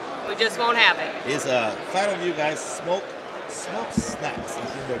 We just won't have it. Is a fan of you guys smoke snacks, I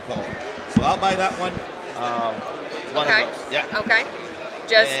think they're called. So I'll buy that one. One Okay. of those. Yeah. Okay.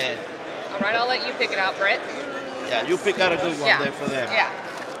 Just, And, all right, I'll let you pick it out, Brett. yeah, you pick out a good one Yeah. there for them. Yeah.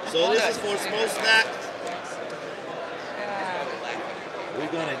 So All this good. is for smoked snack. We're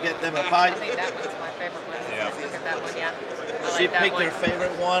gonna get them a pie. I think that one's my favorite one. Yeah. Look at that one, yeah. I She like that picked one. her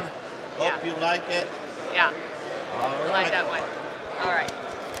favorite one. Hope you like it. Yeah. All I right. like that one. All right.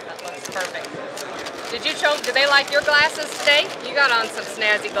 That looks perfect. Did they like your glasses today? You got on some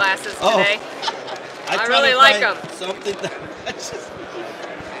snazzy glasses today. I try really to like find them. Something that matches.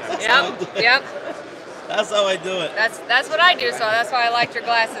 Yep. Yep. That's how I do it. That's what I do, so that's why I liked your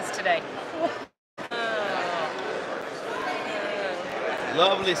glasses today.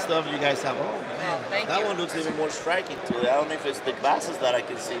 Lovely stuff you guys have. Oh man, thank that one looks even more striking today. I don't know if it's the glasses that I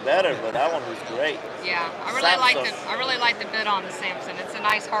can see better, but that one looks great. Yeah, I really like the bit on the Samson. It's a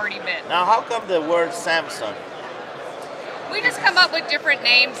nice hardy bit. Now, how come the word Samson? We just come up with different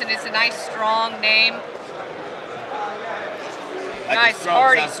names, and it's a nice strong name. Like Nice, a strong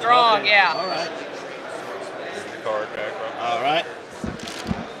hardy, Samson. strong, Okay. yeah. All right. Card back. All right.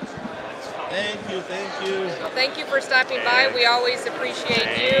 Thank you, thank you. Well, thank you for stopping by. We always appreciate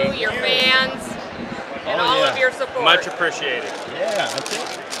you, your fans, and all of your support. Much appreciated. Yeah, I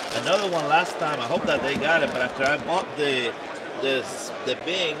think another one last time. I hope that they got it, but after I bought the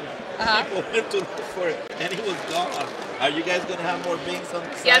Bing, people went to look for it, and it was gone. Are you guys going to have more bins on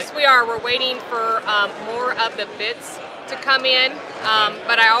the site? Yes, we are. We're waiting for more of the bits to come in,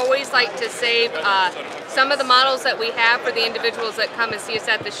 but I always like to save some of the models that we have for the individuals that come and see us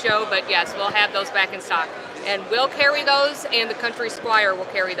at the show, but yes, we'll have those back in stock. And we'll carry those, and the Country Squire will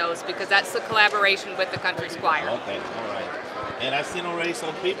carry those, because that's the collaboration with the Country Squire. Okay, all right. And I've seen already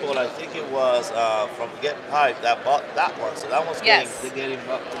some people, I think it was from Get Pipe, that bought that one. So that one's getting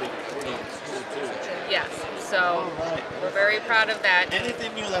up pretty cool too. Yes, so we're very proud of that.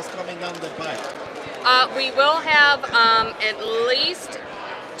 Anything new that's coming down the pipe? We will have at least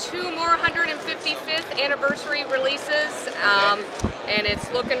 2 more 155th anniversary releases, and it's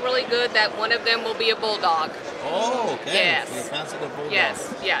looking really good that one of them will be a bulldog. Oh, okay. Yes. So you fancy the bulldog?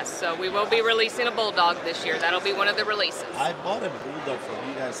 Yes, yes. So we will be releasing a bulldog this year. That'll be one of the releases. I bought a bulldog from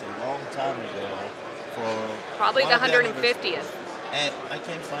you guys a long time ago for probably the 150th. And I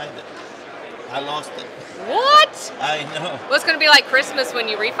can't find it. I lost it. What? I know. Well, it's going to be like Christmas when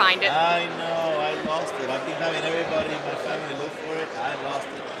you refind it. I know. I lost it. I've been having everybody in my family look for it. I lost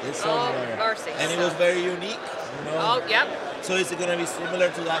it. It's somewhere. Oh, mercy. And it was very unique. You know? Oh, yep. So is it going to be similar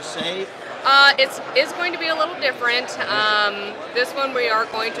to that shape? It's going to be a little different. This one we are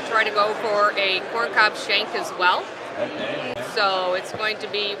going to try to go for a corncob shank as well. Okay. So it's going to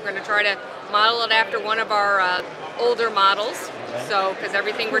be, we're going to try to model it after one of our older models. So, because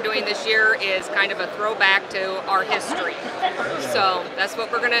everything we're doing this year is kind of a throwback to our history. So that's what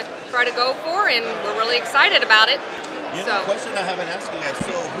we're going to try to go for, and we're really excited about it. You know, a question I haven't asked you guys.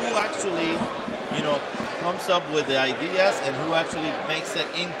 So who actually, you know, comes up with the ideas and who actually makes it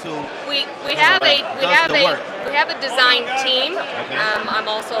into? We have a design team. Okay. I'm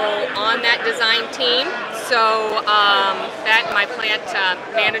also on that design team. So that my plant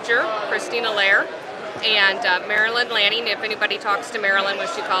manager, Christina Lair, and Marilyn Lanning, if anybody talks to Marilyn when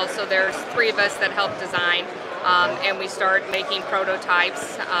she calls. So there's 3 of us that help design, and we start making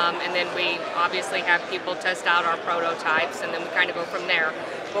prototypes, and then we obviously have people test out our prototypes, and then we kind of go from there.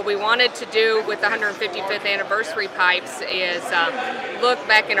 What we wanted to do with the 155th anniversary pipes is look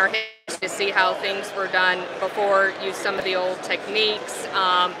back in our history to see how things were done before, use some of the old techniques,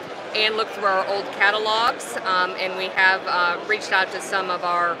 and look through our old catalogs, and we have reached out to some of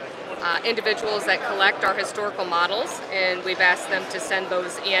our individuals that collect our historical models, and we've asked them to send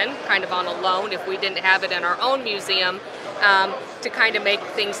those in kind of on a loan if we didn't have it in our own museum, to kind of make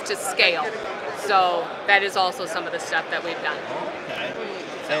things to scale. So that is also some of the stuff that we've done. Okay.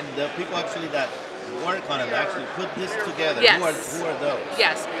 And the people actually that work on it actually put this together. Yes. Who are those?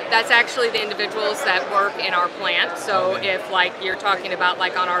 Yes, that's actually the individuals that work in our plant. So if like you're talking about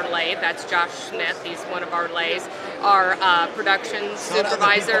like on our lathe, that's Josh Smith. He's one of our lathes. Our production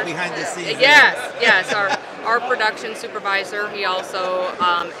supervisor. Behind the scenes. Yes, our production supervisor. He also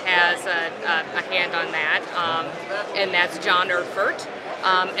has a hand on that, and that's John Erfurt.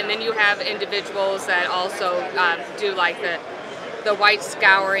 And then you have individuals that also do like the white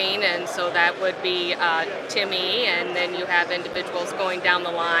scouring, and so that would be Timmy, and then you have individuals going down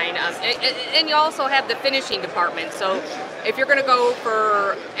the line, and you also have the finishing department. So if you're going to go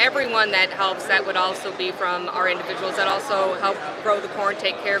for everyone that helps, that would also be from our individuals that also help grow the corn,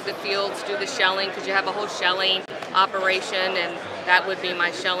 take care of the fields, do the shelling, because you have a whole shelling operation, and that would be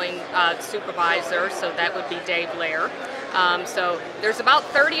my shelling supervisor, so that would be Dave Lair. So there's about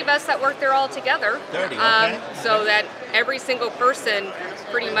 30 of us that work there all together. 30, okay. So that every single person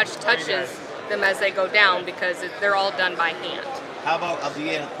pretty much touches them as they go down, because they're all done by hand. How about at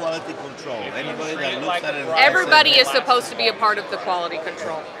the end, quality control? Anybody that looks at it? Everybody is supposed to be a part of the quality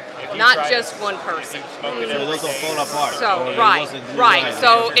control, not just one person. So it doesn't fall apart. So right.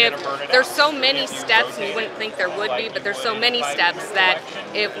 So if there's so many steps, and you wouldn't think there would be, but there's so many steps that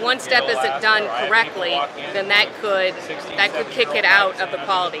if one step isn't done correctly, then that could kick it out of the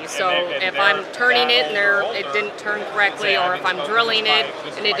quality. So if I'm turning it and it didn't turn correctly, or if I'm drilling it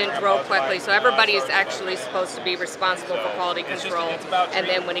and it didn't drill correctly, so everybody is actually supposed to be responsible for quality control. And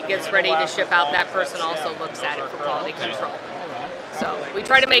then when it gets ready to ship out, that person also looks at it for quality control. So we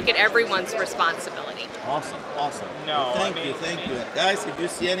try to make it everyone's responsibility. Awesome. Well, thank you. Guys, if you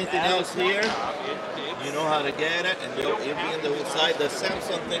see anything else here, you know how to get it, and it'll be on the site. The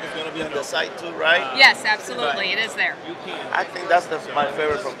Samsung thing is going to be on the site too, right? Yes, absolutely. It is there. I think that's my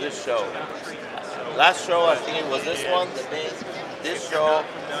favorite from this show. Last show, I think it was this one. This show,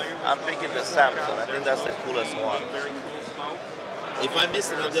 I'm picking the Samsung. I think that's the coolest one. If I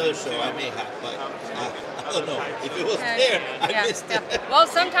missed it on the other show, I may have, but I don't know. If it was there, I missed it. Well,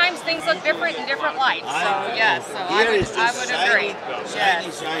 sometimes things look different in different lights. So yes, so I would agree.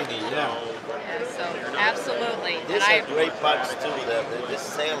 Shiny, yeah. So absolutely. These are great pipes too. They're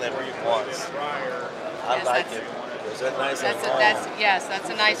selling once. I like it. Is that nice and long? Yes, that's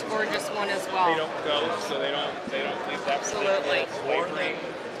a nice, gorgeous one as well. They don't go, so they don't think that's Absolutely. flavoring.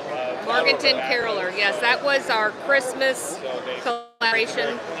 Morganton Caroler, yes, that was our Christmas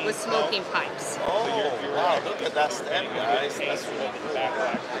collaboration with smoking pipes. Oh, wow, look at that stem, guys. That's really cool.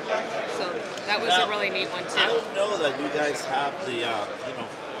 So that was a really neat one I too. don't know that you guys have the,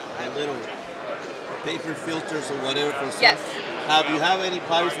 the little paper filters or whatever for some. Yes. Do you have any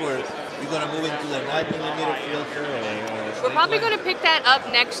pipes where you're going to move into the 9mm filter? Or We're probably going to pick that up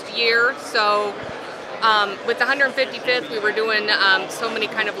next year. So with the 155th, we were doing so many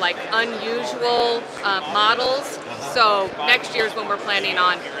kind of like unusual models. So next year's when we're planning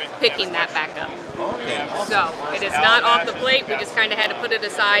on picking that back up. Okay. So it is not off the plate. We just kind of had to put it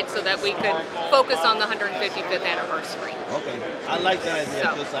aside so that we could focus on the 155th anniversary. Okay, I like that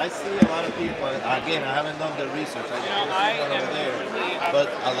idea because I see a lot of people. Again, I haven't done the research. I just see one over there, but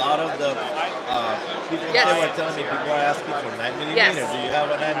a lot of the people Yes. there were telling me people are asking for 9mm. Yes. Do you have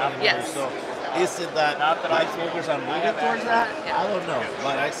a 9mm? Yes. So is it that pipe smokers are moving towards that? I don't know,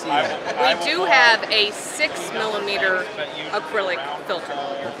 but I see that. We do have a 6mm acrylic filter.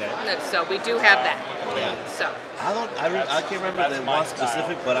 Okay. So we do have that. Yeah. So. I can't remember the one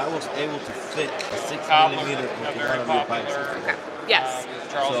specific, but I was able to fit a 6mm into one of your pipes. Okay. Yes.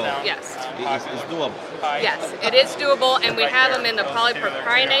 So yes. It's doable. Yes, it is doable, and we have them in the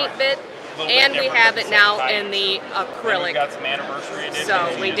polypropionate bit, and we have it now in the acrylic.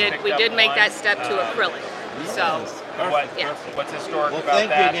 So we did make that step to acrylic. So. Yeah. What's historic Well, about thank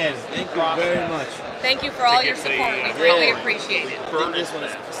you that? again. Thank you very much. Thank you for all your support. We greatly appreciate it. I think this one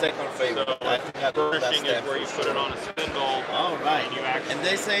is second favorite. I think I put that Finishing is step where you put it on a spindle. All right. And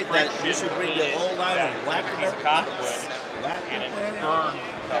they say that you should bring the whole line of Wackenberg pipes.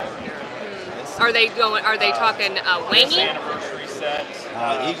 Are they going? Are they talking wangy?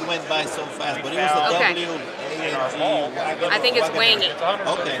 It went by so fast, but it was a Okay. W-A-N-G. I think it's wangy.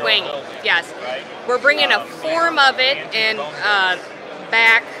 Okay. Wangy. Yes. We're bringing a form of it and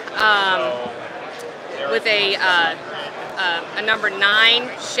back with a number 9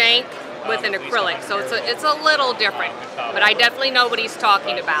 shank with an acrylic. So it's a little different, but I definitely know what he's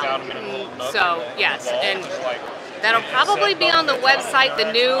talking about. So yes, and that'll probably be on the website.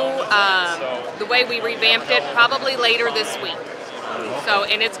 The new the way we revamped it probably later this week. So,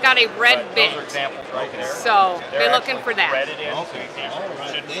 and it's got a red bit. So, be looking for that.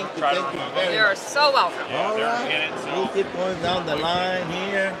 You're so welcome. All right. We'll keep going down the line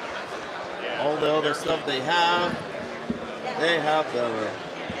here. All the other stuff they have. They have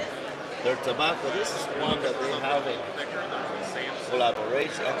their tobacco. This is one that they have in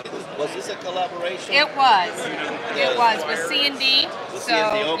collaboration. Was this a collaboration? It was. It was with C&D. With So,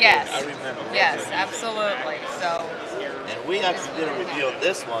 C&D, okay. yes. I remember. Yes, absolutely. So, And we actually did a review of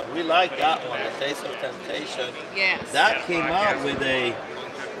this one. We like that one, the Taste of Temptation. yes. That came out with a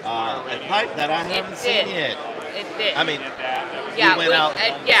pipe that I haven't seen yet. It did. I mean, yeah, it went out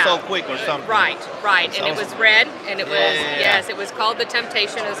yeah. so quick or something. Right. And it was red, and it was, Yeah. yes, it was called the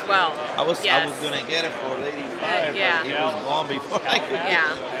Temptation as well. I was yes. gonna get it for Lady Fire, yeah. but it was gone before I could.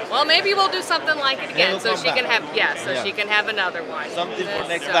 Yeah. Well, maybe we'll do something like it again, It'll so come she can back. have, yes, so Yeah. she can have another one. Something for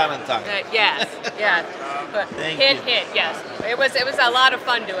next So, Valentine. yes, yes. But Thank hint, you. yes. It was a lot of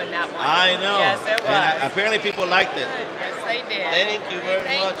fun doing that one. I know. Yes, it was. And apparently people liked it. Yes, they did. Thank you very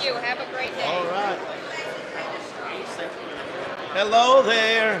much. Thank you. Have a great day. All right. Hello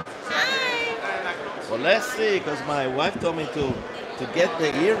there. Hi. Well, let's see, because my wife told me to get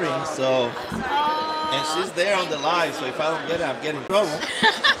the earrings, so, and she's there on the live, so if I don't get it, I'm getting in trouble.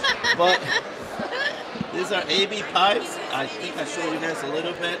 But these are AB pipes. I think I showed you guys a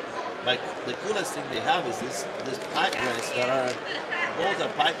little bit. But the coolest thing they have is this pipe rest that are both a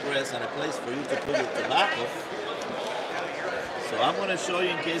pipe rest and a place for you to put your tobacco. So I'm going to show you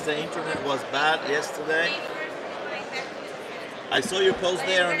in case the internet was bad yesterday. I saw your post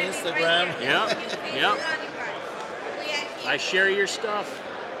there on Instagram. Yep, yep. I share your stuff.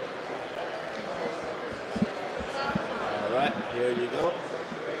 All right, here you go.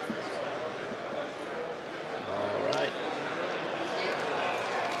 All right.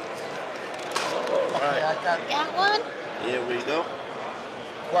 All right. Got one? Here we go.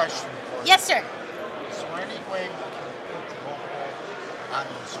 Question. Yes, sir. Is there any way we can put the logo on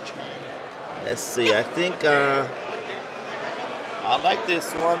this chain? Let's see. I think I like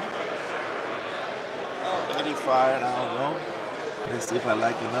this one. Lady Fire, I don't know. Let's see if I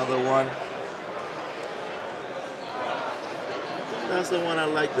like another one. That's the one I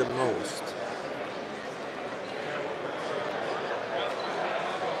like the most.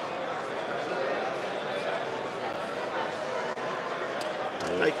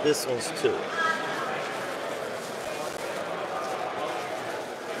 I like this ones too.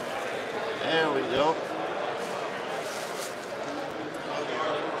 go.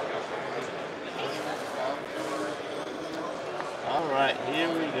 All right, here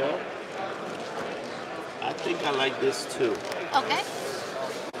we go. I think I like this too. Okay.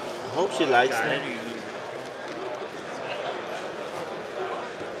 I hope she likes it.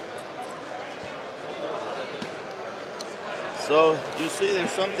 So you see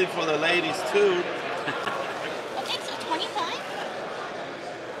there's something for the ladies too. Okay, so 25.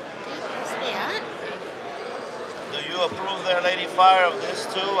 Yeah. Do you approve there, Lady Fire, of this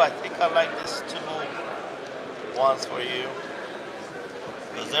too? I think I like this two ones for you.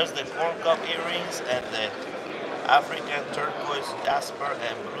 Because there's the corn cup earrings and the African turquoise, jasper,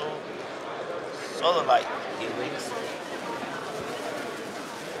 and blue sodalite earrings.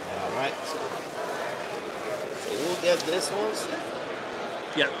 All right. So we'll get this ones.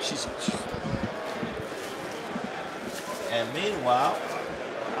 Yeah, she's. And meanwhile,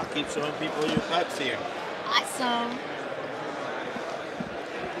 I'll keep showing people your cups here. Awesome.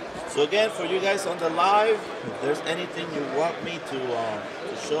 So again, for you guys on the live, if there's anything you want me to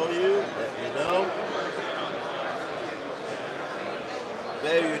show you, let me know.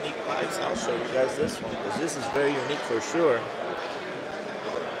 Very unique pipes. I'll show you guys this one because this is very unique for sure.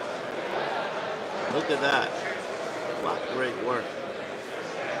 Look at that. Wow, great work.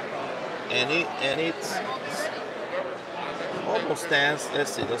 And it's almost stands.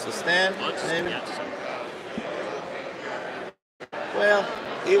 Let's see, does it stand? Maybe? Well,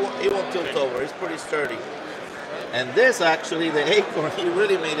 it won't tilt over. It's pretty sturdy. And this actually, the acorn, he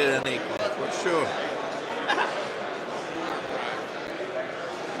really made it an acorn for sure.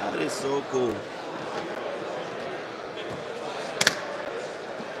 That is so cool.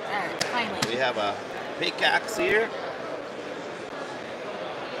 Alright, finally. We have a pickaxe here.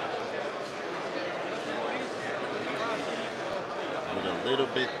 With a little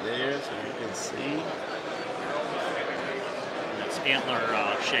bit there so you can see. That's antler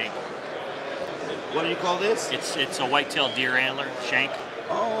shank. What do you call this? It's a white-tailed deer antler shank.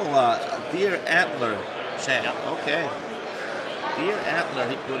 Oh, deer antler shank. Yep. Okay. Deer antler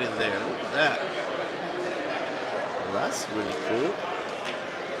he put in there. Look at that. Well, that's really cool.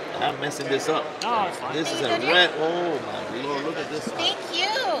 I'm messing this up. No, it's fine. This is a red. Oh my lord! Look at this one. Thank you.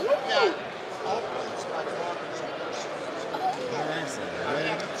 Nice and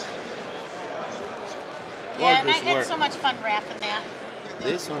red. Yeah, and I Gorgeous had work. so much fun wrapping that.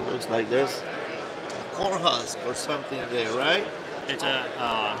 This one looks like there's a corn husk or something there, right? It's a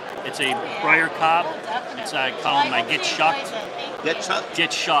briar cob. It's I call them my get shucked. Get shucked.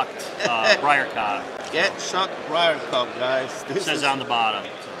 Get shucked briar cob. Get shucked briar cob, guys. It says on the bottom.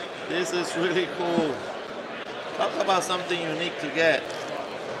 This is really cool. Talk about something unique to get.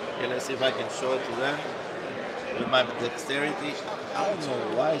 Okay, let's see if I can show it to them. With my dexterity, I don't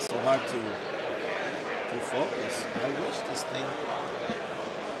know why it's so hard to focus. I wish this thing.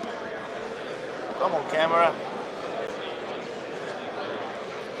 Come on, camera.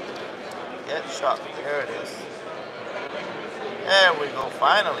 Get shot. There it is. There we go.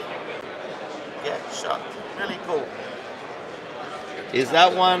 Finally. Get shot. Really cool. Is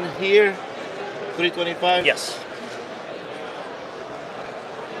that one here? 325? Yes.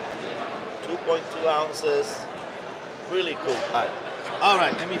 2.2 ounces. Really cool pipe. All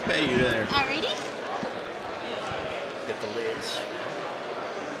right, let me pay you there. Alrighty. Get the lids.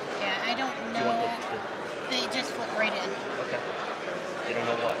 Yeah, I don't know. They just flip right in. Okay. You don't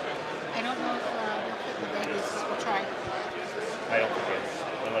know what? I don't know if they'll fit in the baggies. We'll try. I don't think it is,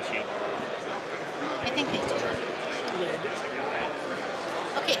 unless you. I think they do.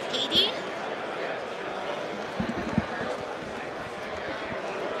 Okay, 80.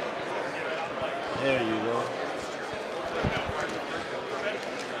 There you go.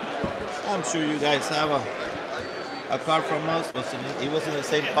 I'm sure you guys have a card from us, but it was in the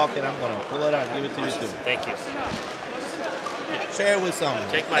same pocket. I'm gonna pull it out and give it to you too. Thank you. Share with someone.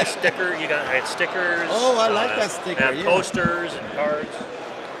 Take my sticker. I had stickers. Oh, I like that sticker. And yeah. posters and cards.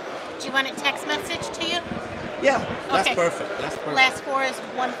 Do you want a text message to you? Yeah, that's Okay. perfect. That's perfect. Last four is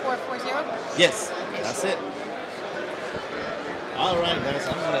 1440. Yes, that's it. All right, guys,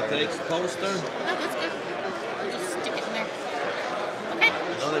 I'm gonna take poster. No, that's good. I'll just stick it in there. Okay.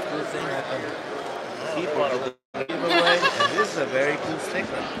 Another cool thing I can keep or give away, and this is a very cool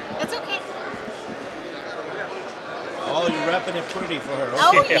sticker. That's okay. Oh, you're wrapping it pretty for her.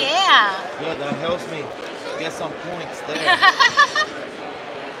 Oh, Okay. yeah. Good, that helps me get some points there.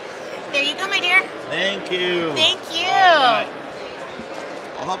 There you go, my dear. Thank you. Thank you. All right.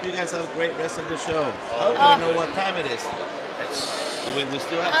 I hope you guys have a great rest of the show. I hope you know what time it is. We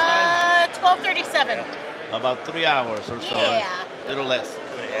still have time? 12:37. About 3 hours or so. Yeah. A little less.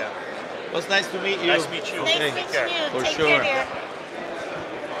 Yeah. Well, it's nice to meet you. Nice to meet you. Okay. Nice meeting you. For Take sure. care, dear.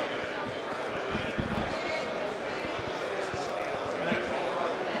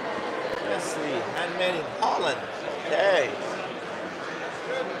 Let's see, handmade in Holland. Okay.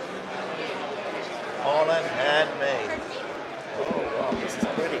 Holland handmade. Oh wow, this is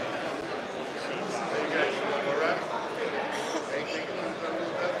pretty.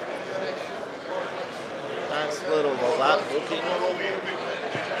 Nice little lap looking.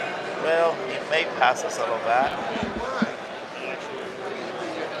 Well, it may pass us a little back.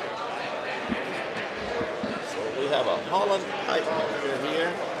 So we have a Holland pipe maker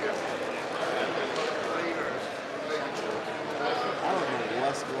here. I don't know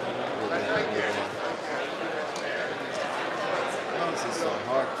what's going on with that. Oh, this is so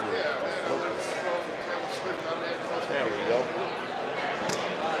hard to focus. There we go.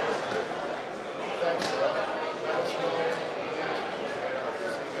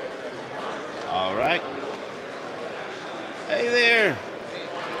 All right. Hey there.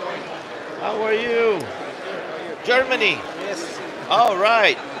 How are you? Germany. Yes. All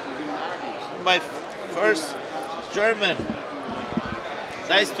right. My first German.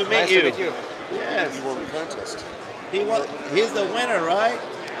 Nice to meet you. Nice to meet you. Yes. You won the contest. He's the winner, right?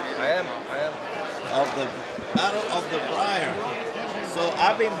 I am. Of the Battle of the Briar. So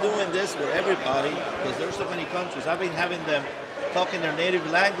I've been doing this with everybody because there's so many countries. I've been having them talk in their native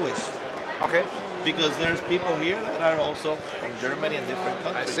language. Okay. Because there's people here that are also from Germany and different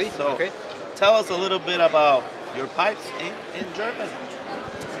countries. I see. So Okay. tell us a little bit about your pipes in German.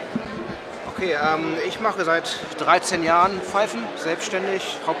 Okay, ich mache seit 13 Jahren Pfeifen,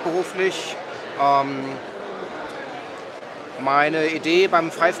 selbstständig, hauptberuflich. Meine Idee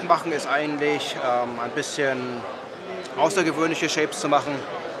beim Pfeifenmachen ist eigentlich, ein bisschen außergewöhnliche Shapes zu machen.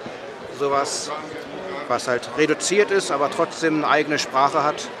 Sowas, was halt reduziert ist, aber trotzdem eine eigene Sprache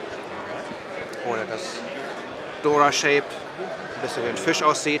hat. Oder das Dora-Shape, ein bisschen wie ein Fisch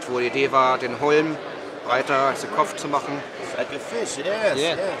aussieht, wo die Idee war, den Holm breiter als den Kopf zu machen. Like a fish, yes,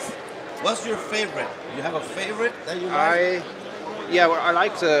 Yeah. yes. What's your favorite? You have a favorite that you like? I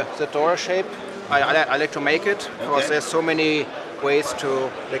like the Dora shape. I like to make it because there's so many ways to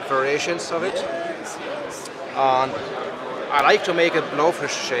make variations of it. I like to make a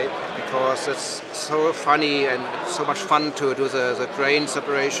blowfish shape because it's so funny and so much fun to do the grain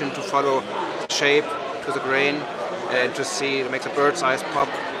separation, to follow the shape to the grain and to make the bird's eyes pop.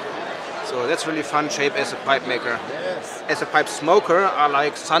 So that's really fun shape as a pipe maker. Yes. As a pipe smoker, I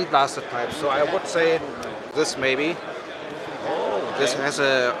like sandblasted pipes. So I would say this maybe. Oh, okay. This has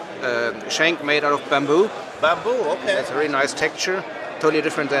a shank made out of bamboo. Bamboo, okay. It's a very nice texture. Totally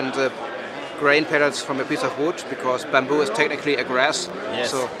different than the grain patterns from a piece of wood because bamboo is technically a grass.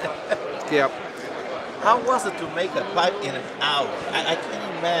 Yes. So, yeah. How was it to make a pipe in an hour? I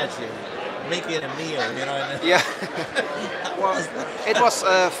can't imagine making a meal, you know what I mean? Yeah. Well, it was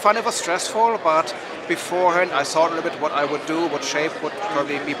fun, it was stressful, but beforehand I thought a little bit what I would do, what shape would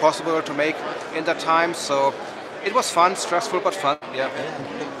probably be possible to make in that time. So it was fun, stressful, but fun. Yeah.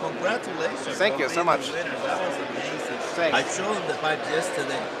 Congratulations. Thank you so much. That was amazing. Thanks. I showed them the pipe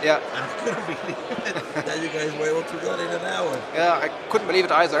yesterday. Yeah. I couldn't believe it that you guys were able to do it in an hour. Yeah, I couldn't believe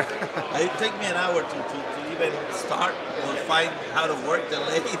it either. It took me an hour to even start or find how to work the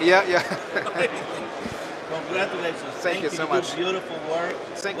lathe. Yeah. Congratulations. Thank you so do much. Beautiful work.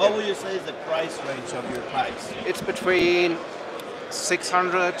 What would you say is the price range of your pipes? It's between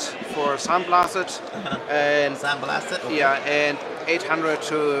 600 for sandblasted and sandblasted. Okay. Yeah, and 800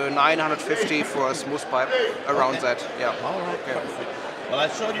 to 950 for a smooth pipe. Around that. Yeah. All right. Okay. Perfect. Well, I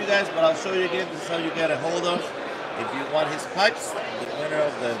showed you guys, but I'll show you again. This is how you get a hold of. If you want his pipes, the winner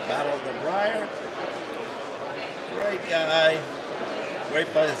of the Battle of the Briar. Great guy.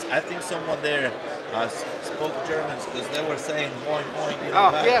 Great pipes. I think someone there spoke German because they were saying moin moin.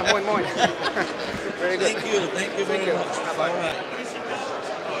 Oh, yeah, moin moin. Very good. Thank you very much. All right.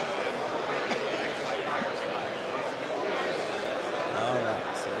 All right,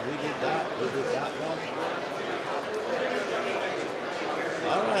 so we did that one.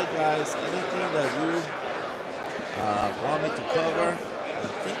 All right, guys, anything that you want me to cover? I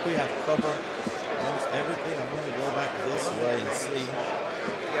think we have covered almost everything. I'm going to go back this way and see.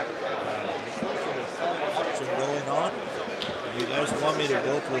 Auction going on. You guys want me to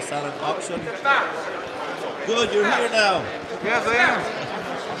go to a silent auction? Good, you're here now. Yes, I am.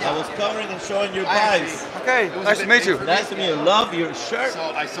 I was covering and showing your pipes. Okay, nice to meet you. Nice to meet you. Love your shirt.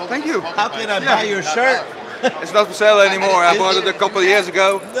 Thank you. How can I buy your shirt? It's not for sale anymore. I bought it a couple of years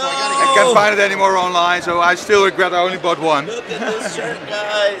ago. No. I can't find it anymore online, so I still regret I only bought one. Look at this shirt,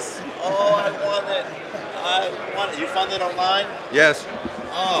 guys. Oh, I want it. I You found it online? Yes.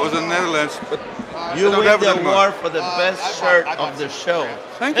 Oh. It was in the Netherlands, but You I don't win have it the anymore. award for the best shirt of the show.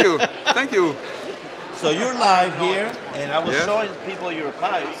 Thank you. Thank you. So you're live here, and I was Yeah. showing people your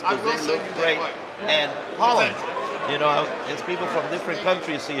pipes because they look great. And Holland, you know, it's people from different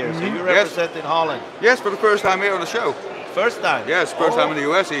countries here. So you're Yes. representing Holland. Yes, for the first time here on the show. First time? Yes, first time in the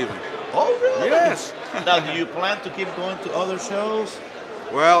US even. Oh, really? Yes. Now, do you plan to keep going to other shows?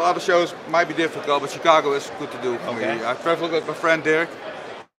 Well, other shows might be difficult, but Chicago is good to do for me. I travel with my friend Dirk.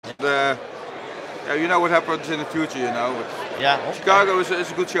 And, yeah, you know what happens in the future, you know. But Yeah. Okay. Chicago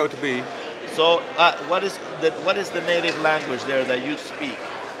is a good show to be. So, what is the native language there that you speak?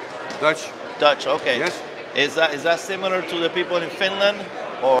 Dutch. Dutch. Okay. Yes. Is that similar to the people in Finland,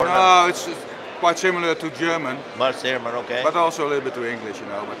 or No, it's quite similar to German. Much German, okay. But also a little bit to English, you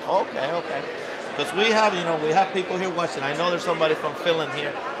know. But Okay. Because we have people here watching. I know there's somebody from Finland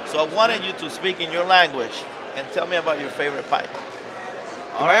here. So I wanted you to speak in your language and tell me about your favorite pipe.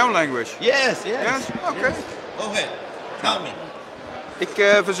 in my own language. Yes. Yes? Okay. Go ahead. Tell me. Ik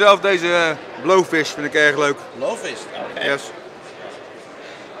vind zelf deze blowfish vind ik erg leuk. Blowfish, okay. Yes.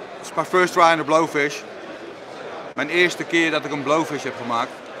 It's my first try on a blowfish. Mijn eerste keer dat ik een blowfish heb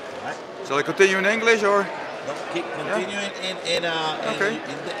gemaakt. Shall I continue in English or? No, keep continuing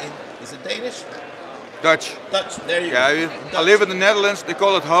is it Danish? Dutch. Dutch, there you Yeah, go. I live in the Netherlands, they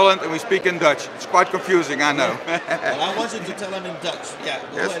call it Holland and we speak in Dutch. It's quite confusing, I know. Well, I want you to tell them in Dutch. Yeah,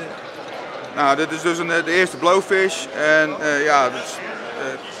 go Yes. ahead. Nou, dit is dus de eerste blowfish en ja, dit is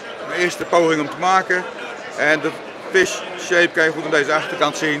mijn eerste poging om te maken. En de fish shape kan je goed aan deze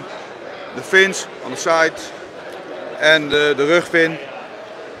achterkant zien. De fins on the side en de rugvin.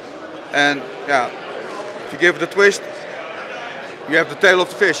 En ja, if you give it a twist, you have the tail of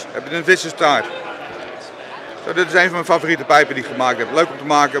the fish. Heb je een vissenstaart. Zo, dit is een van mijn favoriete pijpen die ik gemaakt heb. Leuk om te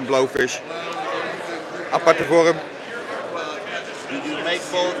maken, een blowfish. Aparte vorm. Do you make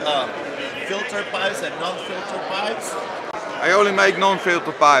both filter pipes and non-filter pipes? I only make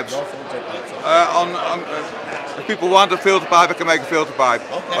non-filter pipes. Non-filter pipes. If people want a filter pipe, I can make a filter pipe.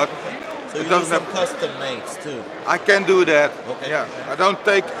 Okay. But So it you do doesn't some have. custom makes too. I can do that. Okay. Yeah. I don't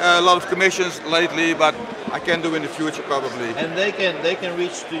take a lot of commissions lately, but I can do in the future probably. And they can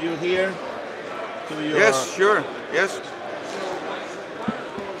reach to you here. To your, Yes, sure. Yes.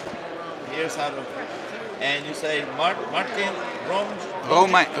 Here's how to. And you say Martin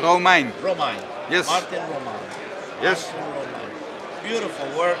Romein. Romein. Yes. Martin Romein. Yes. Martin Romein. Beautiful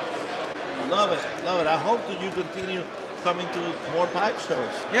work. Love it. Love it. I hope that you continue coming to more pipe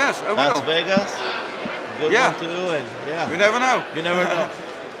shows. Yes, I will. Las Vegas. Good Yeah. one too. And yeah. You never know. You never know.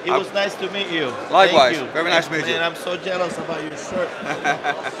 It was nice to meet you. Likewise. Thank you. Very nice to meet you. Man, I'm so jealous about your shirt.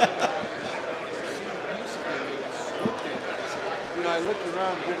 You know, I looked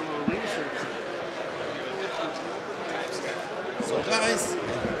around, did a little research. So guys,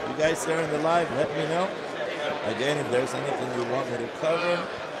 you guys here in the live, let me know. Again, if there's anything you want me to cover.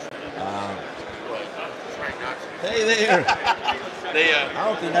 Hey there. I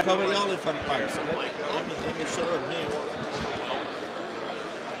don't think I covered the elephant pipes. So let me show them here.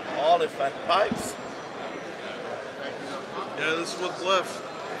 Elephant pipes. Yeah, this is what's left.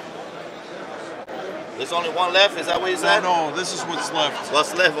 There's only one left, is that what you said? No, this is what's left.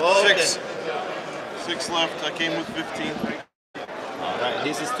 What's left? Oh, okay. Six left. I came with 15. All right,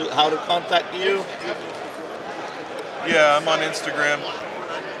 this is how to contact you. Yeah, I'm on Instagram.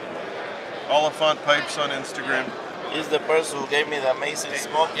 Oliphant Pipes on Instagram. He's the person who gave me the amazing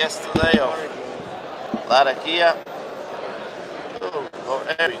smoke yesterday of Latakia. Oh,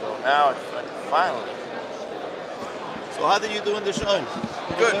 there we go. Now, finally. So how did you do in the show?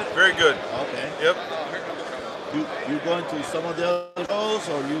 Good, very good. Okay. Yep. You going to some of the other shows,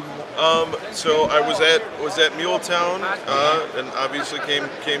 or you? So I was at Muletown, and obviously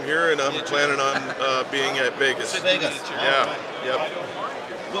came here, and I'm planning on being at Vegas. Vegas. Yeah. Right. Yep.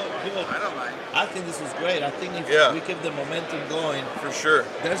 Good. I think this is great. I think if we keep the momentum going, for sure.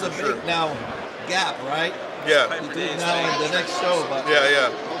 There's a big now gap, right? Yeah. Between now and the next show, but Yeah.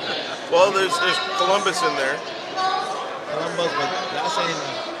 Well, there's Columbus in there. Columbus, but that's in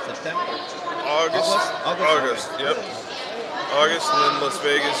September. August. Yep. August, and then Las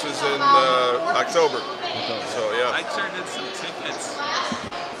Vegas is in October. So yeah. I turned in some tickets.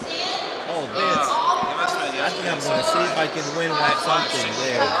 Oh, this. I think I'm going to see if I can win something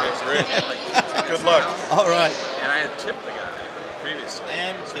there. Okay, great. Good luck. All right. And I had tipped the guy previously.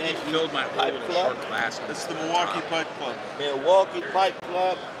 MJ filled my Pipe Club. It's the Milwaukee Pipe Club. Milwaukee Pipe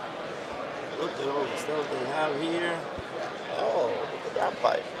Club. Look at all the stuff they have here. Oh, look at that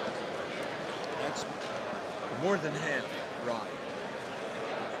pipe. That's more than half rye.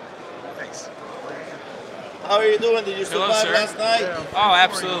 Thanks. How are you doing? Did you Hello, survive sir. last night? Oh,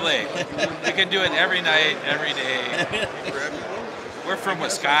 absolutely. We can do it every night, every day. We're from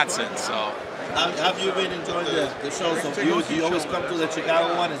Wisconsin, so. Have you been enjoying the show? So you always come to the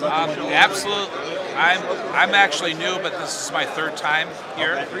Chicago one? Is that the one? Absolutely. I'm actually new, but this is my third time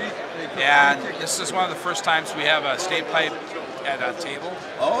here, and this is one of the first times we have a state pipe at a table.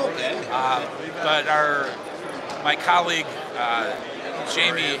 Oh, okay. But my colleague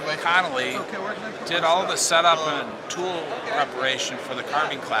Jamie Connolly did all the setup and tool preparation for the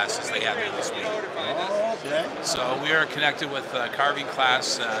carving classes they had here this week. Oh, okay. So we are connected with the carving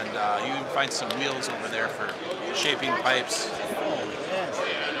class, and you can find some wheels over there for shaping pipes. Oh, yes.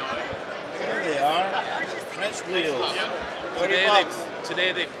 There they are. French wheels.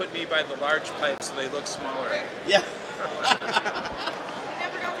 Today they put me by the large pipes so they look smaller. Yeah.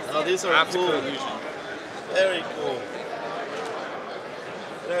 No, these are Optical cool. illusion. Very cool.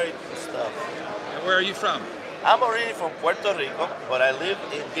 Very cool stuff. And where are you from? I'm originally from Puerto Rico, but I live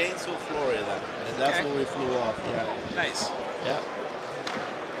in Gainesville, Florida, and that's where we flew off. Yeah. Nice. Yeah.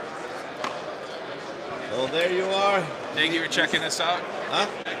 Well, there you are. Thank you for checking this out. Huh?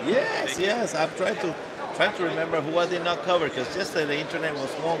 Yes, yes. I'm trying to remember who I did not cover because yesterday the internet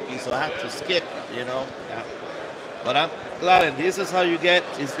was wonky, so I had to skip. You know. Yeah. But I'm glad. And this is how you get.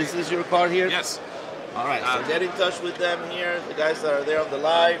 Is this your card here? Yes. All right. So get in touch with them here. The guys that are there on the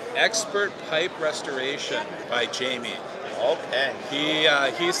live. Expert Pipe Restoration by Jamie. Okay.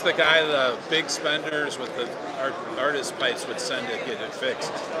 He's the guy the big spenders with the artist pipes would send to get it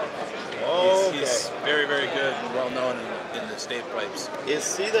fixed. Oh, He's very, very good and well known in the state pipes.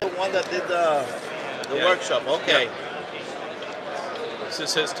 Is he the one that did the workshop? Okay. Yeah. This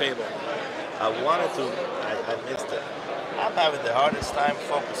is his table. I wanted to. I missed it. I'm having the hardest time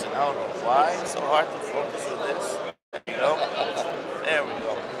focusing. I don't know why it's so hard to focus on this. You know? There we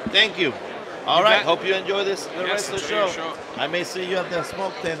go. Thank you. All right. Hope you enjoy the rest of the show. I may see you at the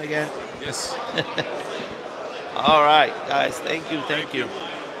smoke tent again. Yes. All right, guys. Thank you. Thank you.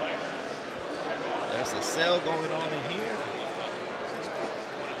 There's a sale going on in here.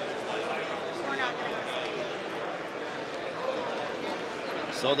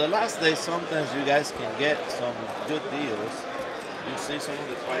 So the last day, sometimes you guys can get some good deals. You see some of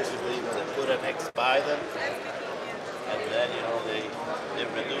the prices they put an X by them, and then they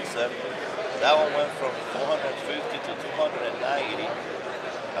reduce them. That one went from 450 to 290.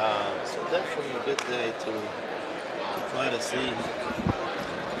 So definitely a good day to try to see.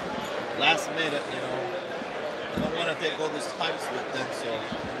 Last minute, I don't want to take all these pipes with them, so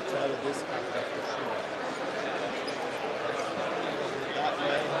we try to discount that for sure. That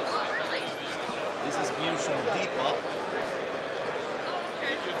way. This is Mutual Depot.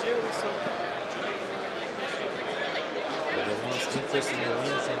 For the ones interested in the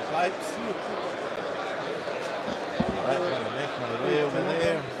wheels and pipes. Alright, I'm going to make my way over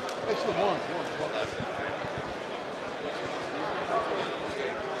there. Let's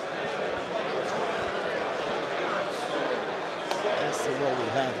see what we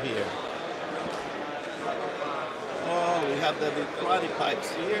have here. Oh, we have the Viprati pipes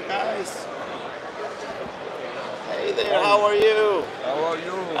here, guys. Hey there, how are you? How are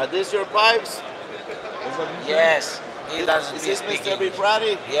you? Are these your pipes? Yes. He doesn't Is this Mr.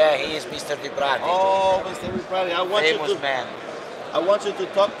 Viprati? Yeah, he is Mr. Viprati. Oh, Mr. Viprati, I want Famous you to man. I want you to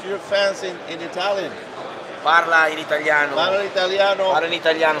talk to your fans in Italian. Parla in italiano. Parla in italiano. Parla in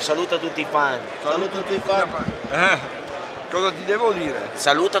italiano. Saluta tutti i fan. Saluta tutti i fan. Cosa ti devo dire?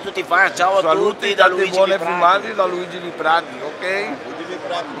 Saluta tutti i fan. Ciao a tutti da Luigi buone Viprati. fumate da Luigi Viprati, ok? Luigi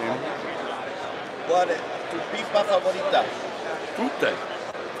Viprati. Qual è tu pipa favorita? Tutte.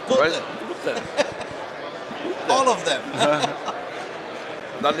 Tutte. Tutte. All of them.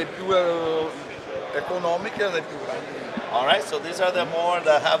 Dalle più economiche alle più grandi. All right, so these are the more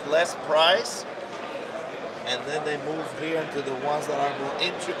that have less price, and then they move here into the ones that are more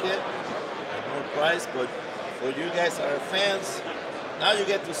intricate and more price. But for you guys that are fans, now you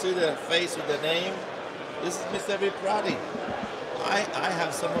get to see the face with the name. This is Mr. Viprati. I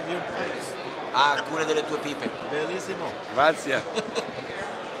have some of your pipes. Alcune delle tue pipe. Bellissimo. Grazie.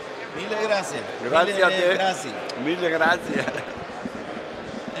 Mille grazie. Grazie a te. Grazie. Mille grazie.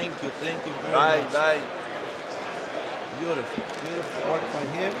 Thank you very Dai, much. dai. Beautiful, beautiful work by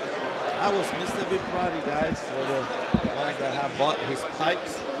him. I was Mr. Viprati, guys, for the ones that have bought his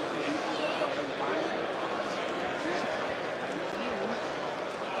pipes.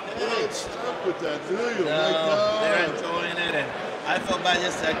 You don't stop with that, do you? No, they're enjoying it, and I felt bad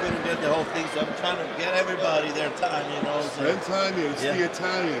yesterday. I couldn't get the whole thing, so I'm trying to get everybody their time, you know. So. It's the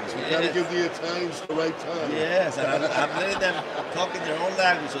Italians. We got to give the Italians the right time. Yes, and I'm letting them talk in their own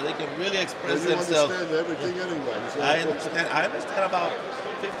language so they can really express themselves. Understand everything anyway. So I understand about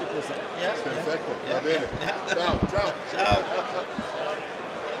 50%. Yeah. Perfecto. Yeah. Ciao. Ciao. Ciao.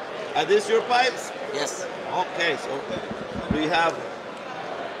 Are these your pipes? Yes. Okay, so we have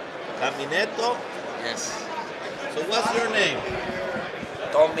Caminetto. Yes. So what's your name?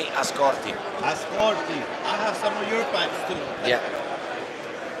 Tommy Ascorti. Ascorti. I have some of your pipes too. Yeah.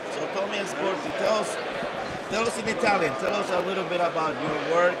 So Tommy Ascorti, tell us in Italian. Tell us a little bit about your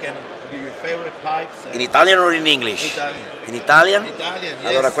work and your favorite pipes. In Italian or in English? Italian. In Italian? Italian, yes.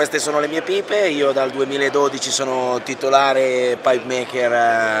 Allora, queste sono le mie pipe. Io dal 2012 sono titolare pipe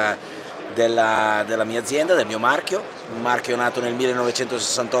maker della mia azienda, del mio marchio. Un marchio nato nel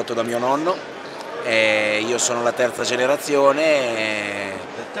 1968 da mio nonno. Io sono la terza generazione.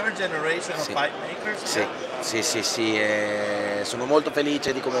 The third generation of pipe makers? Sì, sono molto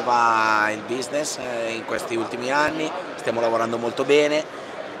felice di come va il business in questi ultimi anni, stiamo lavorando molto bene,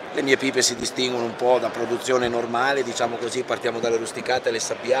 le mie pipe si distinguono un po' da produzione normale, diciamo così, partiamo dalle rusticate, le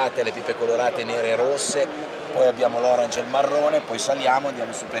sabbiate, le pipe colorate nere e rosse, poi abbiamo l'orange e il marrone, poi saliamo,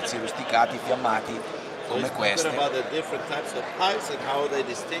 andiamo su pezzi rusticati, fiammati, come queste.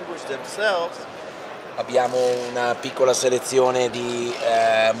 Abbiamo una piccola selezione di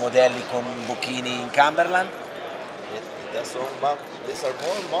modelli con buchini in Cumberland. These are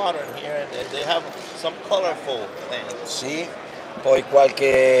more modern here and they have some colorful things. Sì, poi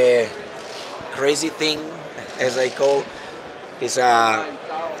qualche crazy thing, as I call, is a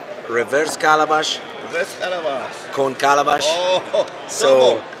reverse calabash. Reverse calabash. Con calabash.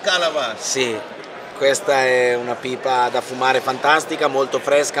 Oh, calabash. Sì, questa è una pipa da fumare fantastica, molto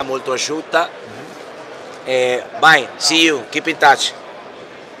fresca, molto asciutta. Bye, see you, keep in touch.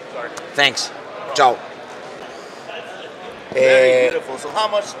 Thanks, ciao. Very beautiful. So how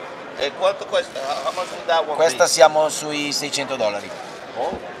much? Quanto questa? How much would that one Questa be? siamo sui $600.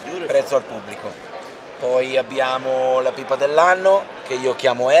 Oh, beautiful. Prezzo al pubblico. Poi abbiamo la pipa dell'anno che io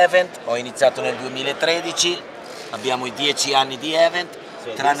chiamo Event, ho iniziato nel 2013, abbiamo i 10 anni di Event.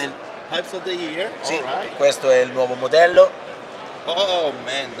 Pipes of the year. Sì, right. questo è il nuovo modello. Oh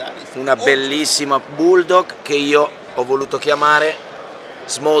man, that is Una bellissima Bulldog che io ho voluto chiamare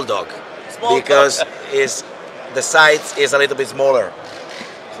Small Dog because the size is a little bit smaller.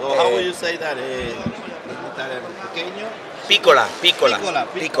 So how will you say that in Italian? Pequeño? Piccola.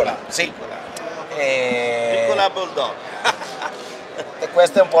 Sì. Piccola Bulldog. E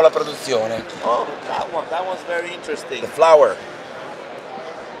questa è un po' la produzione. Oh, that one's very interesting. The flower.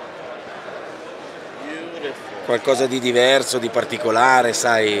 Beautiful. Qualcosa di diverso, di particolare,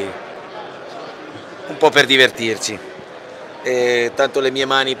 sai, un po' per divertirci. E tanto le mie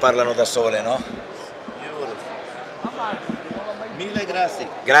mani parlano da sole, no? Mille grazie.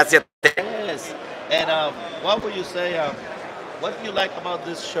 Grazie a te. Yes. And what would you say? What do you like about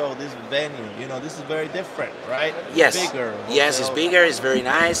this show, this venue? You know, this is very different, right? Yes. It's bigger. Yes, it's bigger. It's very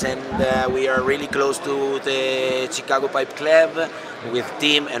nice, and we are really close to the Chicago Pipe Club with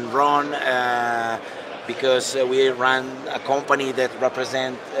Tim and Ron. Because we run a company that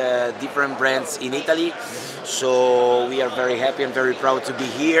represents different brands in Italy, so we are very happy and very proud to be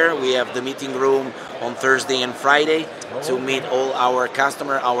here. We have the meeting room on Thursday and Friday to meet all our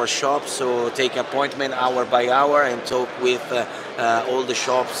customers, our shops, so take appointment hour by hour and talk with all the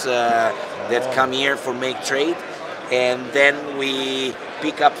shops that come here for make trade. And then we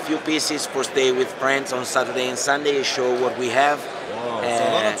pick up few pieces for stay with friends on Saturday and Sunday and show what we have. It's a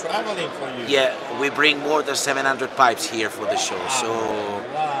lot of traveling for you. Yeah, we bring more than 700 pipes here for the show. So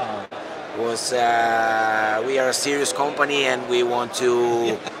we are a serious company and we want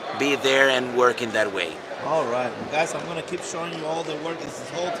to be there and work in that way. All right, well, guys, I'm going to keep showing you all the work. This is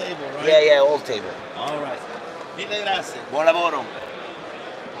whole table, right? Yeah, whole table. All right. Mille grazie. Buon lavoro.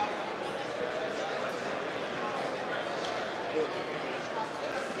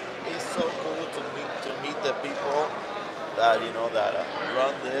 It's so cool to meet the people that that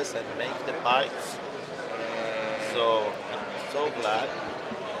run this and make the pipes. So I'm so glad.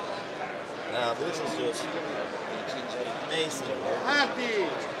 Now this is just amazing. Happy.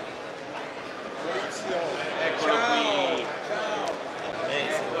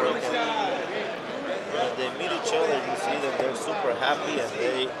 Amazing. When they meet each other, you see that they're super happy and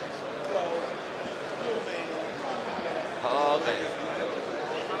they. Okay.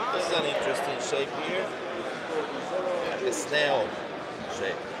 This is an interesting shape here. Like a snail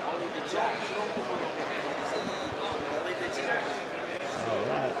shape.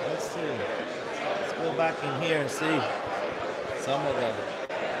 Alright, let's see. Let's go back in here and see some of the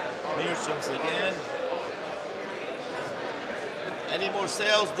meerschaums again. Any more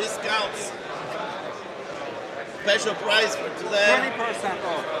sales, discounts? Special price for today? 20%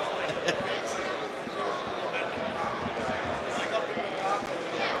 off.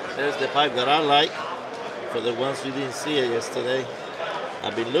 There's the pipe that I like, for the ones who didn't see it yesterday.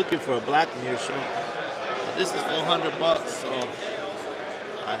 I've been looking for a black meerschaum. This is $400, so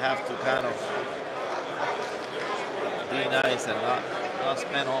I have to kind of be nice and not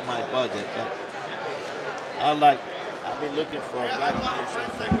spend all my budget. But I've been looking for a black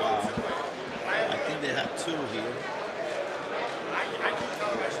meerschaum for a while. I think they have two here.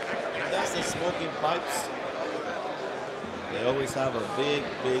 And that's the smoking pipes. They always have a big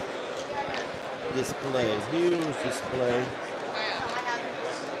display, huge display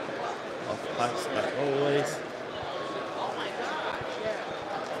of pipes like always.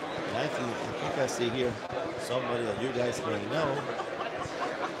 And I think I see here somebody that you guys may know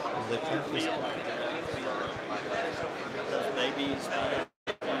in the campus. Babies,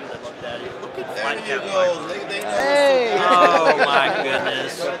 there you go. They know. Hey! Oh my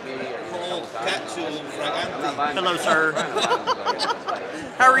goodness. Hello, sir.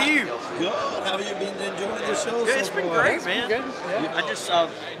 How are you? Good. How have you been enjoying the show? Good. It's so been far? great, man. I just,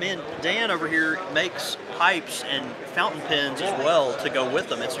 man, Dan over here makes pipes and fountain pens as well to go with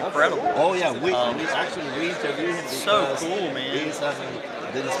them. It's incredible. Oh yeah, we interviewed him. So cool, man.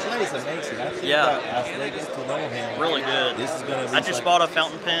 The display is amazing. I think that as they get to know him, really good. This is gonna be I just bought a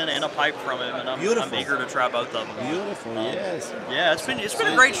fountain pen and a pipe from him, and I'm eager to try both of them. Beautiful, yes. Yeah, it's been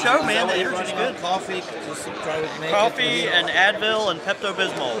a great show, man. The energy's good. Coffee, just try to make coffee and Advil and Pepto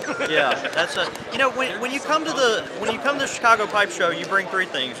Bismol. Yeah, that's a. You know, when you come to the Chicago Pipe Show, you bring three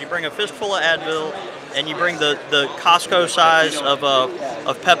things. You bring a fistful of Advil, and you bring the Costco size of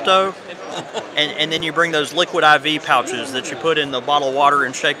Pepto. And then you bring those liquid IV pouches that you put in the bottle of water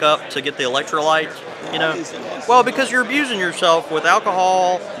and shake up to get the electrolytes, you know? Well, because you're abusing yourself with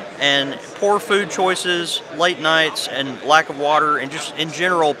alcohol and poor food choices, late nights, and lack of water, and just in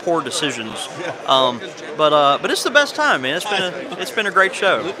general poor decisions. But it's the best time, man. It's been a great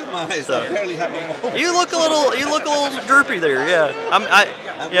show. Look at my eyes. So, I barely have them on. you look a little droopy there. Yeah, I'm not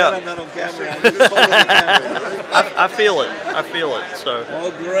on camera. I'm just holding the camera. I feel it. So.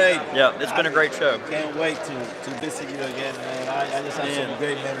 Oh, great. Yeah, it's been a great show. Can't wait to visit you again, man. I just have some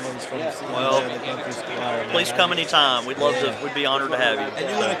great memories from seeing you in the country square. Please come anytime. We'd be honored to have you. And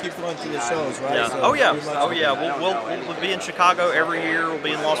you're gonna keep going to the shows, right? Yeah. So Oh yeah. We'll be in Chicago every year. We'll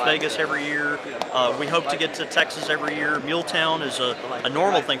be in Las Vegas every year. We hope to get to Texas every year. Muletown is a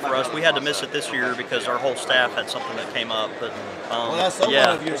normal thing for us. We had to miss it this year because our whole staff had something that came up. But I saw one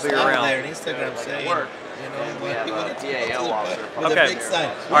of yours out there on Instagram saying, with a big sign.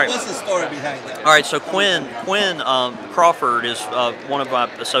 What's the story behind that? All right, so Quinn Crawford is one of my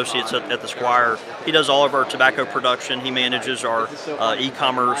associates at the Squire. He does all of our tobacco production. He manages our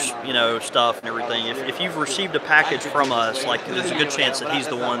e-commerce, stuff and everything. If you've received a package from us, like, there's a good chance that he's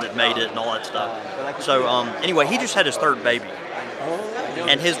the one that made it and all that stuff. So anyway, he just had his third baby.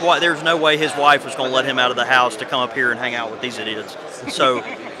 And his wife, there's no way his wife was going to let him out of the house to come up here and hang out with these idiots.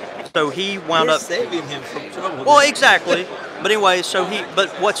 So he wound up saving him from trouble. Well, exactly. But anyway, but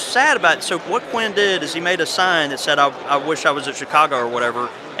what's sad about it, so what Quinn did is he made a sign that said, I wish I was at Chicago or whatever,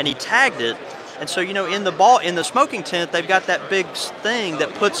 and he tagged it. And so, in the smoking tent, they've got that big thing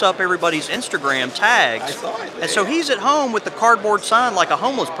that puts up everybody's Instagram tags. I saw it. And so he's at home with the cardboard sign like a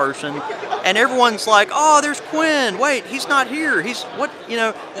homeless person, and everyone's like, "Oh, there's Quinn. Wait, he's not here. He's what?"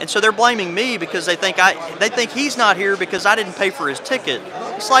 And so they're blaming me because they think he's not here because I didn't pay for his ticket.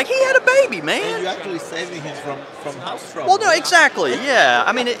 It's like he had a baby, man. And you're actually saving him from house trouble. Well, no, exactly. Yeah.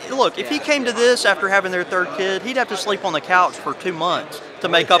 I mean, look, if he came to this after having their third kid, he'd have to sleep on the couch for 2 months to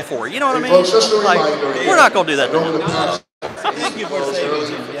make up for it. You know what I mean? Like, we're not going to do that to him. Thank you for saving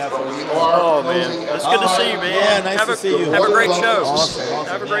him. Oh, man. It's good to see you, man. Yeah, nice to see you. Have a great show. Awesome.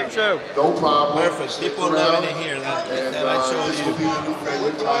 Have a great show. No problem. Perfect. People loving it here. That I showed you.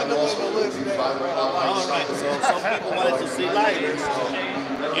 All right. So some people wanted to see lighters. So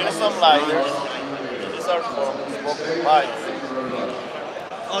here's some lighters. These are for smoking pipes.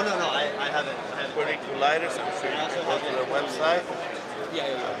 Oh, no, I haven't. Pretty cool lighters. I'm sure you can go to their website. Get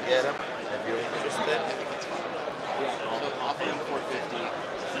them if you're interested.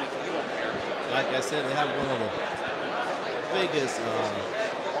 Like I said, they have one of the biggest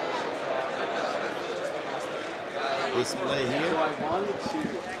display here.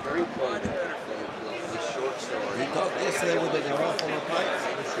 We talked yesterday with the Garofalo pipes.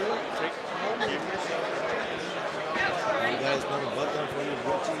 You guys know the button for your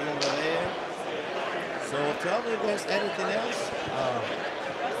button over there. So tell me if there's anything else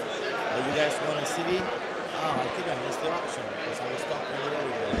that you guys want to see. Oh, I think I missed the auction because I was talking a little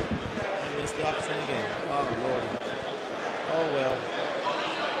earlier. I missed the auction again. Oh, Lord. Oh, well.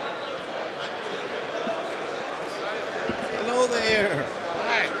 Hello there.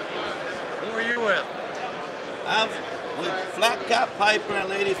 Hi. Who are you with? I'm with Flat Cap Piper and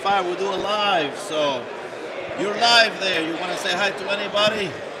Lady Fire. We're doing live, so you're live there. You want to say hi to anybody?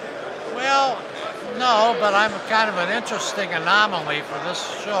 Well, no, but I'm kind of an interesting anomaly for this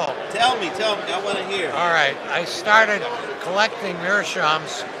show. Tell me, I want to hear. All right, I started collecting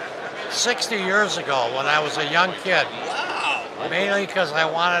meerschaums 60 years ago when I was a young kid. Wow. Mainly because I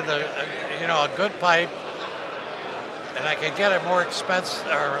wanted a good pipe, and I could get it more expensive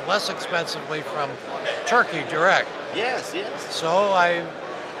or less expensively from Turkey direct. Yes. So I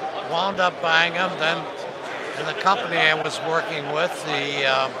wound up buying them. Then, in the company I was working with,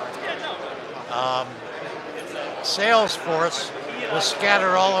 the sales force was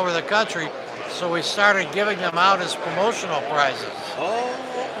scattered all over the country, so we started giving them out as promotional prizes.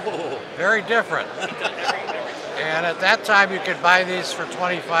 Oh. Very different. And at that time, you could buy these for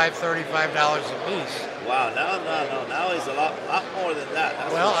 $25, $35 a piece. Wow, now it's a lot more than that.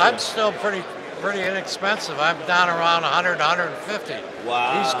 That's Well, for sure. I'm still pretty inexpensive. I'm down around $100, $150.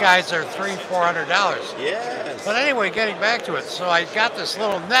 Wow. These guys are $300, $400. Yes. But anyway, getting back to it, so I got this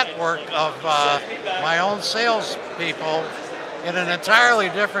little network of my own salespeople in an entirely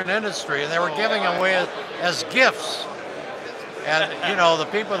different industry, and they were giving them away as gifts. And the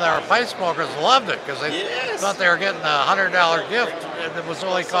people that were pipe smokers loved it because they thought they were getting a $100 gift, and it was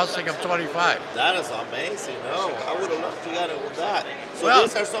only costing them $25. That is amazing. No, I would have loved to get it with that. So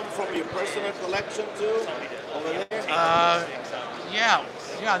these are some from your personal collection too, over there?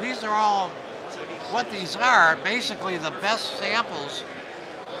 Yeah, these are all, what these are, basically the best samples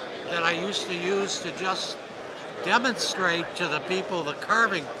that I used to use to just demonstrate to the people the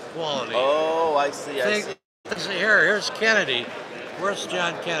carving quality. Oh, I see. Here's Kennedy. Where's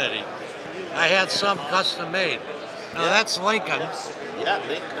John Kennedy? I had some custom made. Now that's Lincoln. Yeah,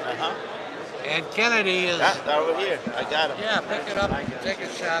 Lincoln, And Kennedy is... over here. I got him. Yeah, pick it up, take a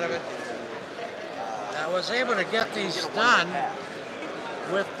shot of it. I was able to get these done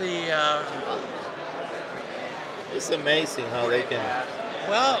with the... It's amazing how they can...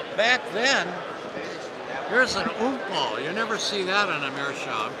 Well, back then, here's an oompo. You never see that on a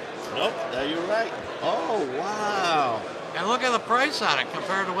meerschaum. Nope, you're right. Oh, wow. And look at the price on it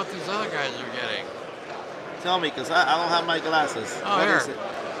compared to what these other guys are getting. Tell me, because I don't have my glasses. Oh, What here. is it?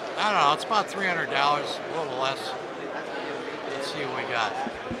 I don't know, it's about $300, a little less. Let's see what we got.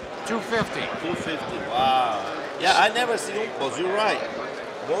 $250. $250, wow. Yeah, I never see umpos, you're right.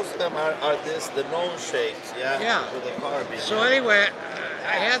 Most of them are the known shapes, Yeah. with the carving. So anyway,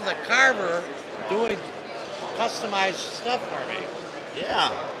 I had the carver doing customized stuff for me.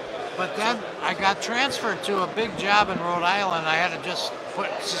 Yeah. But then I got transferred to a big job in Rhode Island. I had to just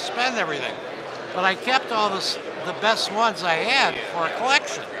suspend everything. But I kept all the best ones I had for a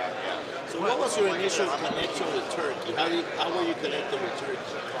collection. So what was your initial connection with Turkey? How were you connected with Turkey?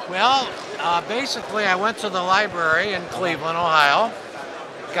 Well, basically I went to the library in Cleveland, Ohio,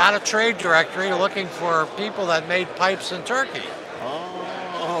 got a trade directory looking for people that made pipes in Turkey.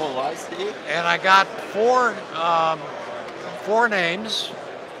 Oh, I see. And I got four names.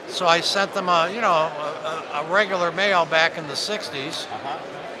 So I sent them a regular mail back in the 60s,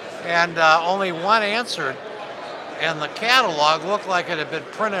 and only one answered, and the catalog looked like it had been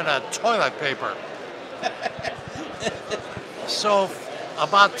printed on toilet paper. So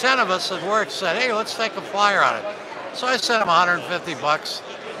about 10 of us at work said, hey, let's take a flyer on it. So I sent them $150,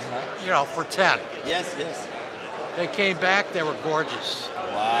 for 10. Yes. They came back, they were gorgeous.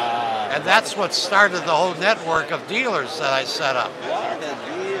 Wow. And that's what started the whole network of dealers that I set up. What a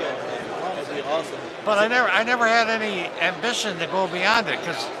deal, man. That'd be awesome. But I never had any ambition to go beyond it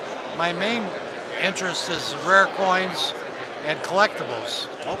because my main interest is rare coins and collectibles.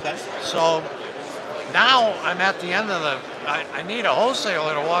 Okay. So now I'm at the end of I need a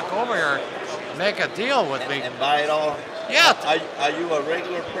wholesaler to walk over here and make a deal with me. And buy it all? Yeah. Are you a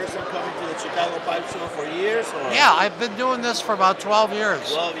regular person coming to the Chicago Pipe Show for years? Or? Yeah, I've been doing this for about 12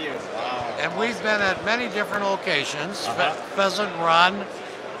 years. 12 years, wow. And we've been at many different locations. Pheasant Run.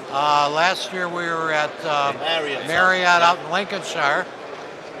 Last year we were at Marriott out in Lincolnshire.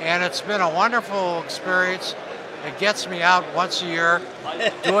 And it's been a wonderful experience. It gets me out once a year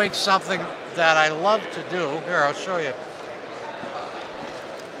doing something that I love to do. Here, I'll show you.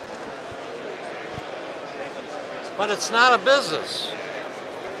 But it's not a business.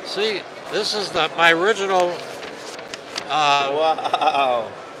 See, this is my original. Wow.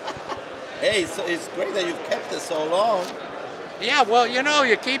 Hey, so it's great that you've kept it so long. Yeah, well, you know,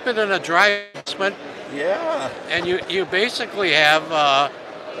 you keep it in a dry basement. Yeah. And you basically have.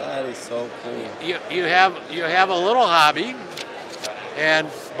 That is so cool. You have a little hobby,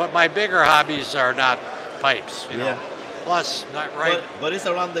 but my bigger hobbies are not pipes. You know? Plus, not right. But it's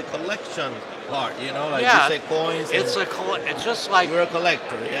around the collection part, you know, like yeah, you say coins. It's it's just like you're a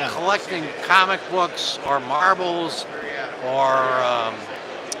collector, yeah. Collecting comic books or marbles or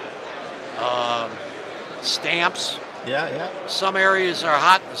stamps. Yeah, yeah. Some areas are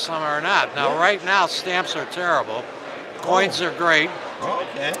hot and some are not. Now, right now, stamps are terrible. Coins are great.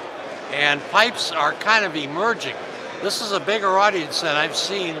 Okay. And pipes are kind of emerging. This is a bigger audience than I've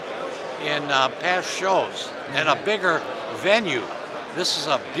seen in past shows, and a bigger venue. This is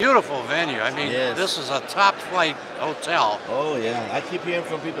a beautiful venue. I mean, this is a top-flight hotel. Oh yeah, I keep hearing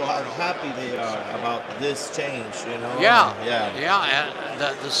from people how happy they are about this change. You know. Yeah, yeah.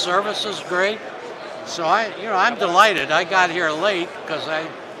 And the service is great. So I'm delighted. I got here late because I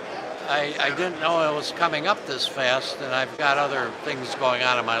didn't know it was coming up this fast, and I've got other things going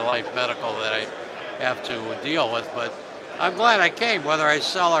on in my life, medical, that I have to deal with. But I'm glad I came. Whether I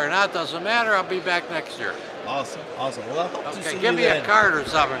sell or not doesn't matter. I'll be back next year. Awesome, awesome. Well, I hope to see give me you a card or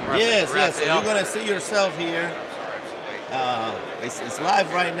something. Yes, yes. So you're gonna see yourself here. It's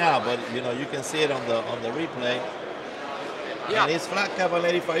live right now, but you know you can see it on the replay. Yeah. And it's Flat Cap on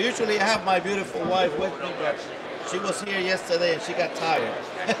 85. Usually I have my beautiful wife with me, but she was here yesterday and she got tired.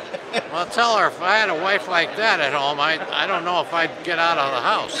 Well, tell her if I had a wife like that at home, I don't know if I'd get out of the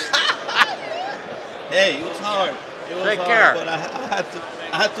house. Hey, it was hard. It was Take hard, care. But I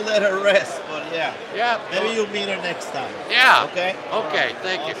had to let her rest. But yeah. Yeah. Maybe you'll meet her next time. Yeah. Okay. Okay.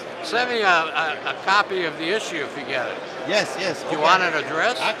 Thank you. Send me a copy of the issue if you get it. Yes. Yes. Do you want it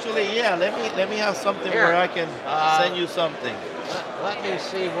addressed? Actually, yeah. Let me have something Here. where I can send you something. Let me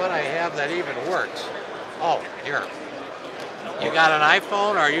see what I have that even works. Oh, here. You got an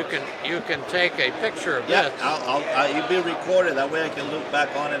iPhone, or you can take a picture of this. You'll be recorded. That way I can look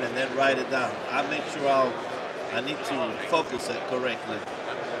back on it and then write it down. I'll make sure I need to focus it correctly.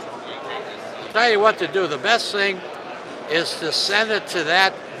 I'll tell you what to do. The best thing is to send it to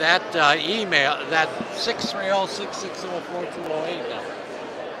that email, that 630-660-4208 number.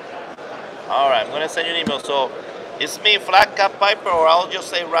 All right, I'm going to send you an email. So it's me, Flat Cap Piper, or I'll just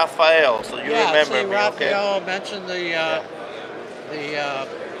say Raphael, so you remember say me, Raphael, okay? mention the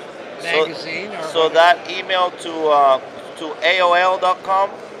magazine. Or so that email to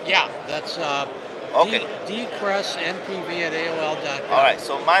AOL.com? Yeah, that's okay. dcrestnpv@aol.com. All right,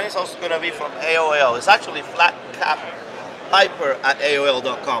 so mine is also going to be from AOL. It's actually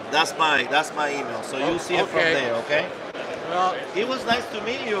flatcappiper@aol.com. That's my email. So you'll see it from there, okay? Well, it was nice to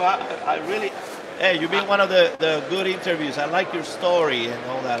meet you. I really. Hey, you've been one of the good interviews. I like your story and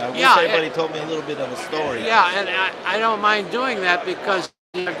all that. I wish everybody told me a little bit of a story. Yeah, and I don't mind doing that because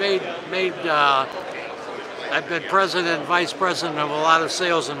I've I've been president and vice president of a lot of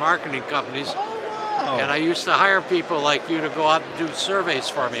sales and marketing companies. And I used to hire people like you to go out and do surveys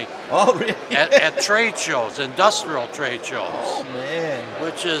for me. Oh, really? At trade shows, industrial trade shows. Oh, man.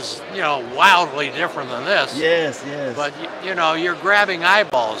 Which is, wildly different than this. Yes, yes. But, you're grabbing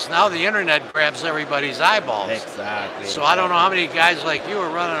eyeballs. Now the internet grabs everybody's eyeballs. Exactly. So I don't know how many guys like you are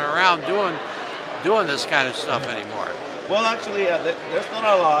running around doing this kind of stuff anymore. Well, actually, there's not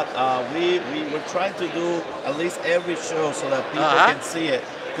a lot. We're trying to do at least every show so that people can see it.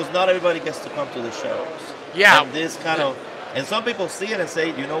 Because not everybody gets to come to the shows. Yeah. And this kind of, and some people see it and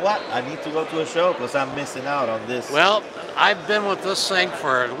say, you know what, I need to go to a show because I'm missing out on this. Well, I've been with this thing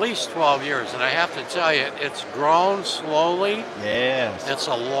for at least 12 years, and I have to tell you, it's grown slowly. Yes. It's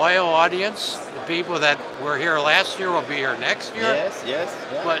a loyal audience. The people that were here last year will be here next year. Yes, yes.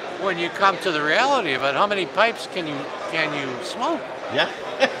 Yeah. But when you come to the reality of it, how many pipes can you smoke? Yeah.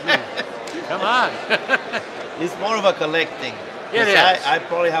 Come on. It's more of a collecting. It is. I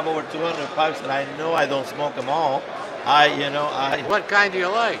probably have over 200 pipes, and I know I don't smoke them all. What kind do you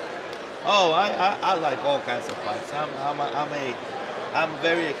like? Oh, I like all kinds of pipes. I'm a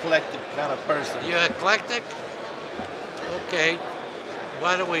very eclectic kind of person. You eclectic? Okay.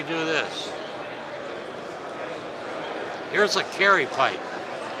 Why don't we do this? Here's a carry pipe.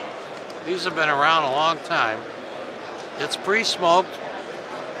 These have been around a long time. It's pre-smoked.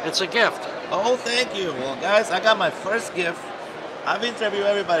 It's a gift. Oh, thank you. Well, guys, I got my first gift. I've interviewed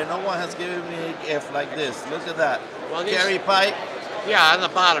everybody. No one has given me a gift like this. Look at that. Well, carry pipe. Yeah, on the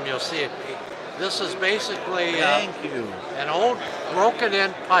bottom you'll see it. This is basically an old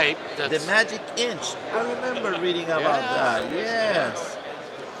broken-in pipe. The magic inch. I remember reading about that. Yes.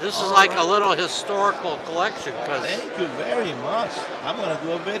 This is like a little historical collection. Thank you very much. I'm gonna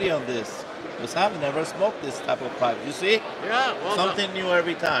do a video on this because I've never smoked this type of pipe. You see? Yeah. Well, something new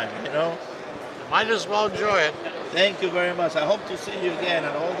every time. You know. Might as well enjoy it. Thank you very much. I hope to see you again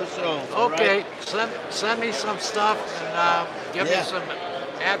at all the shows. Okay. Right? Send me some stuff and give me some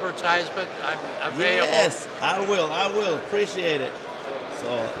advertisement. I'm available. Yes, I will. I will. Appreciate it.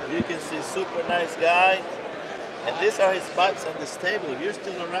 So you can see, super nice guy. And these are his pipes on this table. You're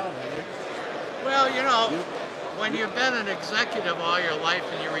still around here. Well, you know, when you've been an executive all your life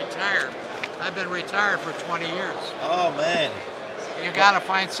and you retire, I've been retired for 20 years. Oh, man. You got to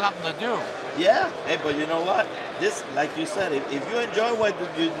find something to do. Yeah. Hey, but you know what? This, like you said, if you enjoy what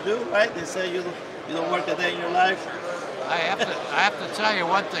you do, right? They say you don't work a day in your life. I have to tell you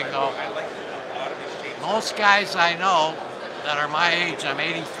one thing, though. Most guys I know that are my age, I'm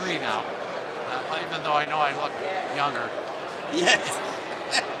 83 now, even though I know I look younger. Yes.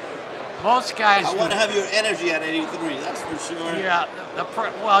 Most guys. I want to have your energy at 83. That's for sure. Yeah.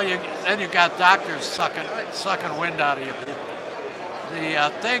 Then you got doctors sucking wind out of you.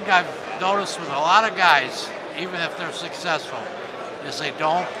 The thing I've noticed with a lot of guys, even if they're successful, is they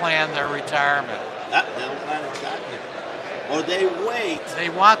don't plan their retirement. They don't plan exactly. Or they wait. They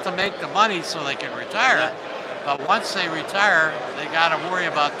want to make the money so they can retire. But once they retire, they got to worry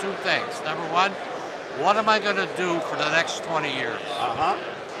about two things. Number one, what am I going to do for the next 20 years?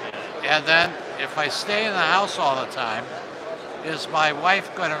 And then, if I stay in the house all the time, is my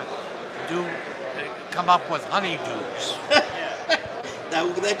wife going to come up with honeydews?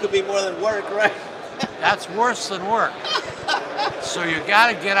 That could be more than work, right? That's worse than work. So you got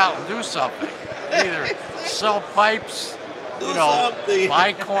to get out and do something. Either sell pipes,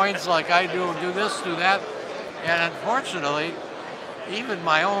 buy coins like I do this, do that. And unfortunately, even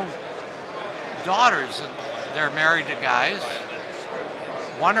my own daughters, they're married to guys,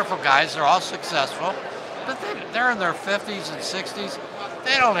 wonderful guys, they're all successful, but they're in their 50s and 60s.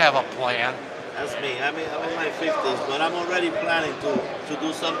 They don't have a plan. That's me. I'm in my 50s, but I'm already planning to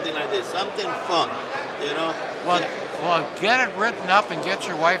do something like this, something fun, you know? Well, get it written up and get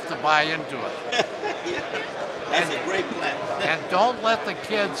your wife to buy into it. That's a great plan. And don't let the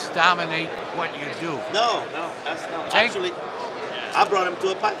kids dominate what you do. No, that's not. Actually, I brought them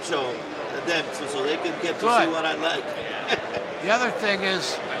to a pipe show, so they could get to see what I like. The other thing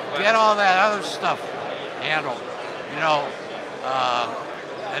is, get all that other stuff handled. You know,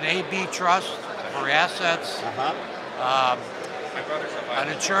 an AB trust for assets, an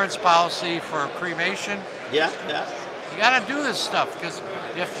insurance policy for cremation. Yeah. You got to do this stuff, because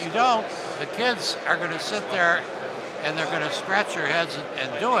if you don't, the kids are going to sit there and they're going to scratch their heads and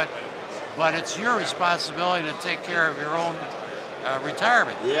do it, but it's your responsibility to take care of your own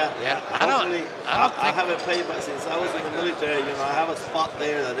retirement. Yeah. I haven't paid, but since I was in the military, I have a spot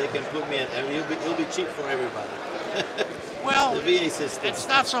there that they can put me in, and it'll be cheap for everybody. Well, the VA system. It's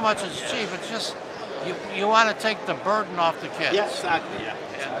not so much as cheap. It's just you want to take the burden off the kids. Yeah, exactly. Yeah.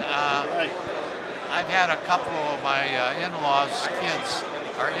 And, right. I've had a couple of my in-laws' kids,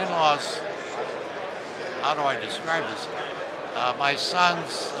 or in-laws. How do I describe this? My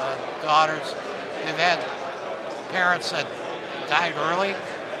sons, daughters, they've had parents that died early,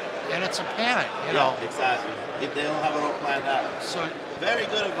 and it's a panic, you know. Exactly. If they don't have it all planned out. So very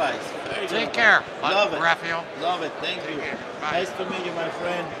good advice. Take care. Love it. Raphael. Love it. Thank you. Nice to meet you, my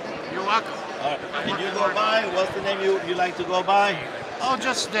friend. You're welcome. All right. Can you go by? What's the name you like to go by? Oh,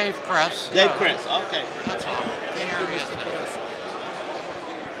 just Dave Kress. Dave Kress. Okay. That's all. Thank you, Mr. Kress.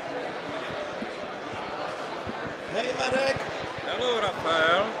 Hey, Marek. Hello,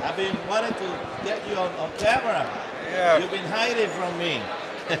 Raphael. I've been wanting to get you on camera. Yeah. You've been hiding from me.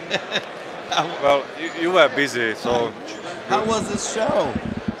 Well, you were busy, so... How was this show?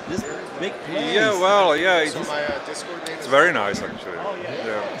 This big place. Yeah, well, yeah, it's very nice, actually. Oh,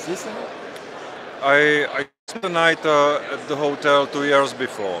 yeah. Is this it? I spent the night at the hotel 2 years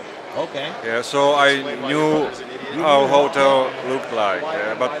before. Okay. Yeah, so I knew how hotel looked like.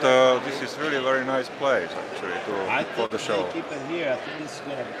 Yeah, but this is really a very nice place, actually, for the show. I think keep it here. I think it's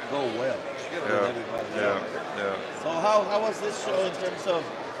going to go well. Yeah. So how was this show in terms of,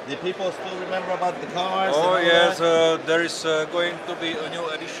 do people still remember about the cars? Oh yes, there is going to be a new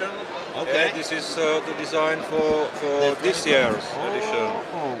edition. Okay. This is the design for this year's edition.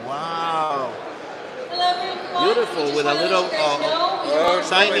 Oh wow! Beautiful, with a little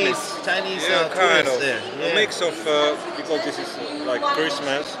Chinese kind twist of there. A mix of because this is like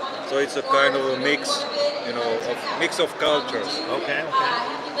Christmas, so it's a kind of a mix, mix of cultures. Okay.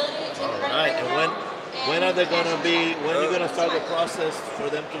 All right. And When are they gonna be? When are you gonna start the process for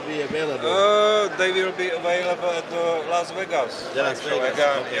them to be available? They will be available at Las Vegas. The Las actually, Vegas,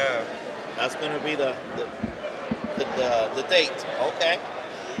 again, okay. yeah. That's gonna be the date. Okay.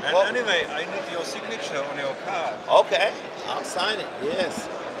 And Well, anyway, I need your signature on your card. okay, I'll sign it. Yes.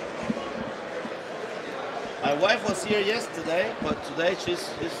 My wife was here yesterday, but today she's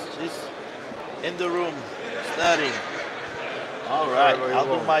in the room studying. All right, I'll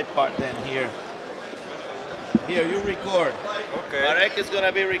do my part then here. Here, you record. Okay. Marek is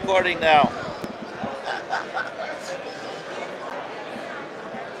gonna be recording now.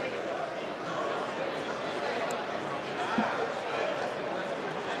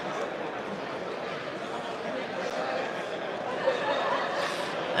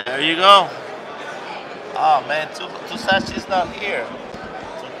 There you go. Oh man, too sad she's not here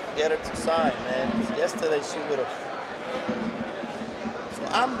to get her to sign, man. Yesterday she would have. So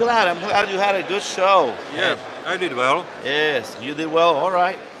I'm glad you had a good show. Yeah, I did well. Yes, you did well. All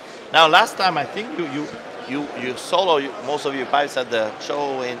right. Now last time I think you solo most of your pipes at the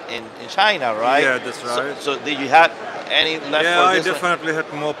show in China, right? Yeah, that's right. So did you have any left? Yeah, for I this one? definitely had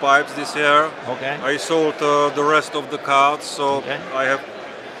more pipes this year. Okay. I sold the rest of the cards, so I have.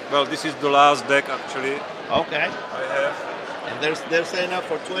 Well, this is the last deck actually. Okay. I have. And they're selling up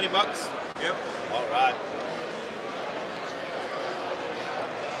for $20? Yep. All right.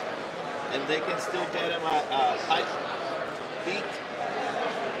 And they can still get them at pipe beat?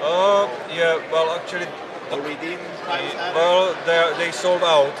 Yeah, well actually. The redeemed pipes? Well, they sold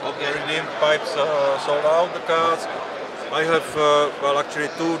out. Okay. The redeemed pipes sold out, the cards. I have, well actually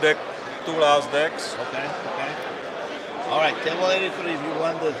two last decks. Okay, okay. All right, table 83, if you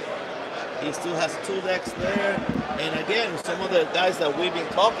want the, he still has 2 decks there. And again, some of the guys that we've been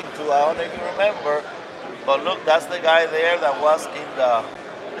talking to, I don't know if you remember, but look, that's the guy there that was in the,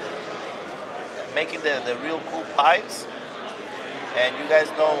 making the real cool pipes. And you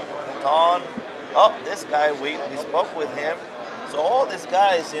guys know Ton. Oh, this guy, we spoke with him. So all these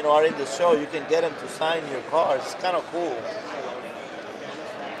guys, you know, are in the show. You can get them to sign your cards. It's kind of cool.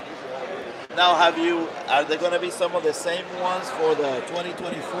 Now, are there going to be some of the same ones for the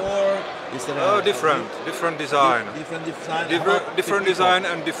 2024? Different design. Different design. Different design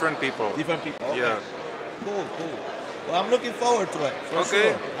and different people. Different people. Okay. Yeah. Cool. Well, I'm looking forward to it. For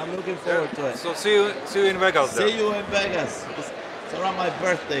sure. I'm looking forward to it. So see you in Vegas. See you in Vegas. It's around my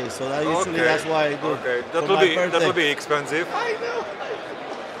birthday, so that's why I do. Okay. That will be expensive. I know.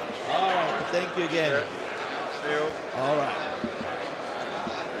 All right. Thank you again. Yeah. See you. All right.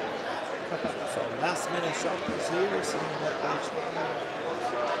 So last minute shoppers here.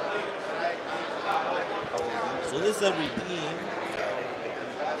 So this is a redeem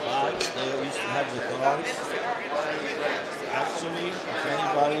box. They used to have the cars. Actually, if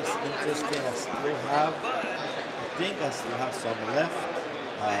anybody's interested, I still have. I think I still have some left.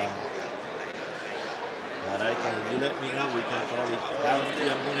 But you let me know. We can probably.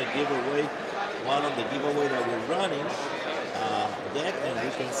 I'm going to give away one of the giveaway that we're running. Deck, and we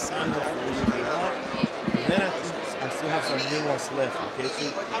can sign it for you if you want. And then I still have some new ones left. In case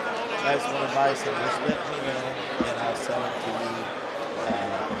you guys want to buy some, just let me know, and I'll sell it to you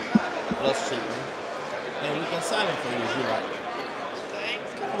plus shipping. And we can sign it for you if you like.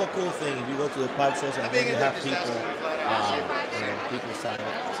 It's kind of a cool thing if you go to the pipe shows and then you have people, people sign it.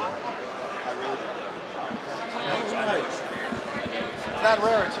 So. Right. It's not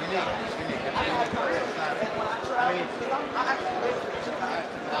rare, it's unique. It's unique. I mean,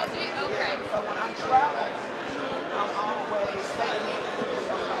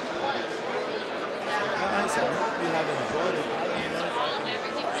 Guys, I hope you have enjoyed it.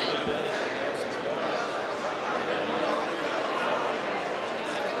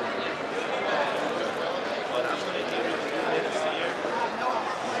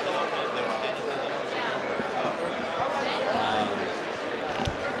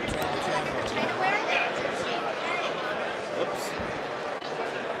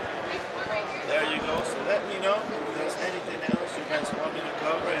 There you go. So let me know if there's anything else you guys want me to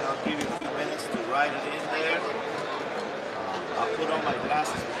cover, and I'll give you a few minutes to write it in there. I'll put on my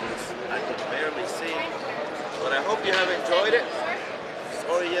glasses because I can barely see. But I hope you have enjoyed it.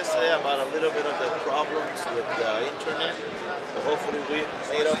 Sorry yesterday about a little bit of the problems with the internet. But hopefully we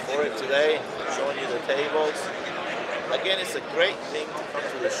made up for it today, showing you the tables. Again, it's a great thing to come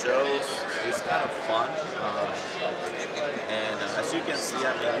to the shows. It's kind of fun. And as you can see,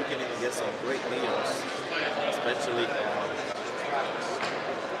 I mean, you can even get some great meals, especially.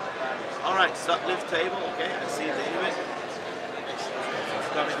 All right, stop lift table, okay? I see David. It's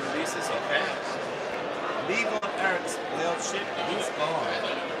coming in pieces, okay? Leave on Eric's whale ship, he's gone.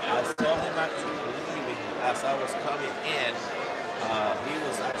 I saw him actually leaving as I was coming in, he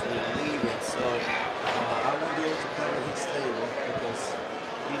was actually leaving, so I won't be able to cover his table because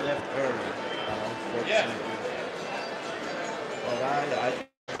he left early, unfortunately. But I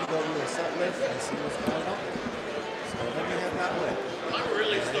can go over the set list and see what's going on. So let me head that way. Any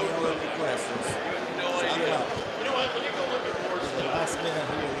other questions? Shout it out. The last minute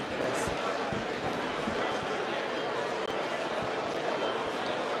here request.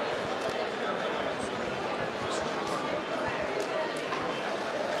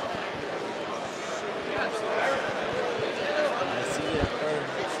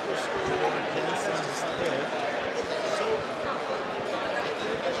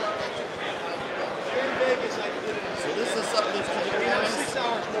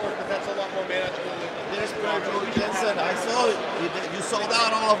 I saw you sold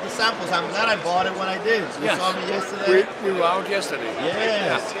out all of the samples. I'm glad I bought it when I did. You saw me yesterday? We were out yesterday.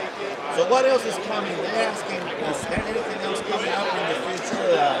 Yes. So what else is coming? They're asking, is there anything else coming up in the future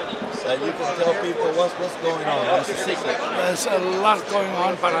that you can tell people what's going on? What's the secret? There's a lot going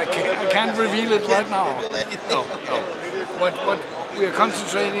on, but I can't reveal it right now. No. What we are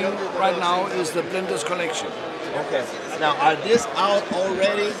concentrating right now is the Blenders collection. Okay. Now, are these out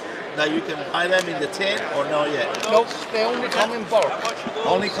already? That you can buy them in the tin or not yet? Nope, they only come in bulk.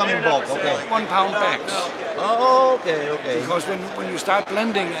 Only come in bulk, okay. 1 pound bags. Oh, okay. Because when you start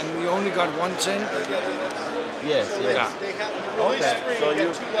blending and we only got 1 tin. Yes. Yeah. Okay, so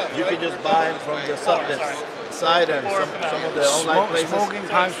you can just buy them from the side and some of the online places? Smoking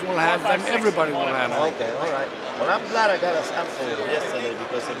pipes will have them, everybody will have them. Okay, all right. Well, I'm glad I got a sample yesterday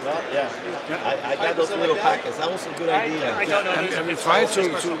because if not, I got those little packets. That was a good idea. Have you tried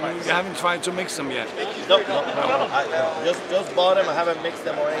you haven't tried to mix them yet? No. I just bought them. I haven't mixed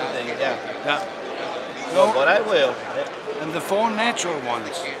them or anything. Yeah. No, but I will. And the 4 natural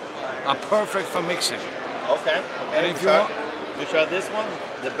ones are perfect for mixing. Okay. And if you try this one,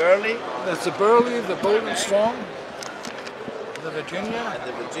 the Burley. That's the Burley, the Bold and Strong, the Virginia. And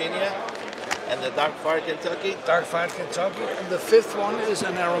the Virginia. And the Dark Fire Kentucky? Dark Fire Kentucky. And the 5th one is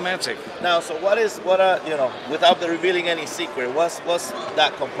an aromatic. Now, so without revealing any secret, what's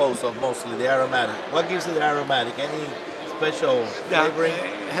that composed of mostly, the aromatic? What gives it the aromatic? Any special flavoring?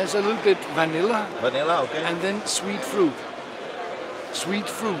 It has a little bit vanilla. Vanilla, okay. And then sweet fruit. Sweet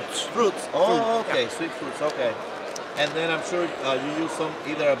fruits. Fruits. Oh, okay. Sweet fruits, okay. And then I'm sure you use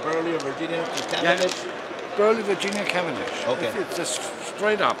either a Burley or Virginia Cavendish? Yeah. Burley, Virginia Cavendish. Okay. It's just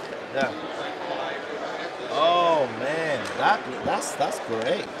straight up. Yeah. Oh man, that's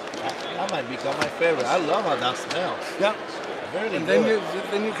great. That might become my favorite. I love how that smells. Yeah. Very and good.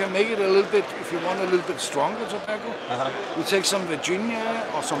 then you can make it a little bit, if you want a little bit stronger tobacco, you take some Virginia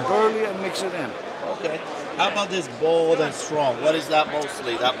or some Burley and mix it in. Okay. How about this bold and strong? What is that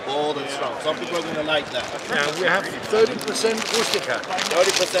mostly? That bold and strong. Some people are going to like that. Yeah, we have 30% Rustica.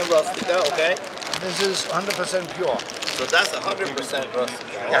 30% Rustica, okay. This is 100% pure. So that's 100%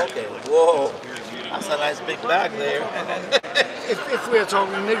 Rustica. Yeah. Okay. Whoa. That's a nice big bag there. if we are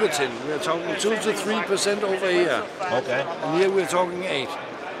talking nicotine, we are talking 2 to 3% over here. Okay. And here we're talking 8.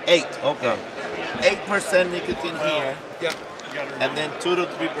 8, okay. 8% nicotine here. Yeah. And then 2 to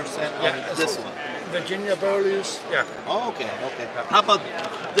 3% on this one. Virginia Burleys. Yeah. Oh, okay. How about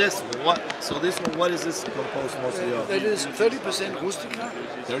this one? So this one, what is this composed mostly of? That is 30% Rustica.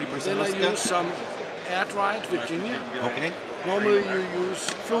 30% Then Rustica? I use some air-dried Virginia. Okay. Normally you use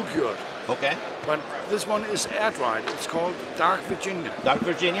flue-cured. Okay. But this one is air-dried. It's called Dark Virginia. Dark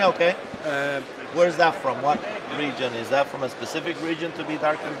Virginia, okay. Where is that from? What region? Is that from a specific region to be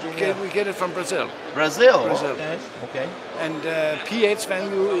Dark Virginia? We get it from Brazil. Brazil? Okay. And pH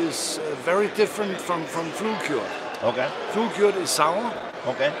value is very different from flue-cured. Okay. Flue-cured is sour.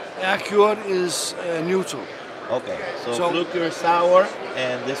 Okay. Air-cured is neutral. Okay. So flue-cured is sour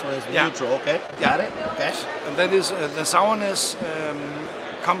and this one is neutral. Okay. Got it. Okay. And that is the sourness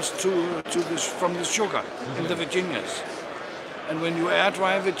comes from the sugar in the Virginias. And when you air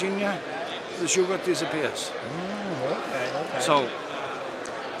dry Virginia, the sugar disappears. Okay. So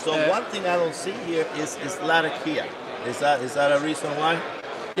one thing I don't see here is Latakia. Is that a reason why?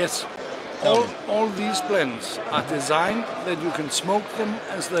 Yes. All these blends are designed that you can smoke them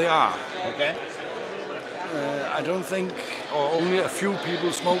as they are. Okay. I don't think, or only a few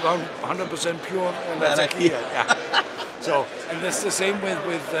people smoke 100% pure Latakia. Yeah. So, and that's the same with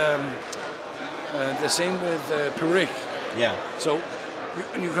Pyrrhic. Yeah. So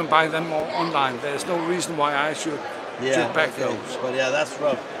you can buy them online. There's no reason why I should pack those. But yeah, that's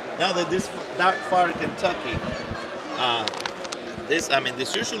rough. Now that this Dark Fire Kentucky, this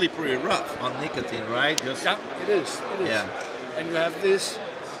usually pretty rough on nicotine, right? Yeah, it is. Yeah. And you have this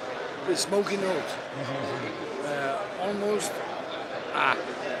the smoky note. Almost a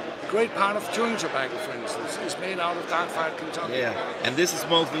great part of chewing tobacco, for instance, is made out of dark fired Kentucky. Yeah, and this is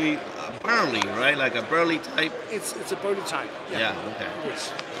mostly burley, right? Like a burley type? It's a burley type. Yeah, okay.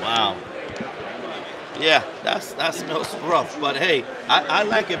 Yes. Wow. Yeah, that smells rough, but hey, I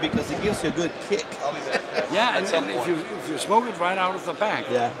like it because it gives you a good kick. Yeah, and if you smoke it right out of the bag,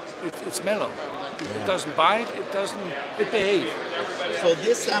 it's mellow. It doesn't bite, it behaves. So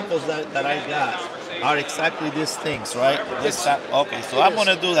these samples that I got are exactly these things, right? Okay, so I'm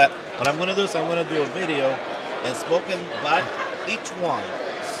gonna do that. What I'm gonna do is I'm gonna do a video and smoking by each one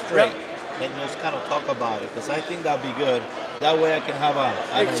straight and just kind of talk about it because I think that'll be good. That way I can have an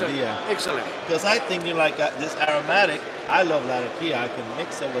idea. Excellent. Because I think you like this aromatic. I love Latakia. I can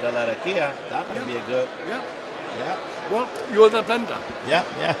mix it with a Latakia. That would be a good. Yeah. Yeah. Well, you're the blender. Yeah,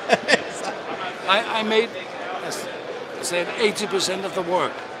 yeah. I made, as I said, 80% of the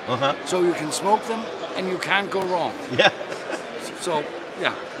work. So you can smoke them and you can't go wrong. Yeah. So,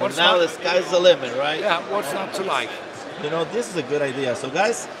 yeah. But now the sky's the limit, right? Yeah, what's not to like? You know, this is a good idea. So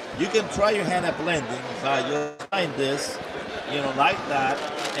guys, you can try your hand at blending by just find this, you know, like that,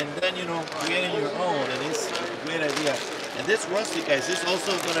 and then, you know, creating your own, and it's a great idea. And this rusty, guys, is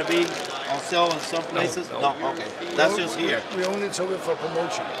also going to be on sale in some places? No, okay. That's just here. We only took it for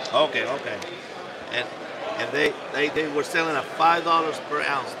promotion. Okay, okay. And they were selling at $5 per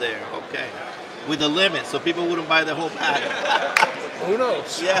ounce there, okay. With a limit, so people wouldn't buy the whole bag. Who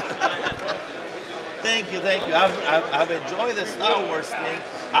knows? Yeah. Thank you, thank you. I've enjoyed the Star Wars thing.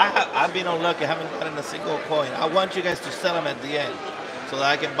 I've been unlucky. I haven't gotten a single coin. I want you guys to sell them at the end so that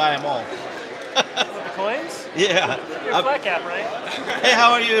I can buy them all. The coins? Yeah. You're Flat Cap, right? Hey,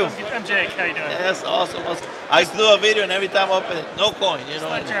 how are you? I'm Jake. How you doing? That's awesome. I do a video and every time I open it, no coin, you know.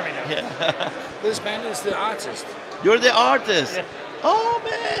 Let Jeremy know. Yeah. This man is the artist. You're the artist? Yeah. Oh,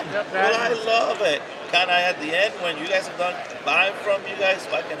 man. Yep, Well, I love it. Can I, at the end, when you guys are done, buy from you guys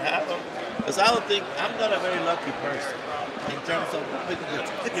so I can have them? Because I don't think, I'm not a very lucky person in terms of picking the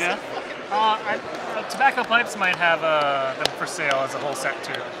tickets. Yeah. Tobacco pipes might have them for sale as a whole set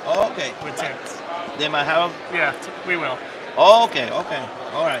too. Oh, okay. With tints. They might have them? Yeah, we will. Oh, okay, okay.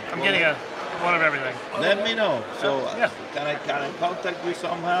 All right. I'm getting one of everything. Let me know. So yeah. Can I contact you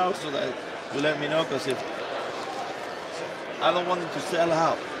somehow so that you let me know? Because if I don't want it to sell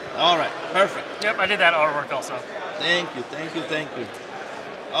out. All right, perfect. Yep, I did that artwork also. Thank you, thank you, thank you.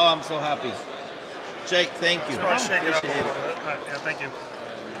 Oh, I'm so happy. Jake, thank you. Shake it up a Appreciate little bit. Yeah, thank you.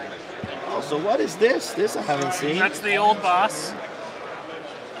 Oh, so what is this? This I haven't seen. That's the old boss.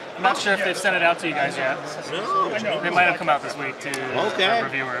 I'm not sure if they've sent it out to you guys yet. No. They might have come out this week to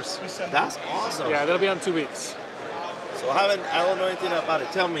reviewers. That's awesome. Yeah, that'll be on 2 weeks. So I don't know anything about it.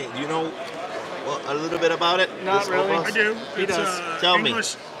 Tell me, do you know a little bit about it? Not This really. Opus? I do. He It's does. Tell me.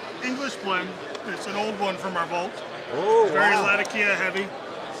 English blend. It's an old one from our vault. Oh, Very wow. Latakia heavy.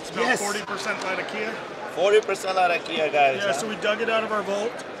 It's about Yes. 40% Latakia. 40% Latakia, guys. Yeah, so we dug it out of our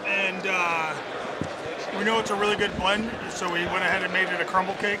vault, and we know it's a really good blend, so we went ahead and made it a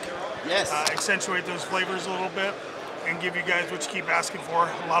crumble cake. Yes. Accentuate those flavors a little bit, and give you guys what you keep asking for,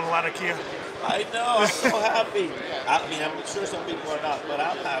 a lot of Latakia. I know, I'm so happy. I mean, I'm sure some people are not, but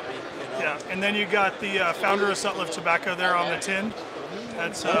I'm happy. You know? Yeah, and then you got the founder of Sutliff Tobacco there on the tin.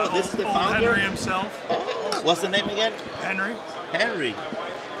 That's this is the old founder? Henry himself. What's the name again? Henry. Henry.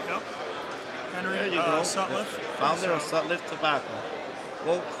 Yep. Henry There you go. Sutliff. Founder of Sutliff Tobacco.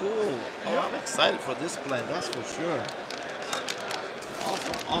 Well, cool. Oh, I'm excited for this blend, that's for sure.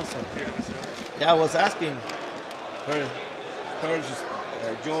 Awesome, awesome. Yeah, I was asking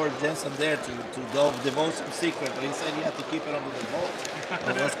George Jensen there to divulge some secret, but he said you have to keep it under the vault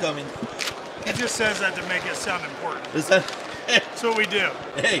of what's coming. He just says that to make it sound important. Is that? That's what we do.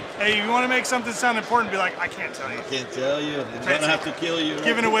 Hey, you want to make something sound important? Be like, I can't tell you. I can't tell you. They're gonna have to kill you. Right?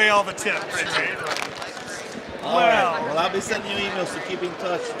 Giving away all the tips. Right? All right. Well, I'll be sending you emails to keep in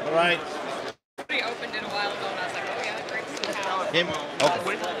touch. All right. We opened it a while ago, and I was like, oh yeah, great to see how. Him.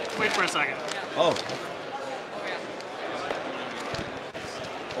 Okay. Wait for a second. Oh.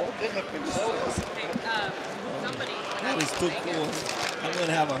 That is too cool. I'm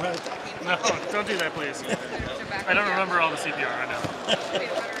gonna have a heart attack. No, don't do that, please. I don't remember all the CPR right now.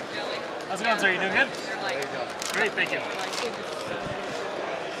 How's it going, sir? You doing good? Great, thank you.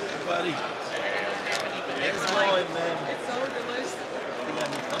 Buddy. It's going, man. It's so delicious.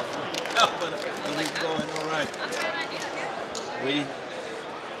 But it's going all right.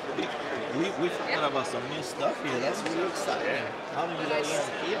 We forgot about some new stuff here. That's really exciting. How many that is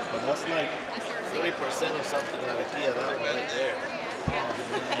Kia? But that's like 30% or something out of Kia. That one right there. Oh,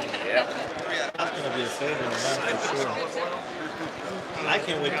 man. Yeah. That's gonna be a favorite, man, for sure. I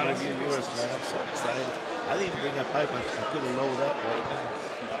can't wait to review yours, man. I'm so excited. I didn't bring a pipe. I could have loaded up right now.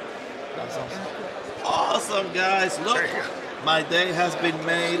 That's awesome. Awesome, guys. Look, my day has been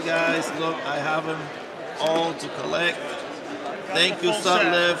made, guys. Look, I have them all to collect. Thank you,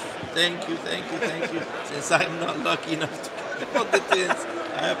 Sutliff. Thank you, thank you, thank you. Since I'm not lucky enough to get all the tins,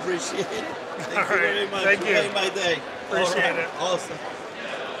 I appreciate it. Thank you very much. Thank you. You made my day. Appreciate it. Awesome.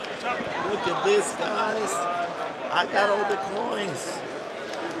 Look at this, guys. I got all the coins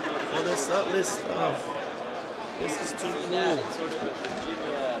for the Sutliff stuff. This is too cool.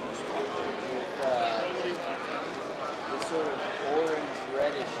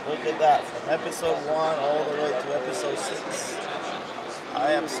 Look at that, from episode 1 all the way to episode 6.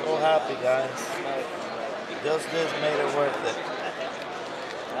 I am so happy, guys. Just this made it worth it.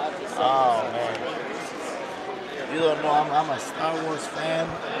 Oh, man. You don't know, I'm a Star Wars fan,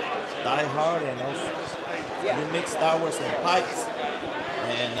 die hard, and also you mix Star Wars and pipes,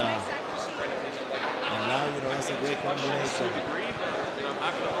 and now, you know, that's a great combination.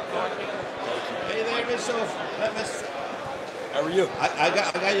 Hey there, Bishop. How are you? I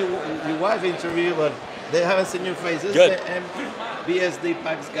got your wife interview, but they haven't seen your face. This Good. is the BSD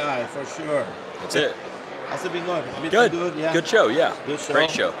Pipes guy, for sure. That's it. How's it been going? Everything Good. Good, yeah? Good show, yeah. Good show. Great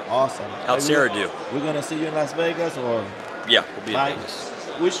show. Awesome. How'd Sarah do? We're going to see you in Las Vegas, or? Yeah, we'll be in Mike, Vegas.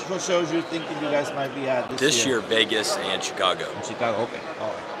 which shows you thinking you guys might be at This year, Vegas and Chicago. In Chicago, okay.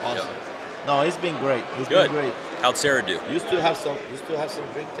 Oh, awesome. No, it's been great. It's Good. been great. How'd Sarah do? You still have some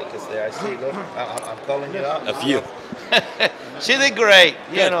drink tickets there. I see. Look, I'm calling you out. A few. She did great.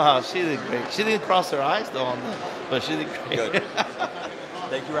 You know how she did great. She didn't cross her eyes though, but she did great. Good.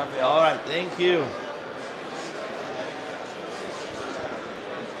 Thank you, Raphael. All right, thank you.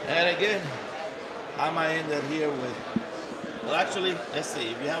 And again, I might end it here with. Well, actually, let's see.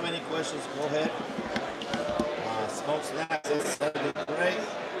 If you have any questions, go ahead. Smoke snacks, that'd be great.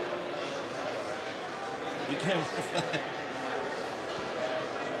 You can.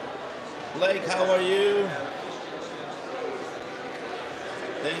 Blake, how are you?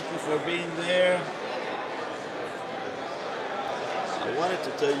 Thank you for being there. I wanted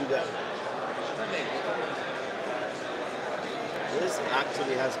to tell you that this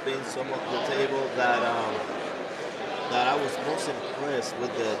actually has been some of the table that I was most impressed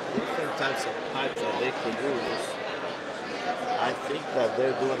with, the different types of pipes that they produce. I think that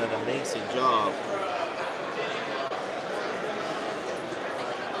they're doing an amazing job.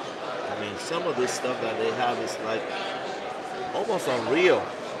 I mean, some of this stuff that they have is like almost unreal.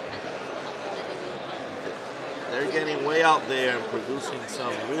 They're getting way out there and producing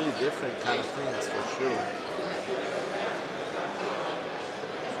some really different kind of things for sure.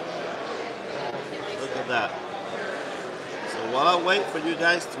 Look at that. So while I wait for you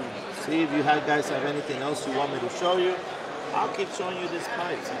guys to see if you guys have anything else you want me to show you, I'll keep showing you these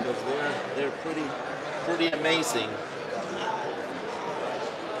pipes because they're pretty amazing.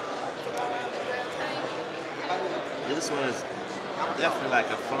 This one is definitely like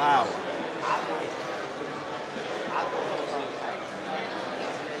a flower.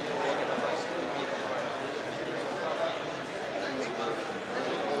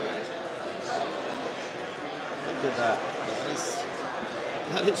 Look at that.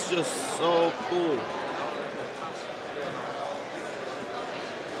 That is just so cool.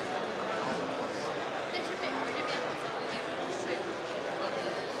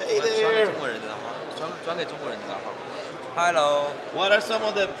 Hey there. Hello. What are some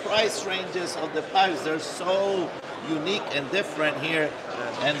of the price ranges of the pipes? They're so unique and different here,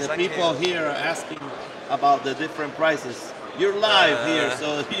 and the people here are asking about the different prices. You're live here,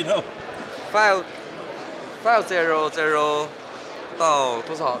 so you know. 500到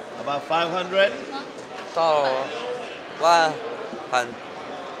多少 ？About 500. 到1000.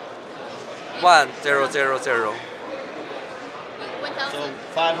 So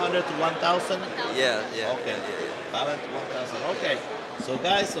 500 to 1,000? Yeah. Okay. 500 to 1,000. Okay. So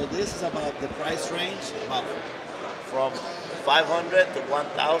guys, so this is about the price range, about from 500 to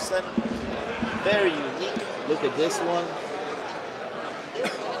 1,000. Very unique. Look at this one.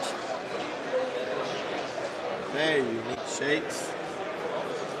 Very unique shapes.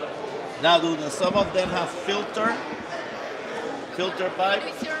 Now, do some of them have filter pipe?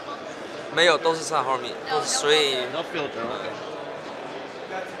 没有，都是3毫米，都是水。 No filter. Okay.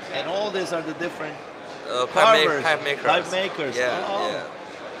 And all these are the different pipe makers. Pipe makers. Yeah, oh. yeah.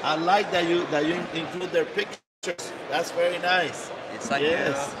 I like that you include their pictures. That's very nice.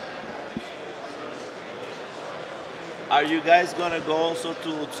 Yes. Are you guys gonna go also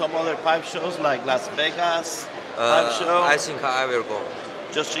to some other pipe shows like Las Vegas pipe show? I think I will go.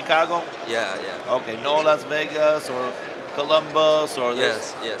 Just Chicago? Yeah. Okay, no Las Vegas or Columbus or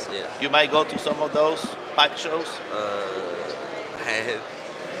this? Yes. You might go to some of those pipe shows. 还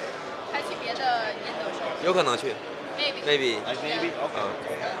有可能去 maybe Like maybe? Okay.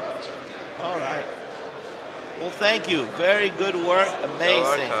 All right. Well, thank you. Very good work.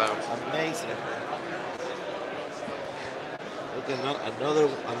 Amazing. Amazing. Look at another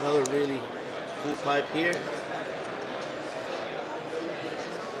really cool pipe here.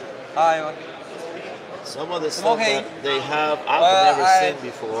 Hi. Some of the stuff that they have, I've never seen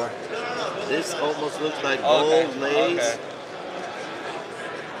before. This almost looks like gold lace. Okay.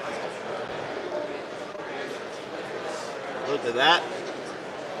 Look at that.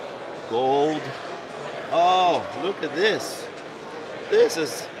 Gold. Oh, look at this. This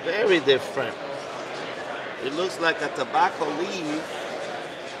is very different. It looks like a tobacco leaf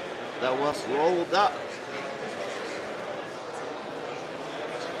that was rolled up.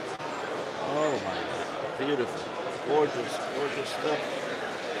 Oh my God, beautiful, gorgeous, gorgeous stuff.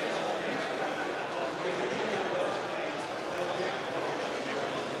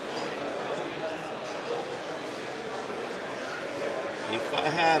 If I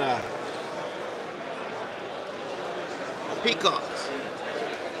had a peacock,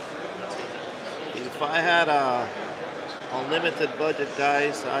 if I had a unlimited budget,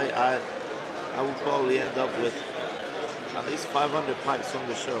 guys, I would probably end up with at least 500 pipes on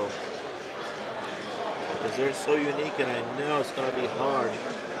the show. Because they're so unique and I know it's going to be hard.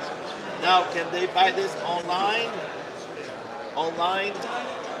 Now, can they buy this online? Online?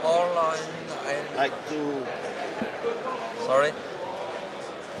 Online. Like to... Sorry?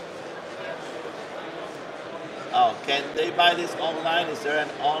 Oh, can they buy this online? Is there an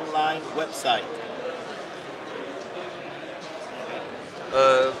online website?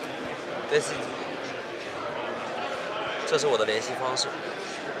 this is 我的联系方式。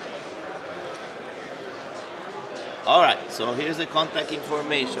 All right, so here's the contact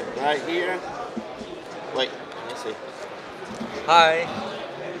information right here. Wait, let me see. Hi.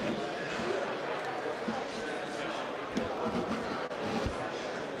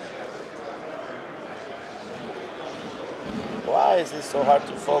 Why is this so hard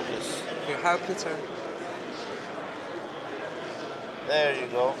to focus? You have Peter. There you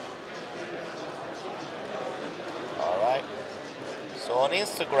go. All right. So on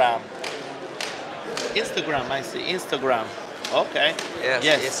Instagram, I see Instagram. Okay. Yes.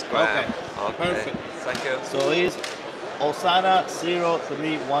 Instagram. Okay. Perfect. Thank you. So it's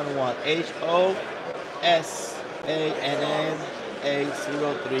Hosanna0311.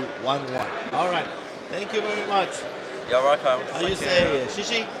 HOSANNA0311. All right. Thank you very much. You're welcome. How you say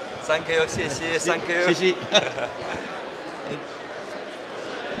Shishi? Thank you. Thank you. Shishi.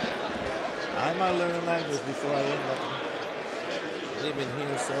 I might learn a language before I end up living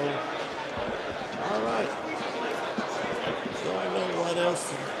here, so all right. So I know what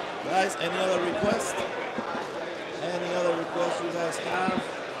else. Guys, any other requests? Any other requests you guys have?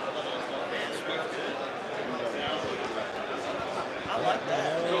 Let me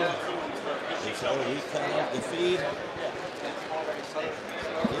know. Before we cut off the feed.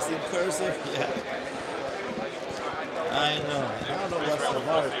 It's in cursive? Yeah. I know. I don't know what's so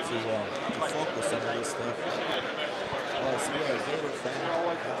hard to focus on this stuff. Oh, so you're a Gator fan.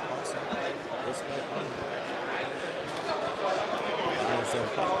 That's awesome. That's like me.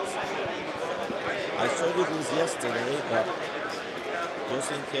 I showed you this yesterday, but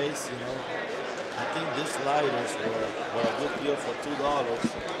just in case, you know, I think these lighters were a good deal for $2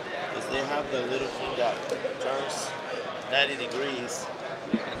 because they have the little thing that turns 90 degrees.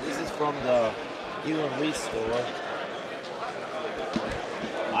 And this is from the Ewan Reed store.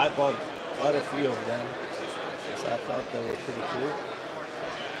 I bought quite a few of them because I thought they were pretty cool.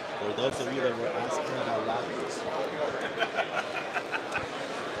 For those of you that were asking about lighters.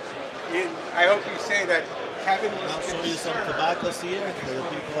 I hope you say that Kevin was... I'll show you some tobaccos here for the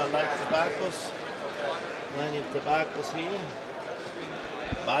people that like tobaccos. Plenty of tobaccos here.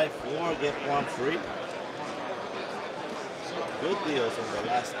 Buy 4, get 1 free. Good deals on the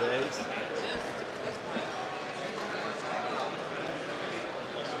last days.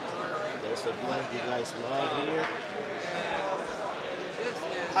 There's a blend you guys love here.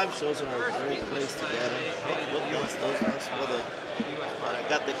 Pipe shows are a great place to get them. What ones? Those ones for the... I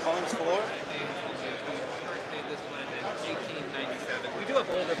got the coins for. We do have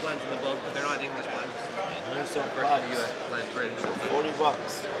older blends in the book, but they're not English blends. There's some pipes. US blend British.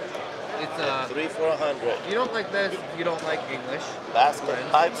 $40. It's 3 for $100. You don't like this. You don't like English. Basket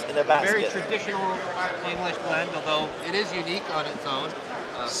blend. pipes in a basket. Very traditional English blend, although it is unique on its own.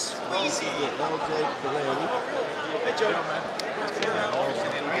 Squeezy the LJ Pirelli. Hey, Joe.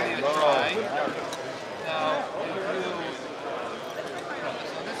 Now,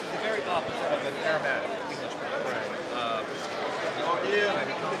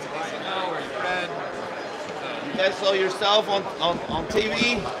 guys saw yourself on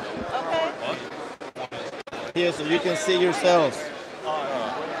TV? Okay. Here, so you can see yourselves.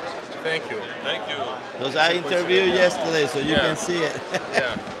 Thank you. Thank you. Because I interviewed yesterday, so you can see it.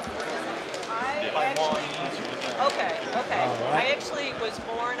 Yeah. Okay. I actually was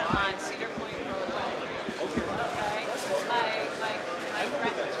born on Cedar Point Road. Okay.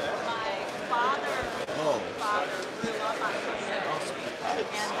 My father grew up on and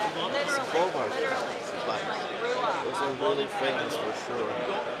literally grew up. Those are really famous for sure.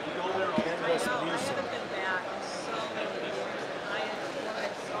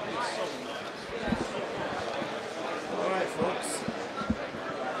 All right, folks.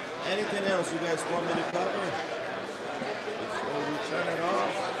 Anything else you guys want me to cover before we turn it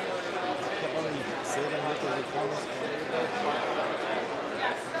off? Come on, sit and look at the comments.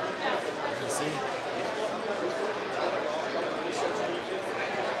 You can see.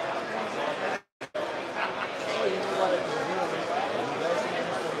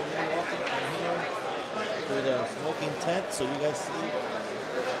 To the smoking tent, so you guys see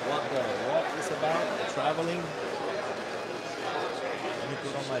what the walk is about, the traveling. Let me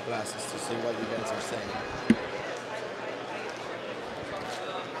put on my glasses to see what you guys are saying.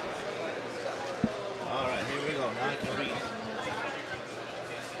 All right, here we go. Now I can read.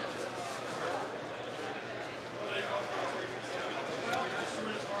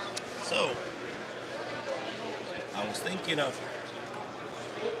 So, I was thinking of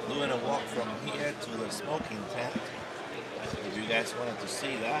doing a walk from here to the smoking tent. If you guys wanted to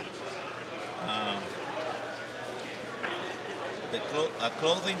see that. A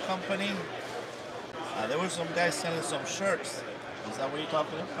clothing company. There were some guys selling some shirts. Is that what you're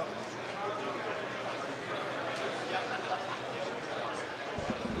talking about?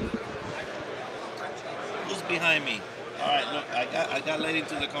 Who's behind me? All right, look, I got led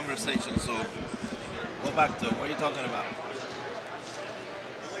into the conversation, so go back to it. What are you talking about?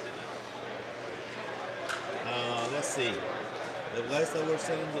 Let's see. The guys that were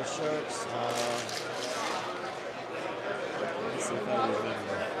selling the shirts. Let's see if I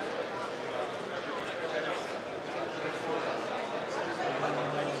remember.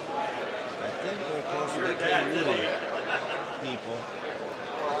 I think they're close to the K-Rudy people.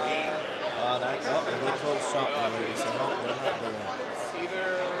 They closed shop already, so no, they're not there.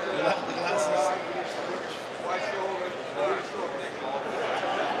 You like the glasses?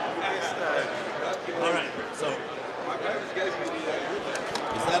 All right, so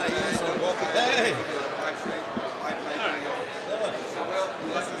is that a yes or walking? Hey!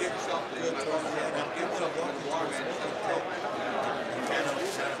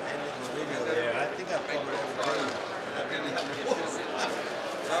 I think I've covered everything.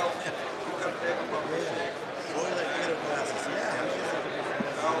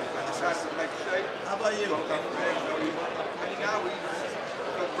 How about you?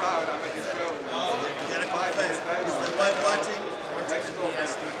 Proud. I'm making sure. You gotta confess. Is the wife watching?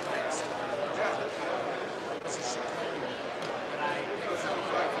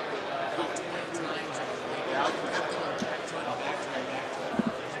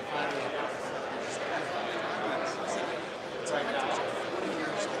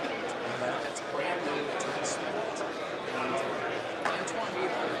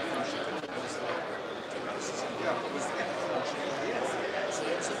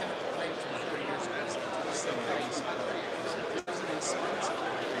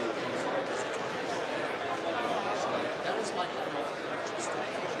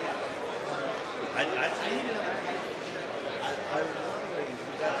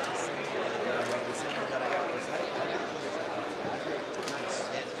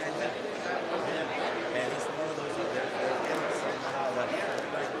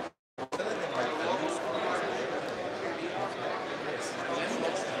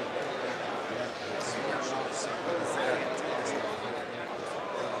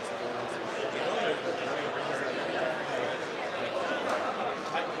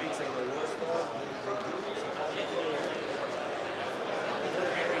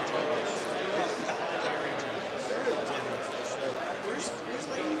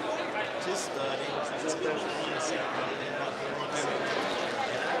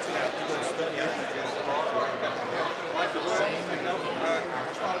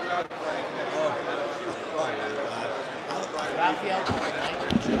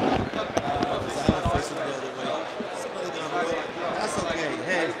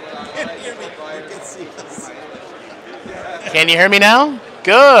 Can you hear me now?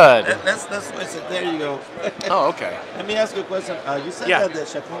 Good. Let's listen. There you go. Oh, okay. Let me ask you a question. You said Yeah. that the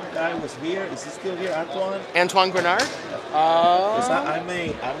Chacon guy was here. Is he still here, Antoine? Antoine Grenard? 'Cause I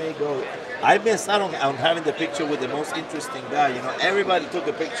may go. I missed out on having the picture with the most interesting guy. You know, everybody took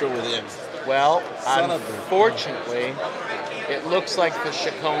a picture with him. Well, Son of a- unfortunately, it looks like the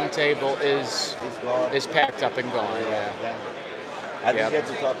Chacon table is packed up and gone. Yeah. I didn't Yep.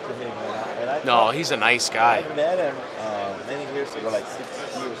 get to talk to him. And I No, he's a nice guy. I met him many years ago, like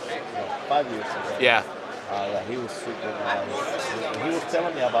 5 years ago. Yeah. Yeah, he was super nice. He was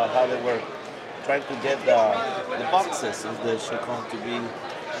telling me about how they were trying to get the boxes of the Chacon to be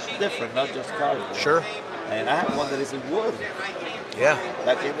different, not just cardboard. Sure. And I have one that is in wood. Yeah.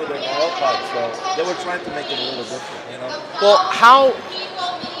 That came with an oil pipe, so they were trying to make it a little different, you know? Well,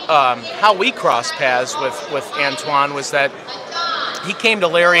 how we crossed paths with Antoine was that he came to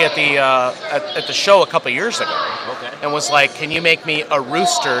Larry at the show a couple years ago, and was like, "Can you make me a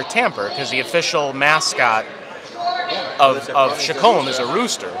rooster tamper?" Because the official mascot of Chacon is a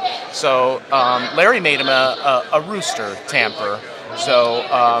rooster. So Larry made him a rooster tamper. So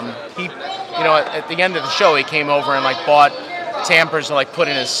he, at the end of the show, he came over and like bought tampers to like put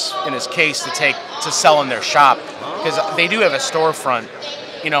in his case to sell in their shop, because they do have a storefront,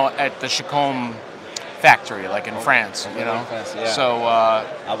 at the Chacon factory, like in France, Yeah. So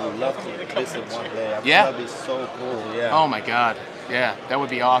I would love to visit one day. Yeah. That'd be so cool. Yeah. oh my God, yeah, that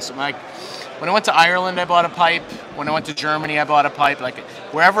would be awesome. Like when I went to Ireland, I bought a pipe. When I went to Germany, I bought a pipe. Like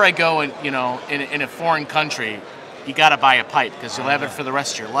wherever I go, in a foreign country, you got to buy a pipe because you'll have it for the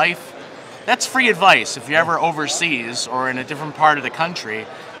rest of your life. That's free advice. If you're ever overseas or in a different part of the country,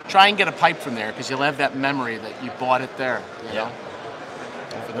 try and get a pipe from there because you'll have that memory that you bought it there. You know,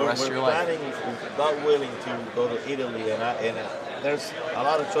 for the rest of your life. We're planning, if God willing, to go to Italy, and there's a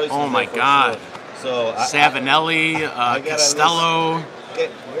lot of choices. Oh my there for God! Sure. So Savinelli, I gotta Costello. Get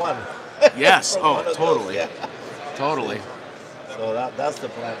one. Yes. From Oh, one of totally. those, Totally. So that's the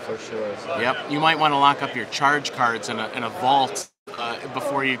plan for sure. So. Yep. You might want to lock up your charge cards in a vault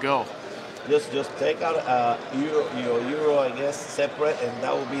before you go. Just take out euro, I guess, separate, and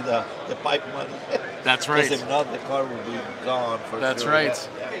that will be the pipe money. That's right. Because if not, the car will be gone for That's sure. right.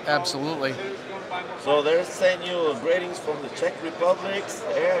 Yeah. Absolutely. So they're sending you greetings from the Czech Republic.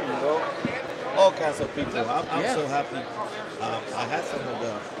 There you go. All kinds of people. I'm so happy. I had some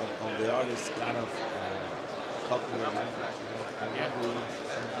of the artists kind of talk to them.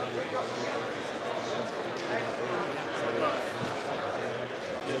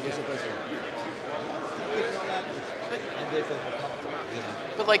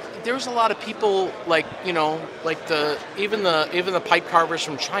 But like, there's a lot of people like like even the pipe carvers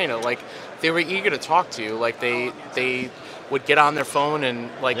from China. Like, they were eager to talk to you. Like they would get on their phone and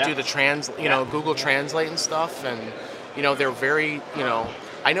like do the Google Translate and stuff. And they're very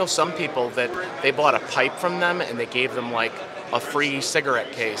I know some people that they bought a pipe from them and they gave them like a free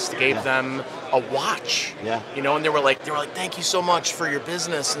cigarette case. They gave them a watch. Yeah. And they were like, thank you so much for your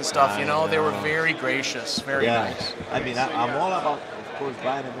business and stuff. They were very gracious, very nice. I mean, I'm all about, of course,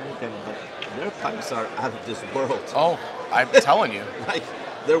 buying American, but their pipes are out of this world. Oh, I'm telling you. Like,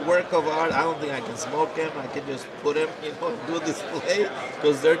 their work of art, I don't think I can smoke them. I can just put them, do a display,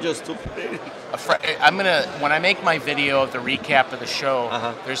 because they're just too pretty. When I make my video of the recap of the show,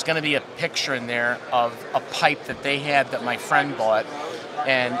 there's gonna be a picture in there of a pipe that they had that my friend bought.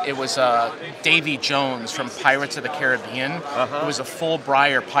 And it was Davy Jones from Pirates of the Caribbean. It was a full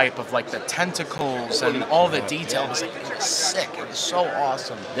briar pipe of like the tentacles and all the detail. It was sick. It was so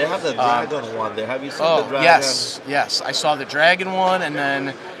awesome. They have the dragon one there. Have you seen the dragon? Yes. I saw the dragon one, and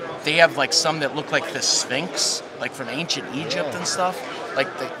then they have like some that look like the Sphinx, like from ancient Egypt and stuff.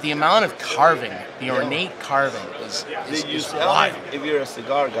 Like the amount of carving, the ornate carving is wild. If you're a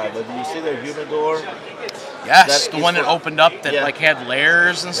cigar guy, but do you see their humidor? Yes, the one that opened up that like had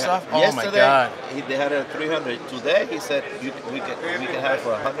layers and stuff. Oh Yesterday, my God! They had a 300. Today he said we can have it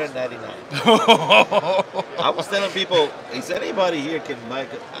for 199. I was telling people, is anybody here can buy?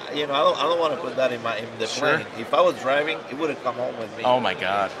 I don't want to put that in the plane. If I was driving, it would have come home with me. Oh my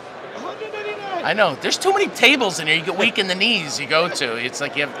God! 199. I know. There's too many tables in here. You get weak in the knees. You go to. It's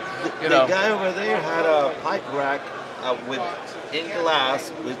like you have. The guy over there had a pipe rack in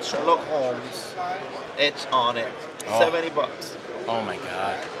glass with Sherlock Holmes etched on it. $70. Oh my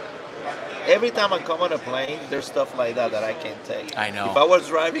God. Every time I come on a plane, there's stuff like that I can't take. I know. If I was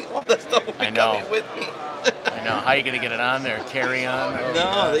driving, all that stuff would be coming with me. I know. How are you going to get it on there? Carry on?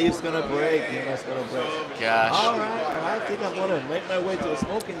 No, it's going to break. It's going to break. Gosh. All right. I think I'm going to make my way to the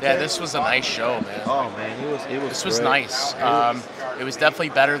smoking tent. Yeah, this was a nice show, man. Oh, man. It was This was great. nice. It was definitely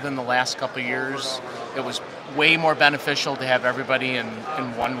better than the last couple of years. It was way more beneficial to have everybody in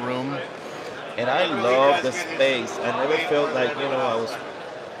one room. And I love the space. I never felt like, I was,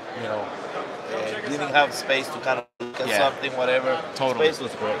 didn't have space to kind of look at something, whatever. Totally. Space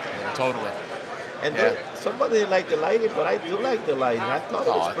was great. Totally. And somebody didn't like the lighting, but I do like the lighting. I thought it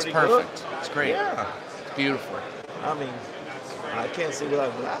was pretty good. It's perfect. It's great. Yeah. It's beautiful. I mean, I can't see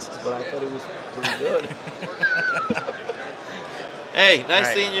without glasses, but I thought it was pretty good. Hey,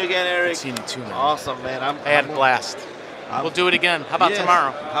 nice seeing you again, Eric. Good seeing you too, man. Awesome, man. I had a blast. We'll do it again. How about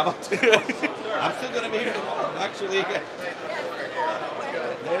tomorrow? How about tomorrow? I'm still going to be here tomorrow, actually.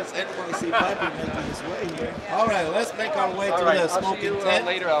 There's NYC Piping making his way here. All right, let's make our way to the smoking tent.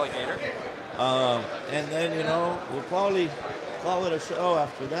 Later, alligator. And then, we'll probably call it a show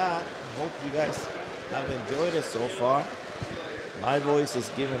after that. Hope you guys have enjoyed it so far. My voice is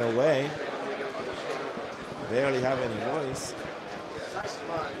giving away. Barely have any voice.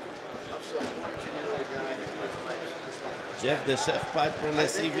 Jeff the Chef Piper,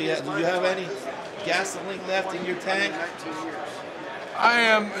 let's see if do you have any gasoline left in your tank? I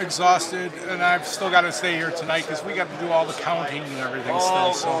am exhausted, and I've still got to stay here tonight because we got to do all the counting and everything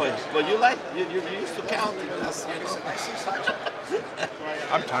still. So. Boy. But you're used to counting. That's,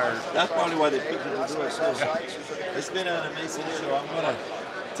 I'm tired. That's probably why they picked you to do it. So it's been an amazing show. I'm going to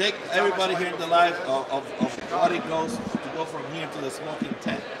take everybody here in the live of what it goes to go from here to the smoking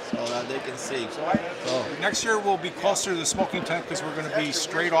tent so that they can see. So next year we'll be closer to the smoking tent because we're going to be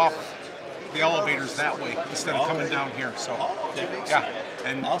straight off the elevators that way instead of coming down here. So yeah,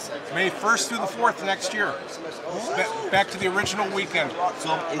 and May 1st through the 4th next year. Back to the original weekend.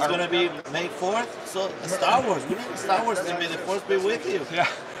 So it's going to be May 4th. So Star Wars. We need Star Wars to May the 4th be with you. Yeah.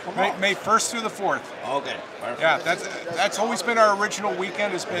 May 1st through the 4th. Okay. Perfect. Yeah, that's always been our original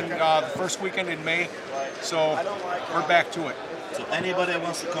weekend. Has been the first weekend in May. So we're back to it. So anybody that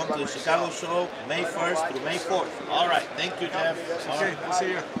wants to come to the Chicago show, May 1st through May 4th. All right. Thank you, Jeff. Okay. We'll see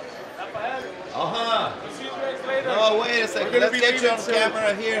you. No, wait a second. Let's get you on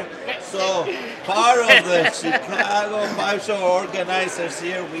camera here. So, part of the Chicago Pipe Show organizers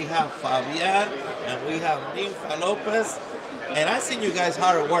here, we have Fabian and we have Ninfa Lopez. And I've seen you guys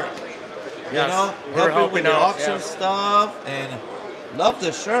hard at work. Helping with the auction stuff. And love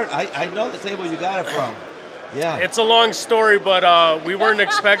the shirt. I know the table you got it from. Yeah. It's a long story, but we weren't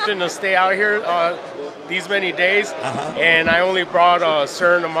expecting to stay out here these many days, and I only brought a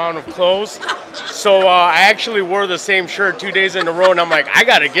certain amount of clothes. So I actually wore the same shirt 2 days in a row, and I'm like, I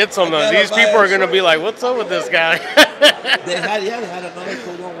gotta get some of them. These people are gonna be like, what's up with this guy? They had another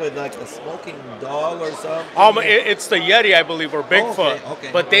cool one with like a smoking dog or something. It's the Yeti, I believe, or Bigfoot.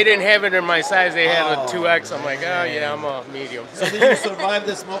 Okay. But they didn't have it in my size. They had a 2X. I'm like, yeah, I'm a medium. So did you survive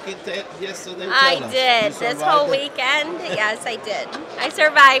the smoking tent yesterday? I did. This whole weekend, yes, I did. I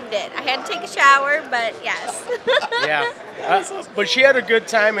survived it. I had to take a shower, but yes. Yeah. But she had a good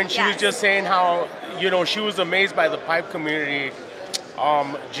time, and she was just saying how, she was amazed by the pipe community,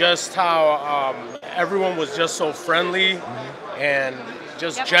 just how everyone was just so friendly and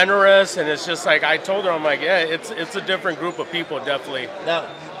just generous, and it's just like, I told her, I'm like, yeah, it's a different group of people, definitely. Now,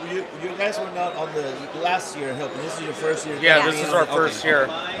 you guys were not on the last year helping. This is your first year. Yeah, this is our first year.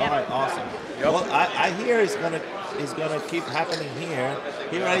 All right, awesome. Yep. Well, I hear it's gonna keep happening here.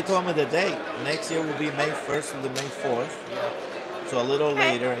 He already told me the date. Next year will be May 1st and the May 4th. So a little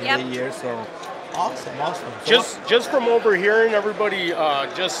later in the year. So awesome. So just from overhearing everybody,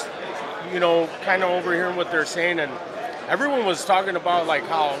 kind of overhearing what they're saying, and everyone was talking about like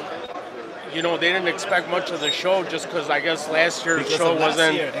how, they didn't expect much of the show just because I guess last year's show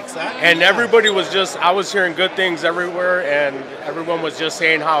wasn't. Exactly. And everybody was I was hearing good things everywhere, and everyone was just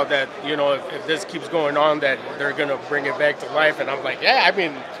saying how that, if this keeps going on, that they're going to bring it back to life. And I'm like, yeah, I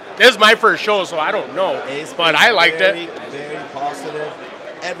mean, this is my first show, so I don't know. But I liked it. Very positive.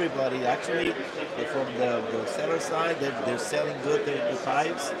 Everybody, actually, from the seller side, they're selling good the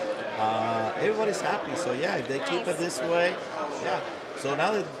pipes. Everybody's happy. So, yeah, if they keep it this way, yeah. So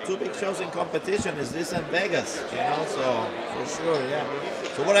now the two big shows in competition is this and Vegas, so for sure, yeah.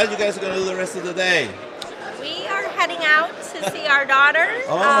 So what are you guys going to do the rest of the day? We are heading out to see our daughter.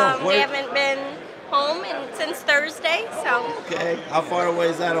 We haven't been home since Thursday, so. Okay, how far away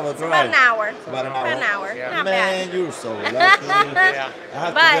is that on the drive? About an hour. About an hour? About an hour, not Man, bad. you're so lucky. I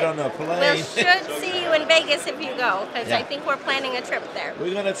have to get on a plane. We should see you in Vegas if you go, because I think we're planning a trip there.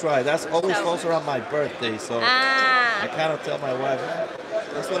 We're going to try. That's always falls around my birthday, so I kind of tell my wife,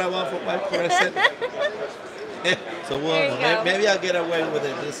 that's what I want for my present. So There you go. maybe I'll get away with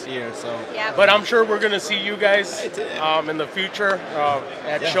it this year. So. Yeah. But I'm sure we're gonna see you guys in the future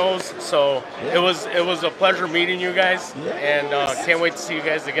at shows. So it was a pleasure meeting you guys, and can't wait to see you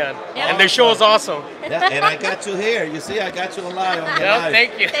guys again. And the show is awesome. Yeah, and I got you here. You see, I got you alive on the Yeah, live.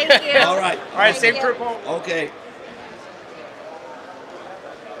 thank you. Thank you. All right. All right, safe trip home. Okay.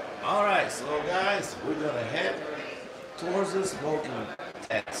 All right, so guys, we're gonna head towards the smoking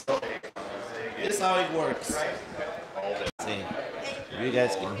tent. So this is how it works. Let's see, if you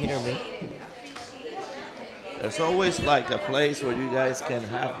guys can hear me. There's always like a place where you guys can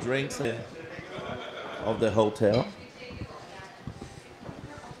have drinks of the hotel.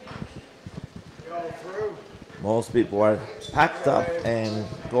 Most people are packed up and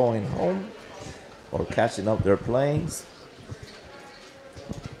going home or catching up their planes.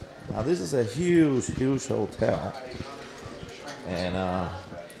 Now this is a huge, huge hotel, and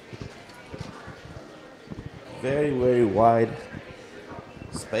very, very wide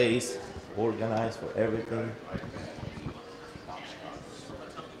space, organized for everything.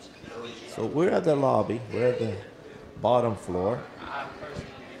 So we're at the lobby, we're at the bottom floor.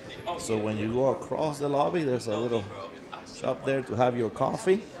 So when you go across the lobby, there's a little shop there to have your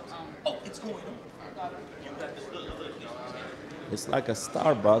coffee. It's like a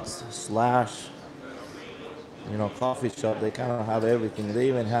Starbucks slash, coffee shop. They kind of have everything. They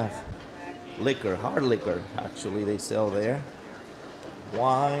even have liquor, hard liquor, actually, they sell there.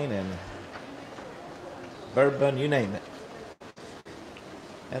 Wine and bourbon, you name it.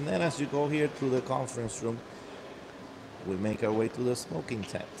 And then as you go here to the conference room, we make our way to the smoking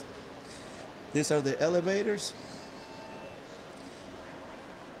tent. These are the elevators.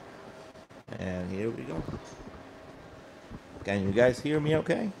 And here we go. Can you guys hear me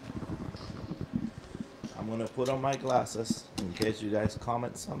okay? I'm gonna put on my glasses in case you guys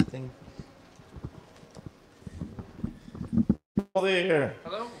comment something. Hello there.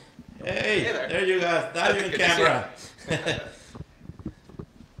 Hello. Hey, Hey there. there you guys. Now you're in Good to see camera.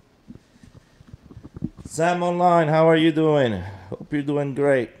 Sam Online, how are you doing? Hope you're doing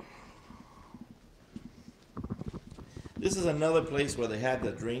great. This is another place where they have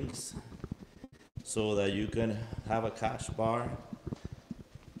the drinks so that you can have a cash bar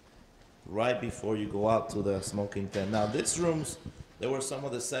right before you go out to the smoking tent. Now, these rooms, there were some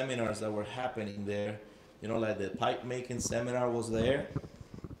of the seminars that were happening there. Like the pipe making seminar was there.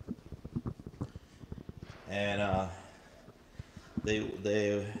 And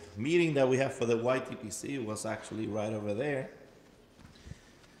the meeting that we have for the YTPC was actually right over there.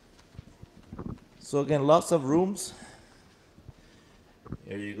 So again, lots of rooms.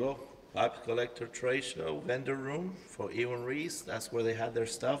 Here you go. Pipe collector trade show, vendor room for Ewan Reese. That's where they had their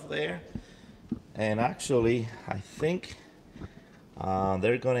stuff there. And actually, I think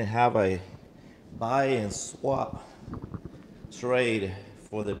they're going to have a buy and swap trade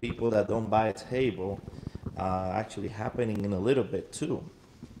for the people that don't buy a table actually happening in a little bit too.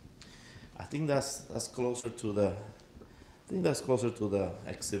 I think that's closer to the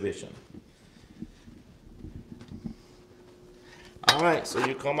exhibition. All right, so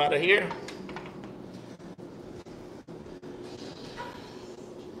you come out of here.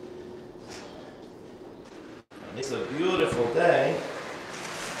 It's a beautiful day.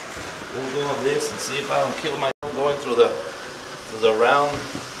 We'll go on this and see if I don't kill myself going through the round.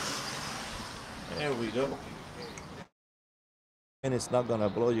 There we go. And it's not gonna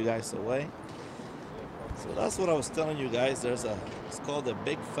blow you guys away. So that's what I was telling you guys. It's called the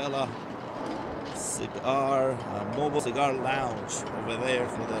Big Fella Cigar, Mobile Cigar Lounge over there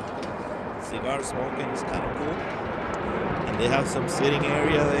for the cigar smoking. It's kind of cool. And they have some sitting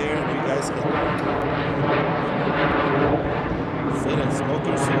area there, and you guys can sit and smoke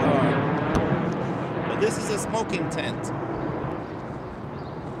your cigar. But this is a smoking tent.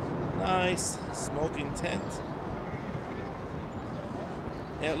 Nice smoking tent.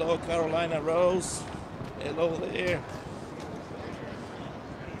 Hello, Carolina Rose. Hello there.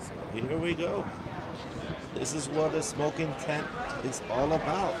 So here we go. This is what the smoking tent is all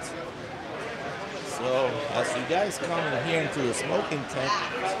about. So as you guys come in here into the smoking tent,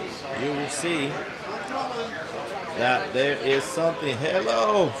 you will see that there is something,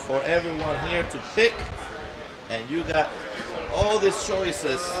 hello, for everyone here to pick. And you got all these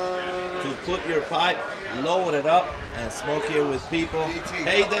choices to put your pipe, load it up, and smoke here with people.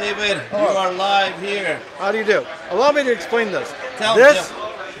 Hey David, you are live here. How do you do? Allow me to explain this. Tell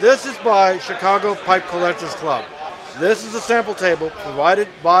This is by Chicago Pipe Collectors Club. This is a sample table provided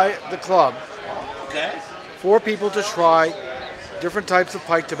by the club for people to try different types of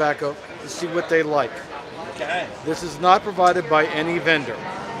pipe tobacco to see what they like. Okay. This is not provided by any vendor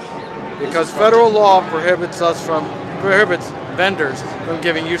because federal law prohibits us from prohibits vendors from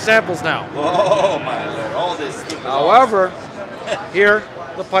giving you samples now. Oh my Lord! All this. stupid However, here,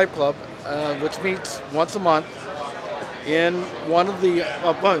 the Pipe Club, which meets once a month, in one of the The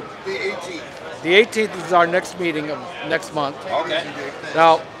 18th. the 18th is our next meeting of next month. Okay.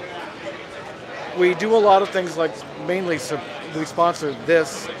 Now, we do a lot of things like mainly we sponsor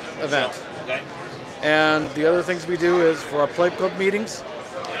this event. Okay. And the other things we do is for our Pipe Club meetings,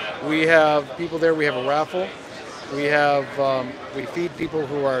 we have people there, we have a raffle. We have, we feed people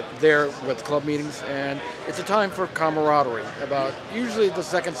who are there with club meetings, and it's a time for camaraderie, about usually the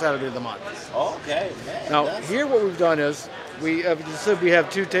second Saturday of the month. Okay, man. Now, here what we've done is, we have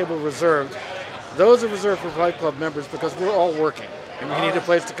 2 tables reserved. Those are reserved for Pipe Club members because we're all working, and we need a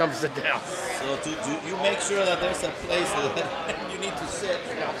place to come sit down. So you make sure that there's a place that you need to sit.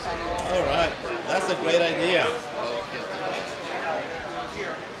 All right, that's a great idea.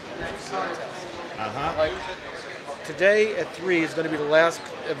 Today at 3 is going to be the last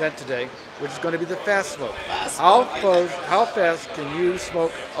event today, which is going to be the fast smoke. How fast can you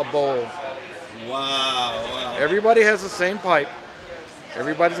smoke a bowl? Wow. Everybody has the same pipe.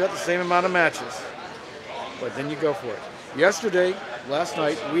 Everybody's got the same amount of matches. But then you go for it. Yesterday, last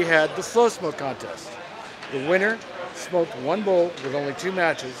night, we had the slow smoke contest. The winner smoked 1 bowl with only 2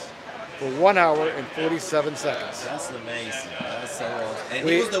 matches for 1 hour and 47 seconds. That's amazing. That's so awesome. And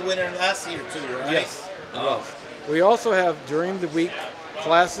he was the winner last year too, right? Yes. Oh. We also have during the week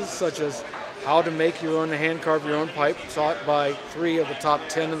classes such as how to make your own, hand carve your own pipe, taught by 3 of the top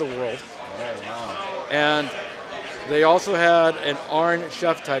 10 in the world. Oh, wow. And they also had an Arn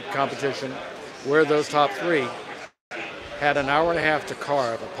chef type competition where those top 3 had an hour and a half to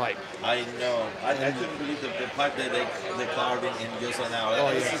carve a pipe. I know. I couldn't believe the pipe that they carved in just an hour.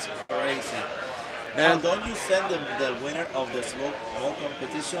 Oh, This yeah. is crazy. And Now, don't you send the winner of the smoke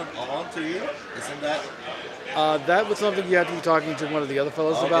competition on to you? Isn't that? that was something you had to be talking to one of the other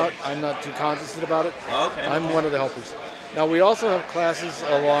fellows Okay. about. I'm not too cognizant about it. Okay. I'm one of the helpers. Now, we also have classes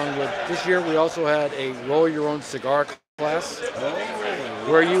along with, this year we also had a roll your own cigar class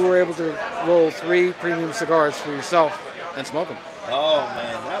where you were able to roll 3 premium cigars for yourself and smoke them. Oh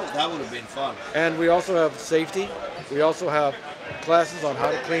man, that would have been fun. And we also have safety. We also have classes on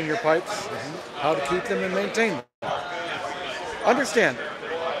how to clean your pipes, how to keep them and maintain them. Understand,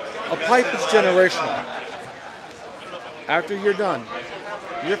 a pipe is generational. After you're done,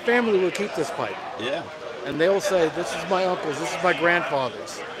 your family will keep this pipe. Yeah. And they'll say, this is my uncle's, this is my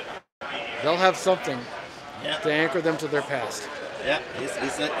grandfather's. They'll have something to anchor them to their past. Yeah,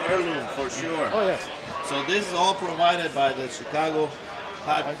 it's an heirloom for sure. Oh, yes. So this is all provided by the Chicago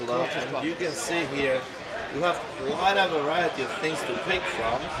Pipe Club. And you can see here, you have quite a variety of things to pick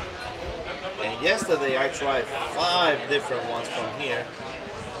from. And yesterday I tried 5 different ones from here.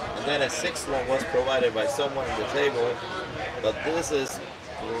 And then a 6th one was provided by someone at the table. But this is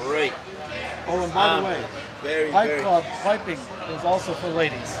great. Oh, and by the way, Pipe Club piping is also for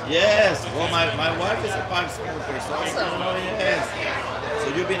ladies. Yes, well my wife is a pipe smoker, so yes.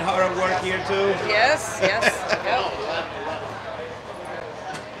 So you've been hard at work here too? Yes, yes.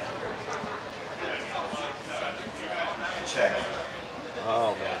 Check.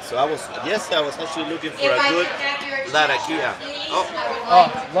 Oh man, so I was actually looking for a good Latakia.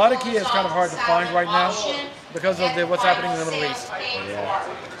 Oh. Latakia is kind of hard to find right now because of what's happening in the Middle East. Yeah.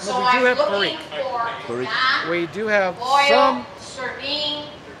 But we do have Perique. We do have some. Serving,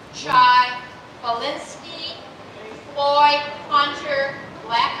 Chai, Balinsky, Foy, Hunter,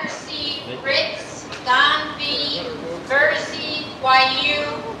 Lackersey, Ritz, Don V, Verzi, YU,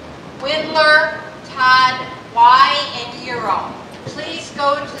 Windler, Todd, Y, and Euro. Please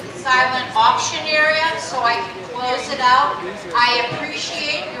go to the silent auction area so I can close it out. I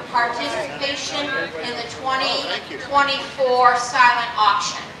appreciate your participation in the 2024 silent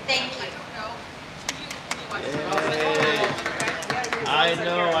auction. Thank you. I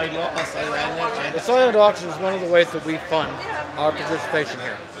know, I lost. The silent auction is one of the ways that we fund our participation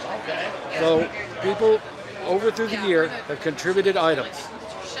here. So people over through the year have contributed items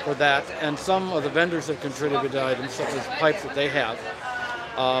for that, and some of the vendors have contributed items such as pipes that they have,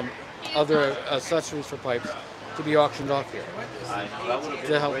 other accessories for pipes to be auctioned off here. That would have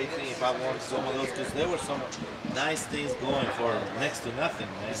been a great thing if I wanted some of those, because there were some nice things going for next to nothing,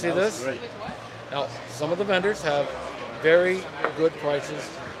 man. You see That was this? great. Now, some of the vendors have very good prices.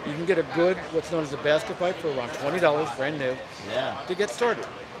 You can get a good, what's known as a basket pipe for around $20, brand new, to get started.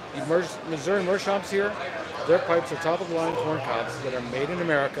 Missouri Meerschaum's here. Their pipes are top-of-the-line corn cobs that are made in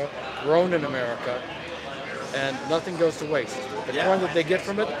America, grown in America, and nothing goes to waste. The corn that they get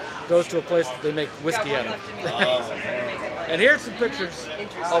from it goes to a place that they make whiskey out of. And here's some pictures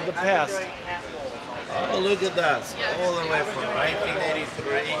of the past Oh, look at that. All the way from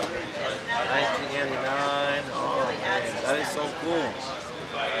 1983, 1989. Oh, man, that is so cool.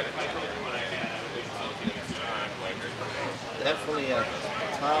 Definitely a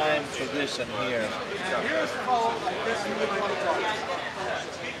time tradition here.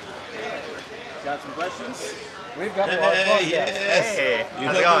 Got some questions? We've got a lot of fun. Yes. Hey, You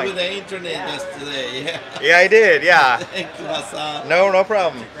how's it helped going? with the internet yesterday, yeah. Yeah, I did, yeah. Thank you, Hassan. No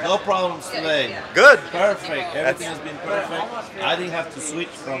problem. No problems today. Good. Perfect. Everything has been perfect. I didn't have to switch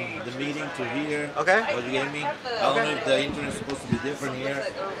from the meeting to here. Okay. What you gave me. I don't know if the internet is supposed to be different here.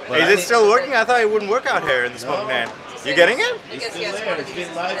 But Is it still working? I thought it wouldn't work out here in the Smoking Man. You getting it? It's still there. It's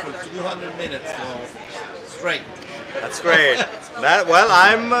been live for 200 minutes, so straight. That's great. Well,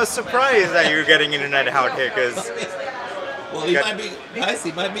 I'm surprised that you're getting internet out here because. Well, it might be, guys,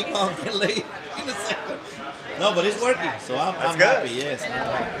 it might be gone late in a second. No, but it's working, so I'm good. happy, yes. I'm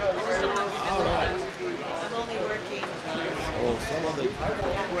happy. All right. Oh, some of the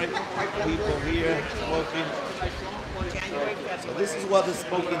great people here smoking. So this is what the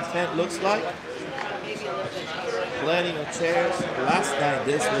smoking tent looks like. Plenty of chairs. Last night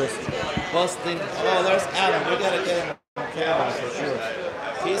this was busting. Oh, there's Adam. We gotta get him on camera for sure.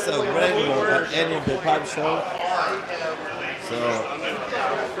 He's a regular at any of the pipe show.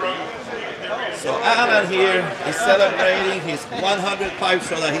 So Alan here is celebrating his 100 pipe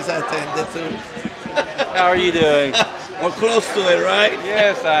show that he's attended to. How are you doing? Or close to it, right?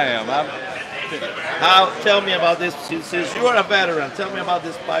 Yes, I am. Tell me about this. Since you are a veteran, tell me about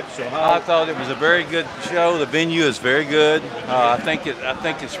this pipe show. I thought it was a very good show. The venue is very good. I think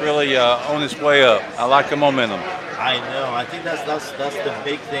it's really on its way up. I like the momentum. I know. I think that's the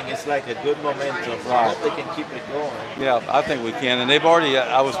big thing. It's like a good momentum. So I hope they can keep it going. Yeah, I think we can. And they've already.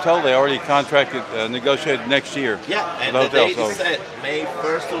 I was told they already contracted, negotiated next year. Yeah, and the the date hotel, is set May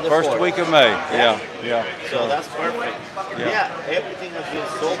 1st to the 4th. First week of May. Yeah. So that's perfect. Yeah, everything has been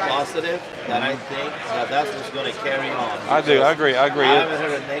so positive that I think that's what's going to carry on. I agree. I haven't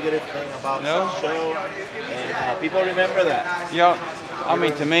heard a negative thing about the show, and people remember that. Yeah. I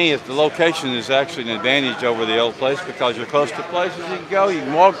mean, to me, if the location is actually an advantage over the old place because you're close to places you can go, you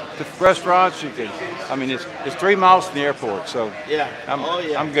can walk to restaurants, you can. I mean, it's 3 miles from the airport, so yeah,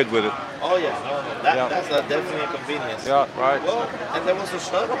 I'm good with it. Oh yeah, that's definitely a convenience. Yeah, right. Well, and there was a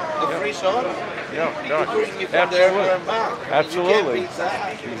shuttle, free shuttle. Yeah, bring you from there and back. Absolutely. You can't beat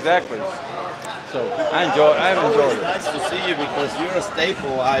that. Exactly. So I've enjoyed it. It's nice to see you because you're a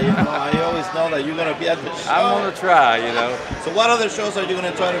staple. I always know that you're going to be at the show. I'm going to try, So what other shows are you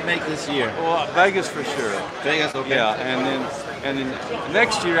going to try to make this year? Well, Vegas for sure. Vegas, okay. Yeah, and then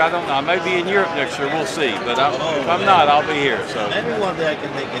next year, I don't know. I may be in Europe next year. We'll see. But if I'm not, I'll be here. So maybe one day I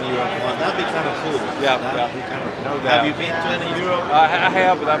can take in Europe one. That'd be kind of cool. Yeah. No doubt. Have you been to any Europe? I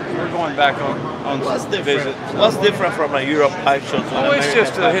have, but we're going back on What's different? visit. What's different from a Europe pipe show to an Oh, it's American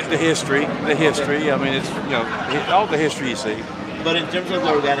just pipe show? the history. The history. I mean, it's all the history you see. But in terms of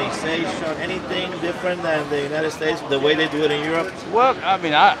the organization, anything different than the United States, the way they do it in Europe? Well, I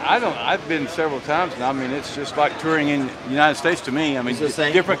mean, I've been several times now. I mean, it's just like touring in the United States to me. I mean, It's the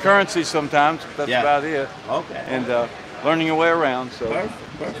same? different currencies sometimes, but that's about it. Okay. And learning your way around. So.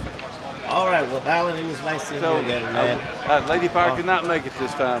 Perfect. All right, well, Alan, it was nice seeing you again, man. Lady Fire could not make it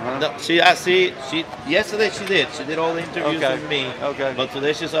this time, huh? No, yesterday she did. She did all the interviews with me. Okay. But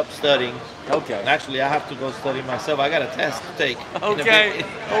today she's up studying. Okay. Actually, I have to go study myself. I got a test to take. Okay.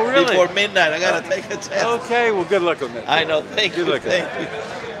 Oh, really? Before midnight, I got to take a test. Okay, well, good luck on that. I know. Thank you. Good luck. Thank you.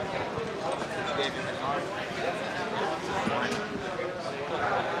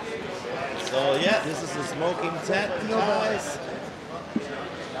 So, yeah, this is the smoking tent, guys.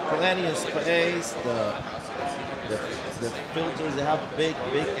 Plenty of space. The filters, they have big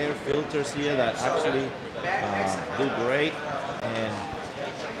air filters here that actually do great. And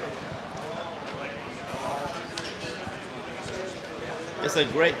it's a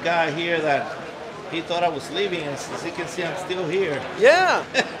great guy here that he thought I was leaving, and as you can see, I'm still here. Yeah,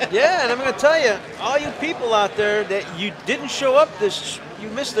 yeah, and I'm going to tell you, all you people out there that you didn't show up you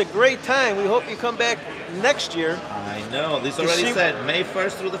missed a great time. We hope you come back next year. I know. This already said May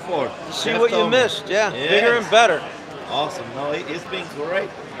 1st through the 4th. See what you missed. Yeah, bigger and better. Awesome. No, it's been great.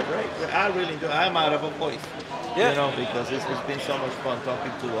 I really enjoy it. I'm out of a voice. Yeah. Because it's been so much fun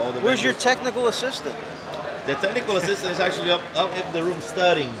talking to all the Where's your members. technical assistant? The technical assistant is actually up in the room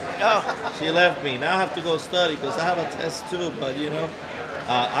studying. Oh. She left me. Now I have to go study because I have a test too, but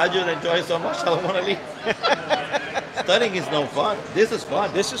I just enjoy it so much I don't want to leave. Studying is no fun. This is fun.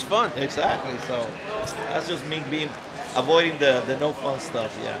 This is fun. Exactly. So that's just me avoiding the no fun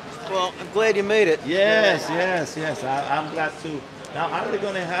stuff. Yeah. Well, I'm glad you made it. Yes. I'm glad too. Now, are they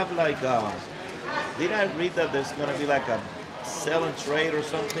going to have like Did I read that there's gonna be like a sell and trade or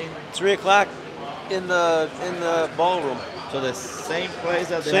something? 3 o'clock in the ballroom. So the same place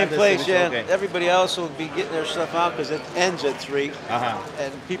that they Same have this place, yeah. exhibition? Okay. Everybody else will be getting their stuff out because it ends at 3.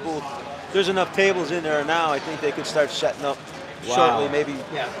 And people, there's enough tables in there now. I think they could start setting up shortly, maybe.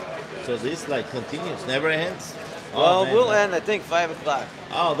 Yeah. So this like continues, never ends. Well, man, we'll end, I think, 5 o'clock.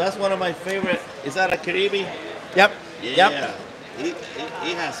 Oh, that's one of my favorite. Is that a Caribe? Yep. Yeah. Yep.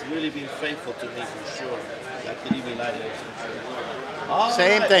 He has really been faithful to me for sure. That Caribe light is for sure. All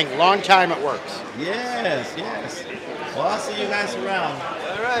Same right. thing, long time it works. Yes, yes. Well, I'll see you guys around.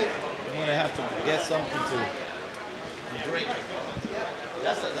 All right. I'm gonna have to get something to drink.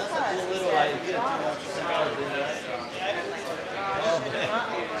 That's a cool little idea.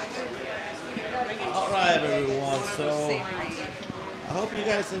 All right, everyone. So I hope you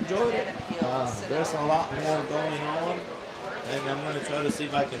guys enjoyed it. There's a lot more going on, and I'm gonna try to see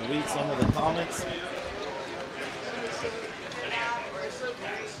if I can read some of the comments.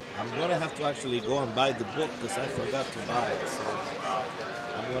 I'm gonna have to actually go and buy the book because I forgot to buy it. So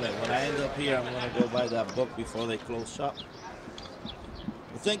when I end up here, I'm gonna go buy that book before they close shop.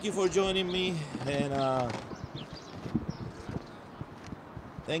 Well, thank you for joining me, and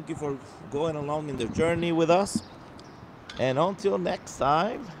thank you for going along in the journey with us. And until next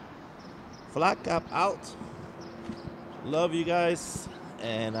time, Flat Cap out. Love you guys,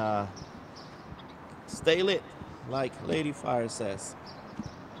 and stay lit, like Lady Fire says.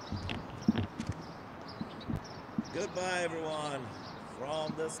 Goodbye, everyone,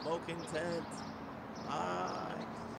 from the smoking tent. Bye.